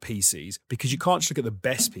average out PCs, because you can't just look at the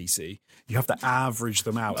best PC, you have to average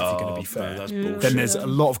them out if you're going to be fair. That's bullshit. Then there's a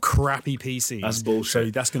lot of crappy PCs. That's bullshit. So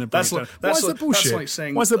that's going to bring it down. Why is that bullshit?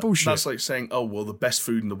 Why is that bullshit? That's like saying, "Oh, well, the best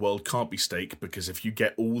food in the world can't be steak because if you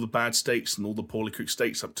get all the bad steaks and all the poorly cooked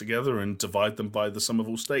steaks up together and divide them by the sum of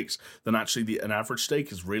all steaks, then actually an average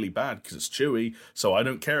steak is really bad because it's chewy. So I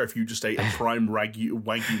don't care if you just ate a prime wagyu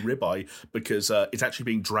ribeye because it's actually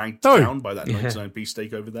being dragged down by that 99p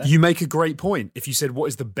steak over there." You make a great point. If you said, what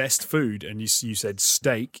is the best food? And you said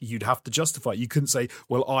steak, you'd have to justify it. You couldn't say,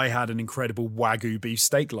 well, I had an incredible Wagyu beef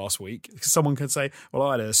steak last week. Someone could say, well,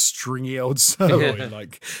 I had a stringy old sirloin.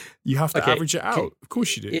 You have to average it out. Of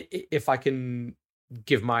course you do. If I can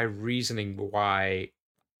give my reasoning why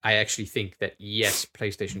I actually think that, yes,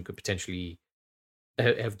 PlayStation could potentially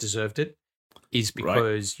have deserved it, is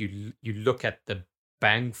because you look at the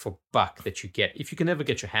bang for buck that you get if you can ever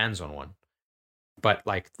get your hands on one. But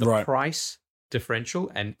the price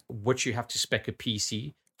differential and what you have to spec a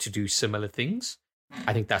PC to do similar things,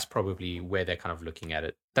 I think that's probably where they're kind of looking at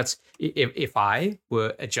it. That's if I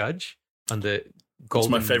were a judge on the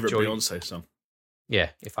Golden. It's my favorite Beyonce song. Yeah,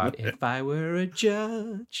 if I were a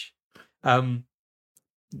judge.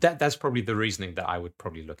 that's probably the reasoning that I would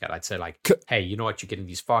probably look at. I'd say like, hey, you know what? You're getting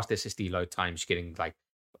these fast SSD load times. You're getting like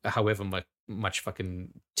however much fucking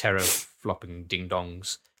teraflopping ding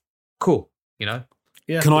dongs. Cool, you know.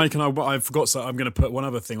 Yeah. Can I forgot, so I'm going to put one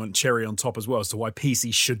other thing on cherry on top as well as to why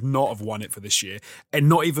PC should not have won it for this year, and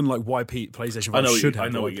not even like why PlayStation 5 should have. I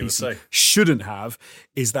know what you're going to say. Shouldn't have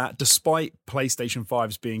is that despite PlayStation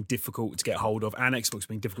 5s being difficult to get hold of and Xbox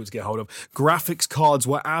being difficult to get hold of, graphics cards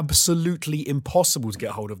were absolutely impossible to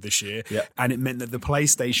get hold of this year, and it meant that the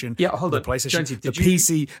PlayStation, Jonesy,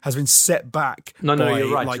 PC has been set back. No,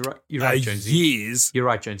 you're right. You're right, Jonesy. Years. You're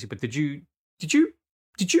right, Jonesy. But did you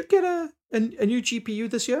get a new GPU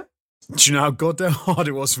this year? Do you know how goddamn hard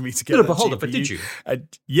it was for me to get? No, but hold on. But did you?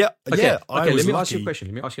 Yeah. Okay. Let me ask you a question.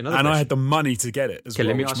 Another question. And I had the money to get it as well.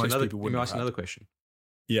 Let me ask you another question.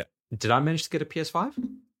 Yeah. Did I manage to get a PS5?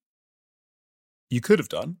 You could have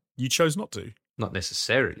done. You chose not to. Not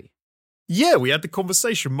necessarily. Yeah, we had the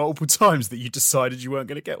conversation multiple times that you decided you weren't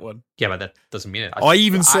going to get one. Yeah, but that doesn't mean it. I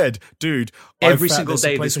even said, dude, every single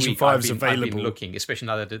day this PlayStation week 5's I've been looking, especially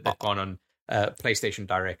now that they've gone on PlayStation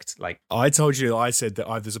Direct. Like I told you, I said that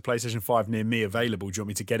there's a PlayStation 5 near me available. Do you want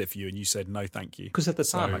me to get it for you? And you said no, thank you. Because at the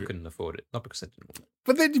time I couldn't afford it, not because I didn't want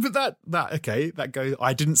it. That goes.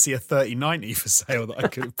 I didn't see a 3090 for sale that I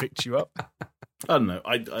could have picked you up. I don't know.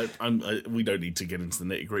 We don't need to get into the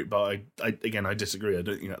nitty gritty, but I disagree. I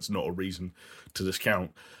don't think that's not a reason to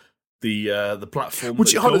discount the platform.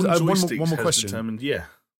 Would you hold on? One more question? Determined, yeah.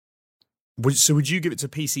 Would you give it to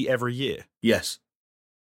PC every year? Yes.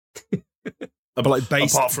 But like there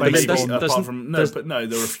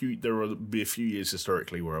will be a few years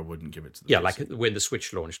historically where I wouldn't give it to the PC. Like when the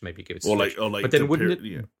Switch launched, maybe give it to Switch. But then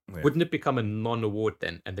wouldn't it become a non-award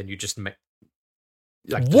then? And then you just make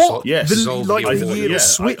what? Yes, the year the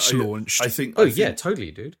Switch launched. I think.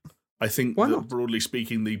 Totally, dude. I think that broadly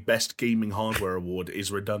speaking, the best gaming hardware award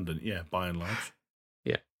is redundant. Yeah, by and large.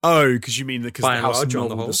 Yeah. Oh, because you mean because how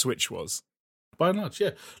small the Switch was. By and large,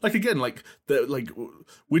 yeah. Like again,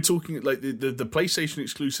 we're talking like the PlayStation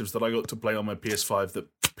exclusives that I got to play on my PS5 that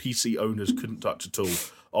PC owners couldn't touch at all.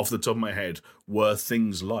 Off the top of my head, were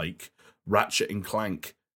things like Ratchet and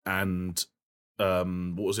Clank and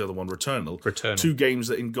what was the other one? Returnal. Two games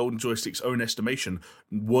that, in Golden Joystick's own estimation,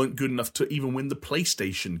 weren't good enough to even win the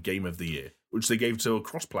PlayStation Game of the Year, which they gave to a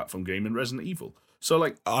cross-platform game in Resident Evil. So,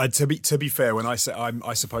 like, to be fair, when I say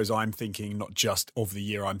I suppose I'm thinking not just of the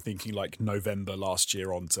year, I'm thinking like November last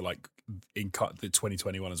year on to like the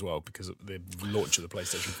 2021 as well, because of the launch of the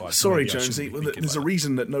PlayStation 5. Sorry, Jonesy, there's a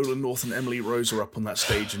reason that Nolan North and Emily Rose are up on that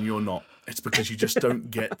stage and you're not. It's because you just don't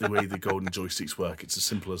get the way the Golden Joysticks work. It's as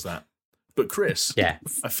simple as that. But Chris,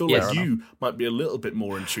 I feel like you might be a little bit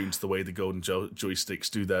more in tune to the way the Golden Joysticks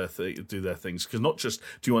do their things, because not just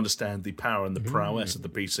do you understand the power and the prowess of the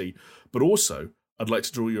PC, but also I'd like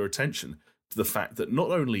to draw your attention to the fact that not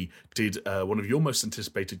only did one of your most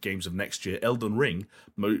anticipated games of next year, Elden Ring,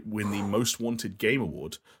 win the Most Wanted Game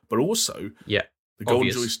Award, but also the Golden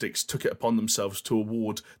Joysticks took it upon themselves to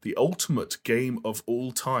award the ultimate game of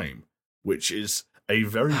all time, which is a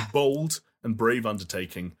very bold and brave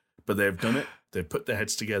undertaking. But they've done it. They've put their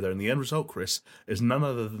heads together. And the end result, Chris, is none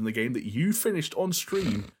other than the game that you finished on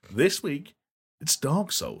stream this week. It's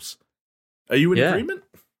Dark Souls. Are you in agreement?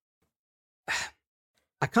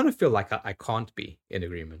 I kind of feel like I can't be in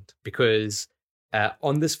agreement because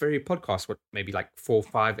on this very podcast, maybe like 4 or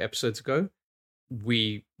 5 episodes ago,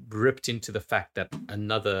 we ripped into the fact that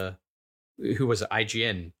who was it,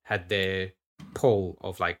 IGN, had their poll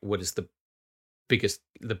of like, what is the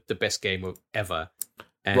best game of ever?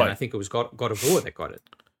 And I think it was God of War that got it.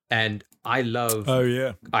 And I love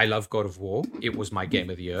God of War. It was my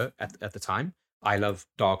game of the year at the time. I love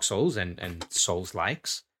Dark Souls and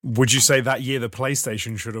Souls-likes. Would you say that year the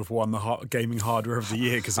PlayStation should have won the gaming hardware of the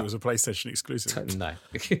year because it was a PlayStation exclusive? No.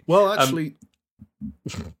 Well, actually,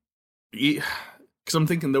 because I'm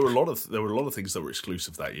thinking there were a lot of things that were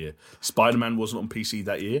exclusive that year. Spider-Man wasn't on PC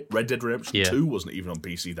that year. Red Dead Redemption 2 wasn't even on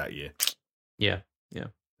PC that year. Yeah.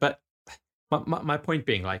 But my point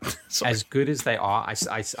being, like, as good as they are,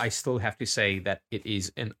 I still have to say that it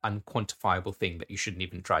is an unquantifiable thing that you shouldn't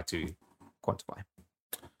even try to quantify.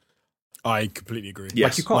 I completely agree.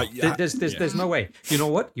 Yes. Like, you can't. There's no way. You know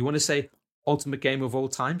what? You want to say ultimate game of all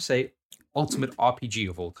time? Say ultimate RPG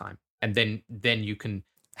of all time. And then you can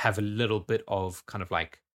have a little bit of kind of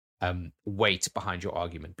like weight behind your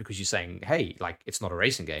argument, because you're saying, hey, like, it's not a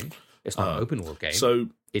racing game. It's not an open world game. So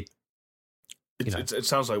It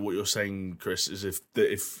sounds like what you're saying, Chris, is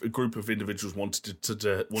if a group of individuals wanted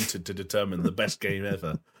to determine the best game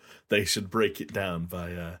ever, they should break it down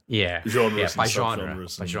by genres, by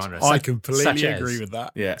genre. I completely agree with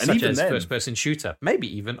that. Yeah, and such even as then, first-person shooter, maybe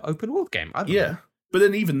even open world game. I don't know. But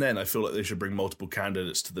then even then, I feel like they should bring multiple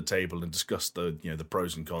candidates to the table and discuss the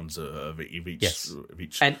pros and cons of each. Yes. Of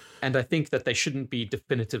each. And I think that they shouldn't be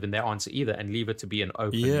definitive in their answer either, and leave it to be an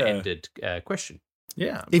open-ended question.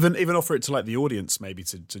 Yeah, even offer it to like the audience maybe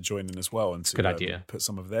to join in as well and to good idea. Put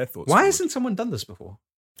some of their thoughts. Why forward. hasn't someone done this before?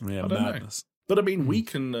 Yeah, I don't madness. know. But I mean, we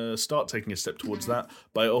can start taking a step towards that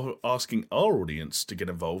by asking our audience to get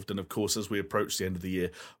involved. And of course, as we approach the end of the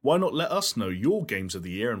year, why not let us know your games of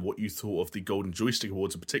the year and what you thought of the Golden Joystick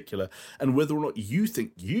Awards in particular, and whether or not you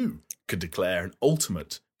think you could declare an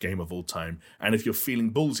ultimate game of all time. And if you're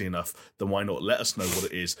feeling ballsy enough, then why not let us know what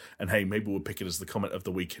it is? And hey, maybe we'll pick it as the comment of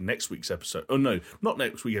the week in next week's episode. Oh no, not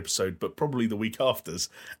next week's episode, but probably the week after's.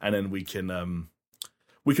 And then we can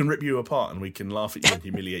rip you apart and we can laugh at you and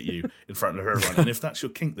humiliate you in front of everyone. And if that's your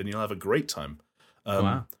kink, then you'll have a great time.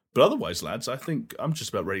 Wow. But otherwise, lads, I think I'm just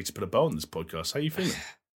about ready to put a bow on this podcast. How are you feeling?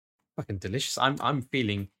 Fucking delicious. I'm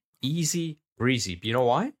feeling easy breezy. You know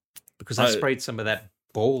why? Because I sprayed some of that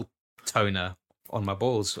ball toner on my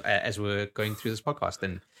balls as we're going through this podcast,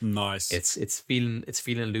 and nice. It's feeling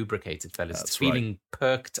lubricated, fellas. That's it's feeling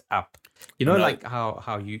perked up. You know, like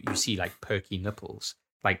how you see like perky nipples.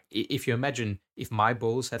 Like if you imagine if my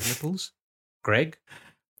balls had nipples, Greg,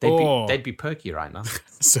 they'd be perky right now.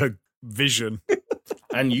 So vision.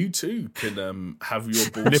 And you too can have your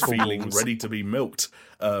balls feeling ready to be milked.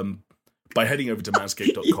 By heading over to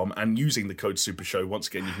manscaped.com and using the code SuperShow. Once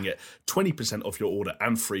again, you can get 20% off your order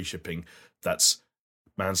and free shipping. That's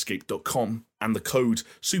manscaped.com and the code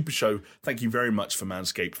SuperShow. Thank you very much for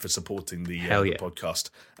Manscaped for supporting the podcast.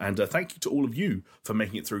 And thank you to all of you for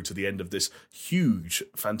making it through to the end of this huge,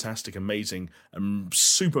 fantastic, amazing, and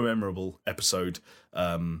super memorable episode.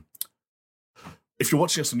 If you're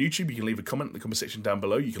watching us on YouTube, you can leave a comment in the comment section down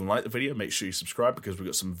below. You can like the video. Make sure you subscribe because we've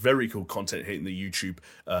got some very cool content hitting the YouTube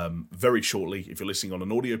very shortly. If you're listening on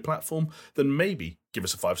an audio platform, then maybe give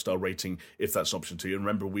us a 5-star rating if that's an option to you. And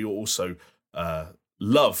remember, we also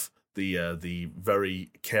love the very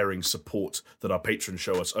caring support that our patrons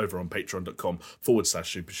show us over on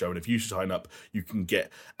patreon.com/SuperShow. And if you sign up, you can get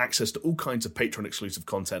access to all kinds of Patreon exclusive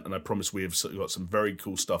content. And I promise we have got some very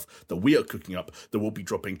cool stuff that we are cooking up that will be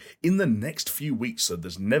dropping in the next few weeks. So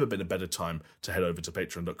there's never been a better time to head over to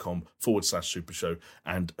patreon.com/SuperShow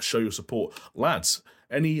and show your support. Lads,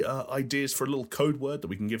 any ideas for a little code word that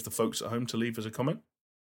we can give the folks at home to leave as a comment?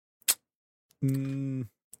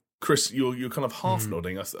 Chris, you're kind of half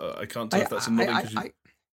nodding. I can't tell if that's a nodding because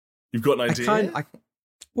you've got an idea.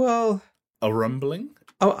 A rumbling.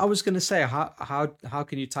 I was going to say how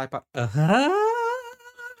can you type up? You know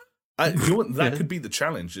what? That could be the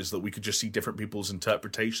challenge: is that we could just see different people's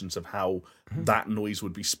interpretations of how that noise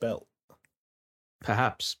would be spelt.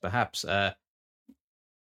 Perhaps.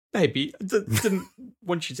 Maybe didn't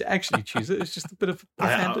want you to actually choose it. It's just a bit of a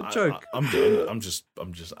offhanded joke. I'm just.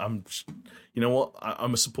 You know what?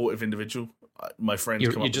 I'm a supportive individual. My friends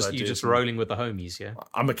come up with ideas. You're just rolling with the homies, yeah.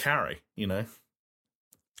 I'm a carry, you know.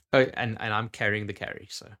 Oh, and I'm carrying the carry.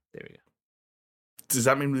 So there we go. Does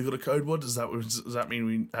that mean we've got a code word? Does that mean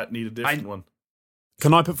we need a different one?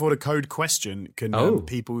 Can I put forward a code question? Can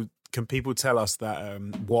people tell us that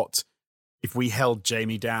what? If we held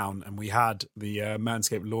Jamie down and we had the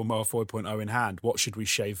Manscaped Lawnmower 4.0 in hand, what should we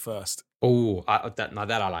shave first? Oh, that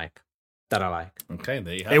I like. That I like. Okay,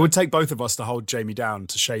 there you have it. It would take both of us to hold Jamie down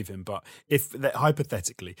to shave him, but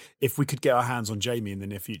hypothetically, if we could get our hands on Jamie in the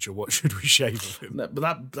near future, what should we shave of him? No,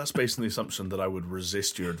 but that's based on the assumption that I would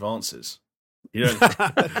resist your advances. You know?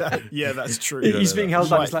 Yeah, that's true. He's being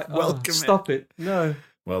held up. It's like, welcome. Stop it. No.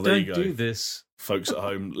 Well, there you go. Don't do this. Folks at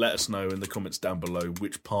home, let us know in the comments down below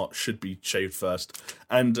which part should be shaved first.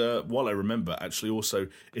 And while I remember, actually, also,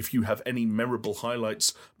 if you have any memorable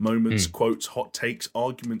highlights, moments, quotes, hot takes,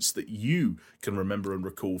 arguments that you can remember and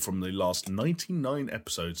recall from the last 99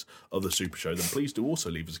 episodes of the Super Show, then please do also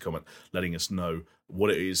leave us a comment letting us know what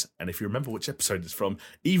it is. And if you remember which episode it's from,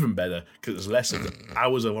 even better, because it's less of the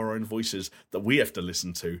hours of our own voices that we have to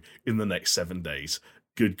listen to in the next 7 days.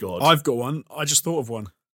 Good God. I've got one. I just thought of one.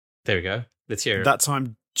 There we go. Let's hear it. That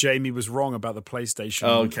time Jamie was wrong about the PlayStation.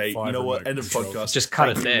 Okay, 5 you know what? remote End of control. podcast. Just cut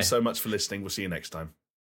it Thank there. you so much for listening. We'll see you next time.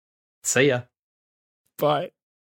 See ya. Bye.